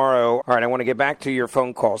tomorrow. All right, I want to get back to your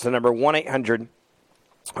phone calls. The number 1-800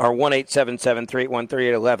 or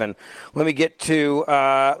 1-877-381-3811. Let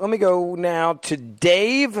me go now to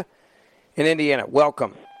Dave in Indiana.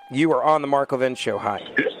 Welcome. You are on the Mark Levin Show. Hi.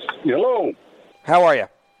 Hello. How are you?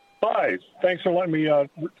 Hi. Thanks for letting me.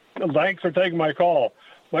 Thanks for taking my call.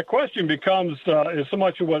 My question becomes is so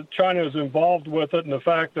much of what China is involved with it, and the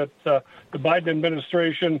fact that the Biden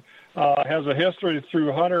administration has a history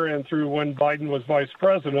through Hunter and through when Biden was vice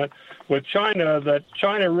president with China, that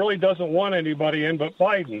China really doesn't want anybody in but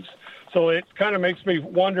Biden's. So it kind of makes me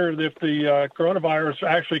wonder if the coronavirus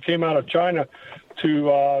actually came out of China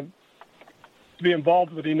to be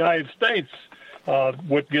involved with the United States.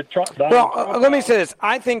 Would get let me say this.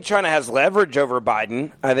 I think China has leverage over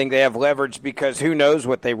Biden. I think they have leverage because who knows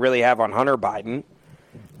what they really have on Hunter Biden,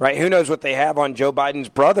 right? Who knows what they have on Joe Biden's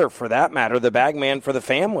brother, for that matter, the bag man for the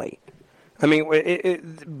family. I mean,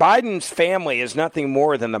 Biden's family is nothing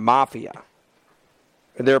more than the mafia.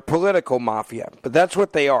 They're a political mafia, but that's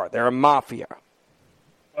what they are. They're a mafia.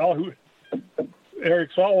 Well,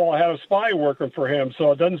 Eric Swalwell had a spy working for him,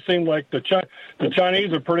 so it doesn't seem like the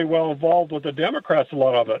Chinese are pretty well involved with the Democrats, a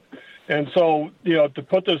lot of it. And so, to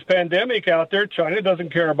put this pandemic out there, China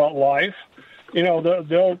doesn't care about life.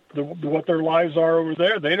 What their lives are over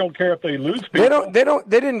there. They don't care if they lose people.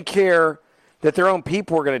 They didn't care that their own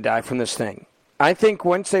people were going to die from this thing. I think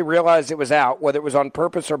once they realized it was out, whether it was on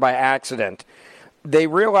purpose or by accident, they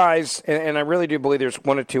realized, and I really do believe there's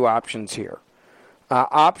one of two options here.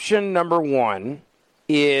 Option number one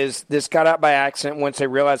is this got out by accident once they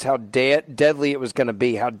realized how deadly it was going to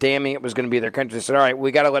be, how damning it was going to be to their country. They said, all right,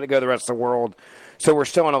 we got to let it go to the rest of the world, so we're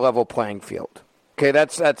still on a level playing field. Okay,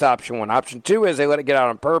 that's option one. Option two is they let it get out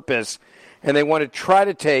on purpose, and they want to try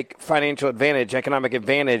to take financial advantage, economic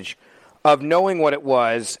advantage of knowing what it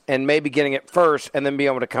was and maybe getting it first and then be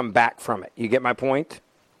able to come back from it. You get my point?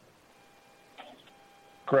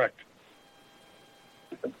 Correct.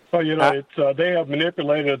 Well, they have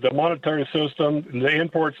manipulated the monetary system, the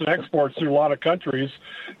imports and exports through a lot of countries.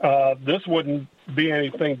 This wouldn't be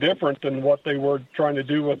anything different than what they were trying to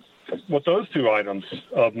do with those two items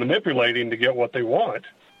of manipulating to get what they want.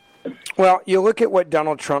 Well, you look at what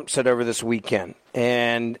Donald Trump said over this weekend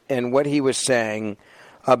and what he was saying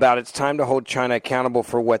about it's time to hold China accountable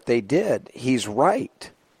for what they did. He's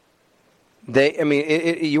right.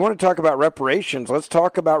 You want to talk about reparations? Let's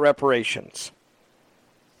talk about reparations.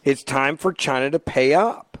 It's time for China to pay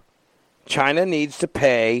up. China needs to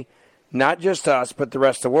pay not just us, but the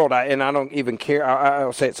rest of the world. I don't even care.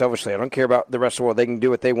 I'll say it selfishly. I don't care about the rest of the world. They can do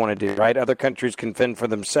what they want to do, right? Other countries can fend for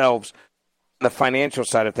themselves on the financial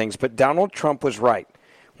side of things. But Donald Trump was right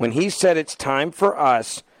when he said it's time for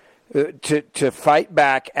us to fight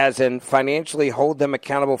back, as in financially hold them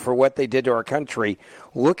accountable for what they did to our country.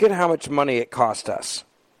 Look at how much money it cost us.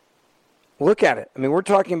 Look at it. I mean, we're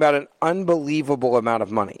talking about an unbelievable amount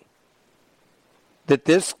of money. That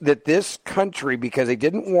this country, because they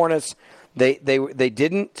didn't warn us, they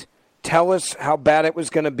didn't tell us how bad it was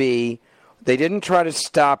going to be. They didn't try to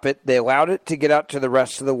stop it. They allowed it to get out to the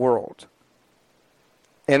rest of the world.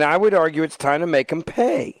 And I would argue it's time to make them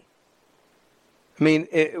pay. I mean,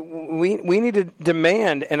 we need to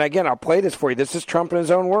demand, and again, I'll play this for you. This is Trump in his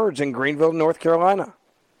own words in Greenville, North Carolina.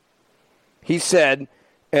 He said,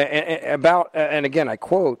 and again, I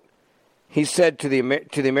quote, he said to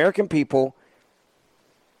the American people,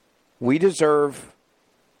 we deserve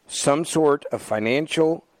some sort of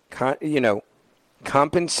financial,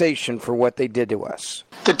 compensation for what they did to us.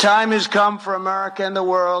 The time has come for America and the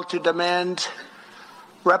world to demand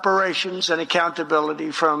reparations and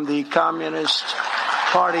accountability from the Communist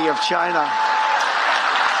Party of China.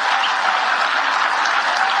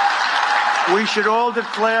 We should all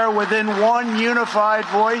declare within one unified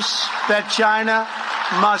voice that China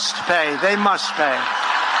must pay. They must pay.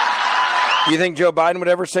 You think Joe Biden would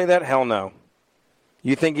ever say that? Hell no.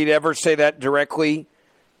 You think he'd ever say that directly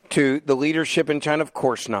to the leadership in China? Of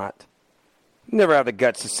course not. Never have the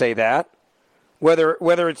guts to say that. Whether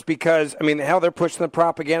it's because, hell, they're pushing the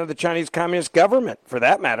propaganda of the Chinese Communist government, for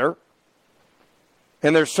that matter.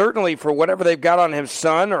 And they're certainly, for whatever they've got on his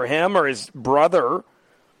son or him or his brother,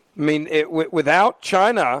 without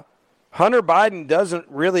China, Hunter Biden doesn't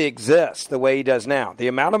really exist the way he does now. The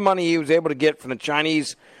amount of money he was able to get from the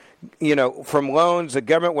Chinese, from loans, the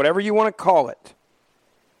government, whatever you want to call it,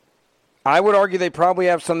 I would argue they probably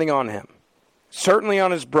have something on him. Certainly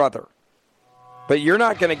on his brother. But you're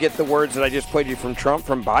not going to get the words that I just played you from Trump,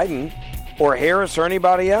 from Biden, or Harris, or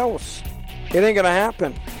anybody else. It ain't going to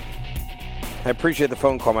happen. I appreciate the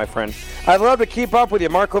phone call, my friend. I'd love to keep up with you.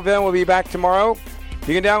 Mark Levin will be back tomorrow.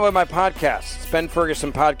 You can download my podcast. It's Ben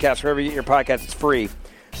Ferguson Podcast. Wherever you get your podcast, it's free.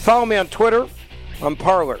 Follow me on Twitter, on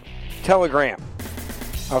Parler, Telegram.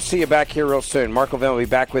 I'll see you back here real soon. Mark Levin will be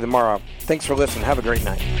back with you tomorrow. Thanks for listening. Have a great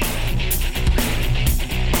night.